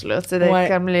plus, là. Tu sais,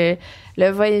 comme le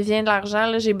va-et-vient de l'argent,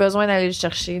 là, j'ai besoin d'aller le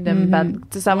chercher, de me battre. Tu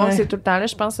sais, savoir que c'est tout le temps là,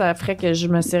 je pense que ça ferait que je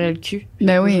me serrais le cul.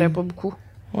 Ben oui. Je pas beaucoup.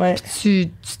 Ouais. Tu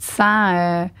te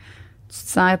sens... tu te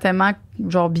sens tellement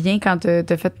genre bien quand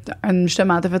t'as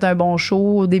fait un bon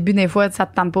show. Au début, des fois, ça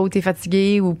te tente pas ou t'es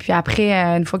fatigué. Ou puis après,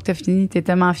 une fois que t'as fini, t'es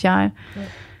tellement fier. Ouais.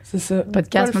 C'est ça.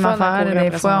 Podcast, même affaire.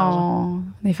 Des fois, on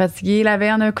est fatigué. La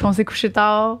veille, on s'est couché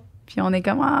tard. Puis on est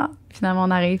comme, finalement,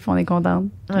 on arrive. Puis on est contente.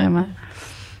 Vraiment.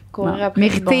 Courir après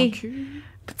mérité. Bon cul.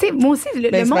 Tu sais, moi aussi,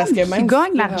 le monde qui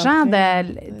gagne l'argent,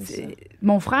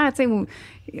 mon frère, tu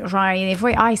sais, genre, des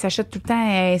fois, il s'achète tout le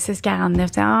temps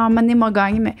 6,49. À un moment donné, m'a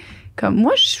gagné, mais comme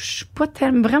moi, je suis pas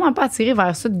vraiment pas attirée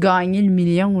vers ça de gagner le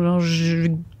million. Genre,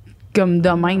 comme de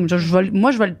même. Genre,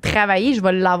 je vais le travailler, je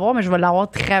vais l'avoir, mais je vais l'avoir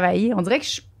travaillé. On dirait que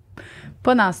je suis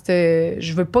pas dans cette.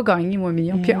 Je veux pas gagner, moi, un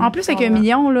million. Puis en plus, avec un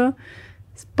million, là,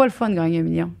 c'est pas le fun de gagner un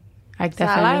million avec ta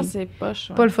famille. Ça a l'air, c'est poche.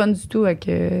 Ouais. Pas le fun du tout avec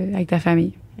ta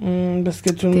famille. Parce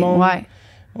que tout le monde.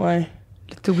 Ouais.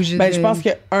 T'es obligé je pense que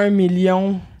 1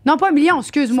 million. Non, pas 1 million,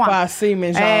 excuse-moi. C'est pas assez,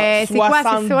 mais genre. C'est quoi?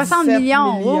 C'est 60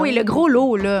 millions. Oui, le gros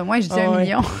lot, là. Moi, je dis 1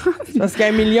 million. Parce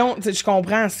qu'un million, tu sais, je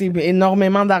comprends, c'est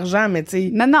énormément d'argent, mais tu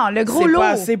sais. Non, le gros lot. C'est pas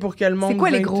assez pour que le monde. C'est quoi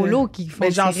les gros lots qui font?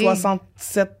 Genre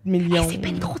 67 millions. C'est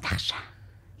bien trop d'argent.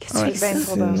 Qu'est-ce que tu fais? C'est bien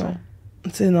trop d'argent. Tu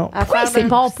sais, non. Pourquoi c'est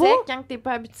pas? Quand t'es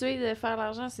pas habitué de faire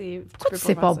l'argent, c'est. Pourquoi tu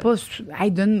sais pas?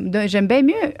 J'aime bien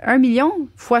mieux 1 million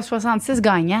fois 66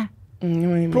 gagnants.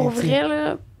 Oui, pour vrai,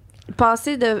 là,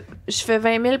 passer de. Je fais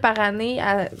 20 000 par année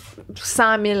à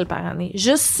 100 000 par année.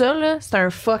 Juste ça, là, c'est un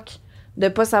fuck. de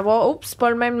pas savoir, oh, c'est pas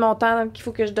le même montant qu'il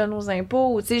faut que je donne aux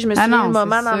impôts. Ou, tu sais, je me souviens d'un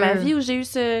moment dans ma vie où j'ai eu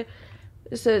ce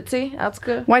tu sais, en tout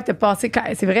cas. Ouais, t'as passé,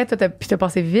 c'est vrai, puis t'as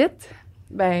passé vite.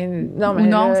 Ben, non, mais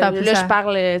non, là, je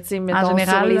parle, tu sais, mettons,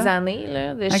 général, sur les là. années,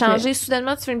 là, de changer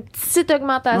soudainement, tu fais une petite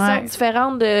augmentation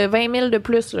différente de 20 000 de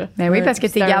plus, là. Ben oui, parce que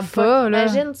t'es gardes pas, là.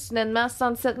 Imagine, soudainement,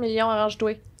 67 millions,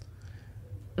 arrange-toi.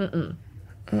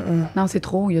 Non, c'est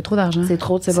trop, il y a trop d'argent. C'est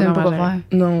trop, tu sais pas quoi faire.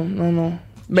 Non.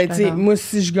 Ben, tu sais, moi,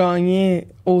 si je gagnais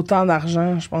autant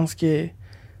d'argent, je pense que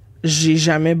j'ai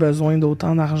jamais besoin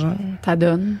d'autant d'argent. T'en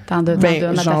donnes à ta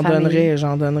famille.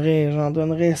 J'en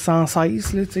donnerais sans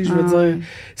cesse, là, tu sais, je veux dire,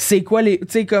 c'est quoi tu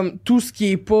sais, comme tout ce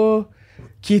qui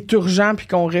est urgent puis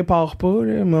qu'on répare pas,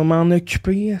 là, m'en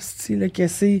occuper, là, que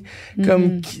c'est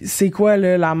comme, c'est quoi,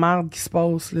 là, la merde qui se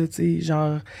passe, là, tu sais,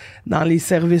 genre, dans les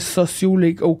services sociaux,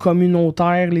 aux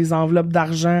communautaires, les enveloppes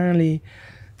d'argent,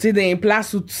 tu sais, dans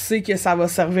places où tu sais que ça va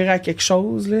servir à quelque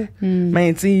chose, là.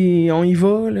 Ben, tu sais, on y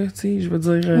va, là, tu sais, je veux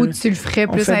dire. Ou tu le ferais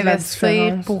plus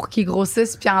investir pour qu'il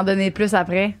grossisse puis en donner plus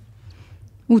après.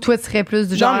 Ou toi, tu serais plus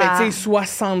du genre. Non, mais tu sais,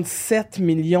 67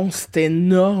 millions, c'est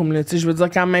énorme, là. Tu sais, je veux dire,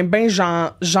 quand même, ben,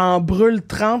 j'en brûle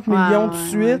 30 millions tout de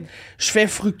suite. Je fais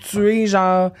fructuer,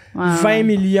 genre, 20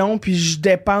 millions, puis je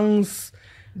dépense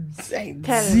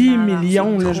 10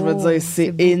 millions, là, je veux dire,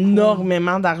 c'est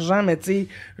énormément d'argent, mais tu sais,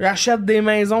 j'achète des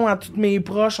maisons à tous mes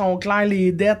proches, on claire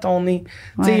les dettes, on est,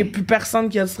 tu sais, plus personne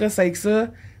qui a de stress avec ça,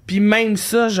 puis même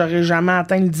ça, j'aurais jamais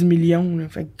atteint le 10 millions, là.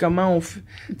 Fait que comment on fait,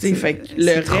 tu sais, fait que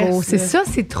le reste... C'est ça,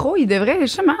 c'est trop, il devrait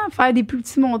justement faire des plus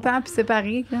petits montants puis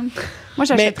séparer, comme. Moi,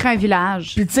 j'achèterais un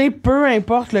village. Puis tu sais, peu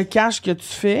importe le cash que tu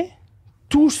fais,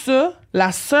 tout ça,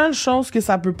 la seule chose que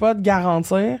ça peut pas te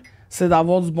garantir, c'est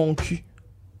d'avoir du bon cul.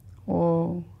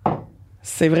 Oh.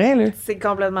 C'est vrai, là. C'est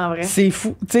complètement vrai. C'est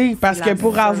fou. Tu sais, parce que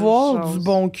pour avoir du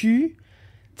bon cul,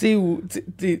 tu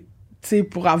sais,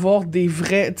 pour avoir des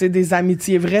vrais, tu sais, des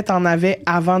amitiés vraies, t'en avais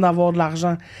avant d'avoir de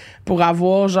l'argent. Pour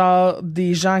avoir, genre,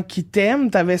 des gens qui t'aiment,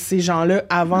 t'avais ces gens-là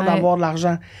avant d'avoir de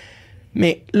l'argent.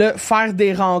 Mais là, faire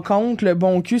des rencontres, le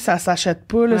bon cul, ça s'achète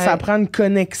pas, là. Ça prend une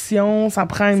connexion, ça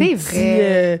prend un petit...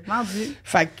 C'est vrai.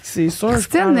 Fait que c'est sûr,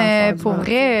 Christine, pour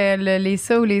vrai, les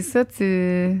ça ou les ça,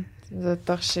 tu... T'as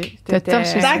torché. T'as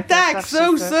torché. Tac,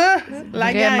 ça ou ça?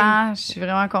 La gang. Vraiment, je suis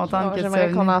vraiment contente que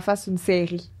j'aimerais qu'on en fasse une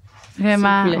série.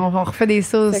 Vraiment, on refait des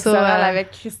ça ou ça.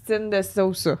 Avec Christine de ça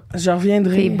ou ça. Je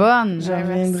reviendrai. T'es bonne. Je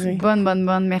reviendrai.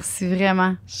 Bonne. Merci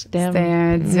vraiment. Je t'aime. C'était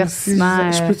un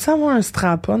divertissement. Je peux-tu avoir un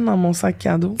strap-on dans mon sac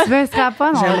cadeau? Tu veux un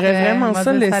strap-on? J'aimerais vraiment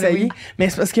ça l'essayer. Mais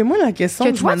c'est parce que moi, la question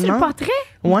que toi, tu le porterais?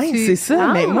 Oui, c'est ça.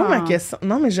 Mais moi, ma question...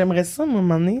 Non, mais j'aimerais ça, à un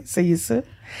moment donné, essayer ça.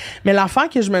 Mais l'affaire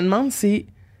que je me demande, c'est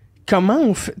comment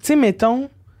on fait... Tu sais, mettons,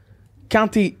 quand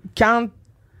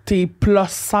t'es plus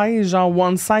size, genre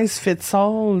one size fits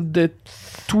all de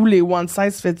tous les one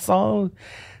size fits all,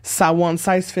 ça one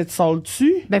size fits all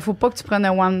dessus? Ben, faut pas que tu prennes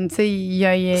un one, tu sais, il y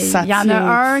en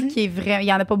a un qui est vrai, il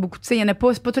y en a pas beaucoup, tu sais, il y en a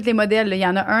pas, c'est pas tous les modèles, il y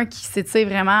en a un qui s'étire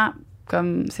vraiment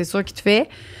comme c'est sûr qu'il te fait,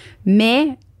 mais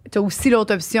t'as aussi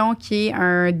l'autre option qui est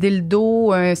un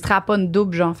dildo, un strap-on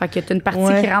double, genre. Fait que t'as une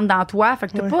partie qui rentre dans toi. Fait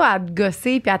que t'as pas à te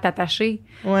gosser puis à t'attacher.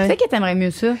 Peut-être que t'aimerais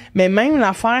mieux ça. Mais même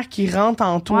l'affaire qui rentre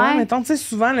en toi, mettons, tu sais,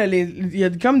 souvent, il y a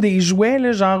comme des jouets,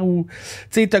 là, genre, où,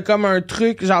 tu sais, t'as comme un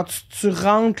truc, genre, tu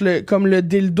rentres comme le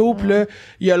dildo, puis là,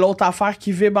 il y a l'autre affaire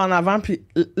qui vibre en avant, puis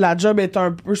la job est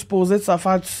un peu supposée de se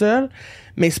faire tout seul.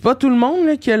 Mais c'est pas tout le monde,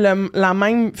 là, qui a la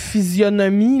même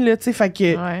physionomie, là, tu sais, fait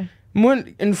que... Moi,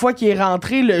 une fois qu'il est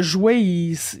rentré, le jouet,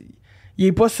 il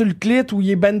est pas sur le clit ou il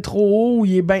est ben trop haut ou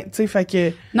il est ben... Tu sais, fait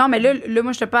que... Non, mais là,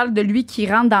 moi, je te parle de lui qui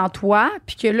rentre dans toi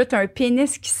puis que là, t'as un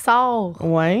pénis qui sort.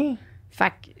 Ouais. Fait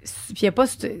que... Puis y a pas...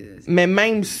 Mais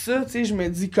même ça, tu sais, je me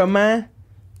dis comment...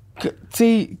 Tu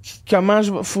sais, comment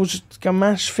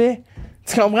je fais?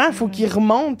 Tu comprends? Faut qu'il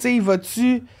remonte, tu sais,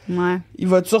 il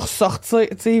va-tu ressortir,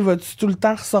 tu sais, il va-tu tout le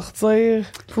temps ressortir?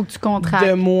 Faut que tu contractes.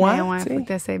 De moi, faut que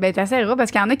t'essaies. Ben, t'essaieras,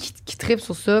 parce qu'il y en a qui trippent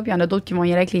sur ça, puis il y en a d'autres qui vont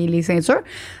y aller avec les ceintures.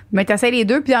 Mais t'essaies les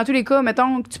deux, puis dans tous les cas,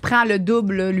 mettons que tu prends le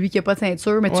double, là, lui qui a pas de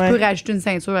ceinture, mais tu peux rajouter une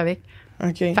ceinture avec.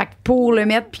 OK. Fait que pour le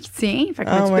mettre puis qu'il tient, fait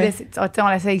que tu peux laisser, on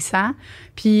l'essaye sans.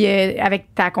 Puis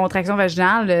avec ta contraction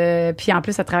vaginale, puis en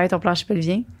plus, ça travaille ton plancher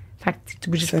pelvien. Fait que t'es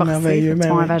obligé de forcer. Tu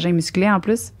vas un vagin musclé en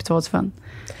plus, puis tu vas avoir du fun.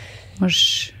 Moi,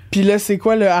 Puis là, c'est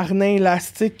quoi le harnais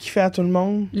élastique qui fait à tout le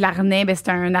monde? L'harnais, ben c'est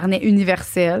un harnais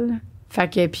universel.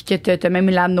 Fait que, puis que t'as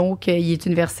même l'anneau qui est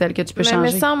universel, que tu peux changer.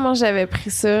 Mais me semble, moi, j'avais pris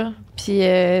ça, puis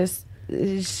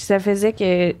ça faisait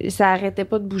que ça arrêtait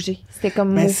pas de bouger. C'était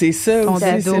comme mais c'est ça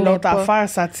aussi, c'est l'autre affaire,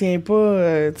 ça tient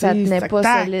pas, ça tenait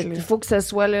pas solide. Il faut que ce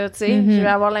soit là, tu sais. Je vais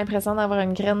avoir l'impression d'avoir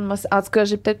une graine. Moi, en tout cas,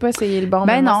 j'ai peut-être pas essayé le bon.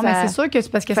 Ben non, moi, mais c'est sûr que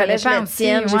c'est parce que ça fallait dépend que je le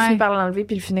tienne. J'ai fini par l'enlever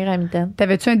puis le finir à mi-temps.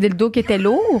 T'avais-tu un dildo qui était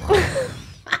lourd?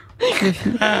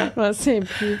 C'est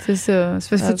plus. C'est ça. C'est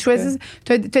parce que tu choisis.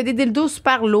 T'as des dildos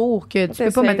super lourds que tu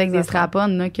peux pas mettre avec des strap-on,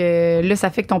 là, que là,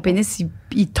 ça fait que ton pénis,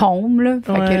 il tombe, là.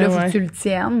 Fait que là, faut que tu le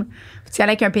tiennes. Faut que tu y ailles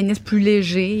avec un pénis plus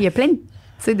léger. Il y a plein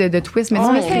de twists, mais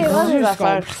tu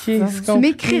m'écriras. Tu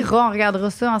m'écriras, on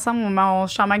regardera ça ensemble,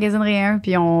 je t'emmagasinerai un,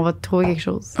 puis on va te trouver quelque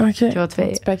chose. OK. Qui va te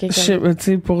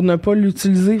faire. Pour ne pas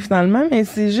l'utiliser finalement, mais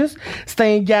c'est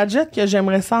un gadget que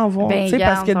j'aimerais ça avoir.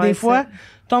 Parce que des fois,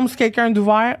 tombe sur quelqu'un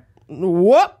d'ouvert,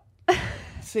 whoop!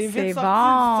 C'est vite sorti du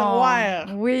tiroir.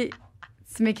 Oui.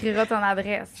 Tu m'écriras ton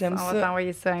adresse. J'aime ça. On va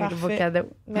t'envoyer ça, un beau cadeau.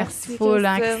 Merci full,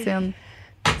 Christine.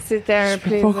 C'était un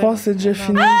plaisir. Je peux pas croire que c'est déjà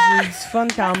fini. J'ai eu du fun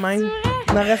quand même.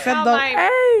 On aurait fait d'autres.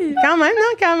 Hey! Quand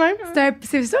même.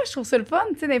 C'est ça, je trouve ça le fun.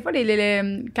 Tu sais, des fois,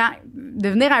 de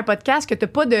venir à un podcast que t'as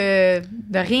pas de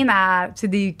rien à. C'est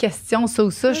des questions, ça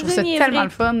ou ça. Je trouve ça tellement le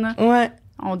fun. Là. Ouais.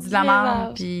 On dit de la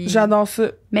merde, puis... J'adore ça.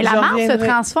 Mais la merde se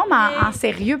transforme en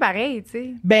sérieux pareil, tu sais.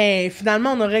 Ben,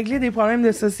 finalement, on a réglé des problèmes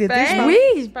de société, je pense. Oui!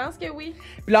 Je pense que oui.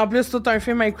 Puis là, en plus, tout un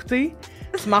film à écouter.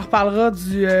 Tu m'en reparleras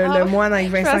du Le Moine avec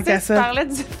Vincent Cassel. Tu parlais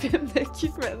du film de qui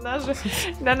maintenant?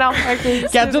 Non,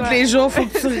 OK. Qu'à tous les jours, faut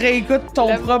que tu réécoutes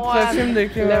ton propre film de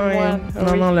qui. Le Moine.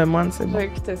 Non, Le Moine, c'est bon. Je vais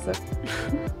écouter ça.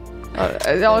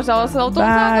 On tourne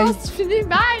ça, c'est fini.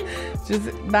 Bye!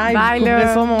 Bye, je couperai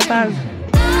ça au montage.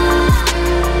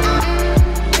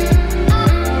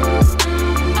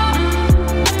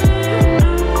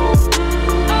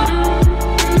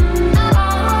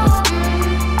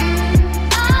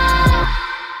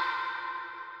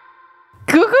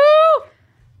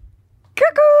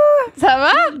 Ça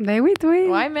va? Ben oui, toi.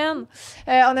 Ouais, man.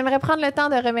 On aimerait prendre le temps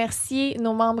de remercier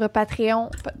nos membres Patreon,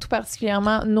 tout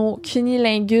particulièrement nos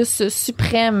cunilingus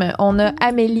suprêmes. On a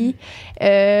Amélie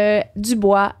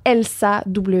Dubois, Elsa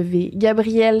W,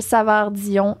 Gabrielle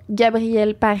Savard-Dion,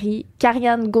 Gabrielle Paris,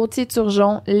 Carianne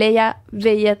Gauthier-Turgeon, Léa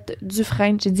Veillette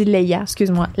Dufresne, j'ai dit Léa,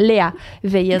 excuse-moi, Léa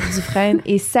Veillette Dufresne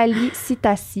et Sally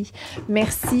Citassi.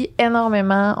 Merci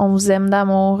énormément. On vous aime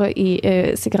d'amour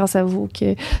et c'est grâce à vous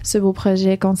que ce beau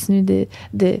projet continue de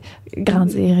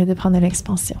grandir et de prendre de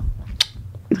l'expansion.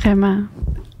 Vraiment.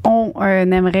 On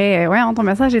aimerait... ton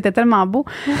message était tellement beau.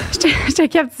 J'étais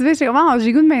captivée. J'ai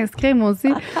goût de m'inscrire, moi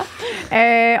aussi.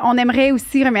 On aimerait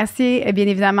aussi remercier, bien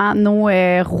évidemment, nos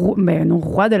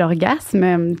rois de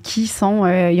l'orgasme qui ils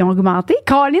ont augmenté.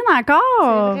 Colline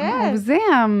encore! On vous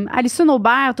aime. Alison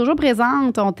Aubert, toujours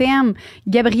présente. On t'aime.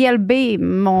 Gabrielle B,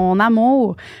 mon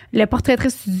amour. Le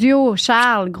Portraitrise Studio,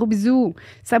 Charles, gros bisous.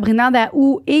 Sabrina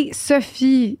Daou et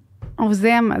Sophie. On vous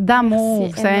aime d'amour.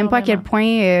 Merci, vous savez même pas à quel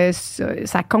point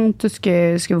ça compte tout ce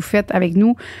que vous faites avec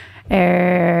nous.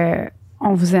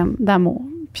 On vous aime d'amour.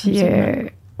 Puis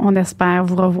on espère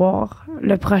vous revoir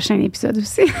le prochain épisode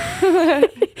aussi.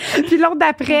 Puis l'autre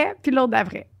d'après.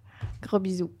 Gros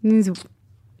bisous. Bisous.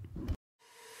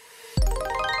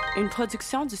 Une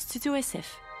production du Studio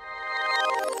SF.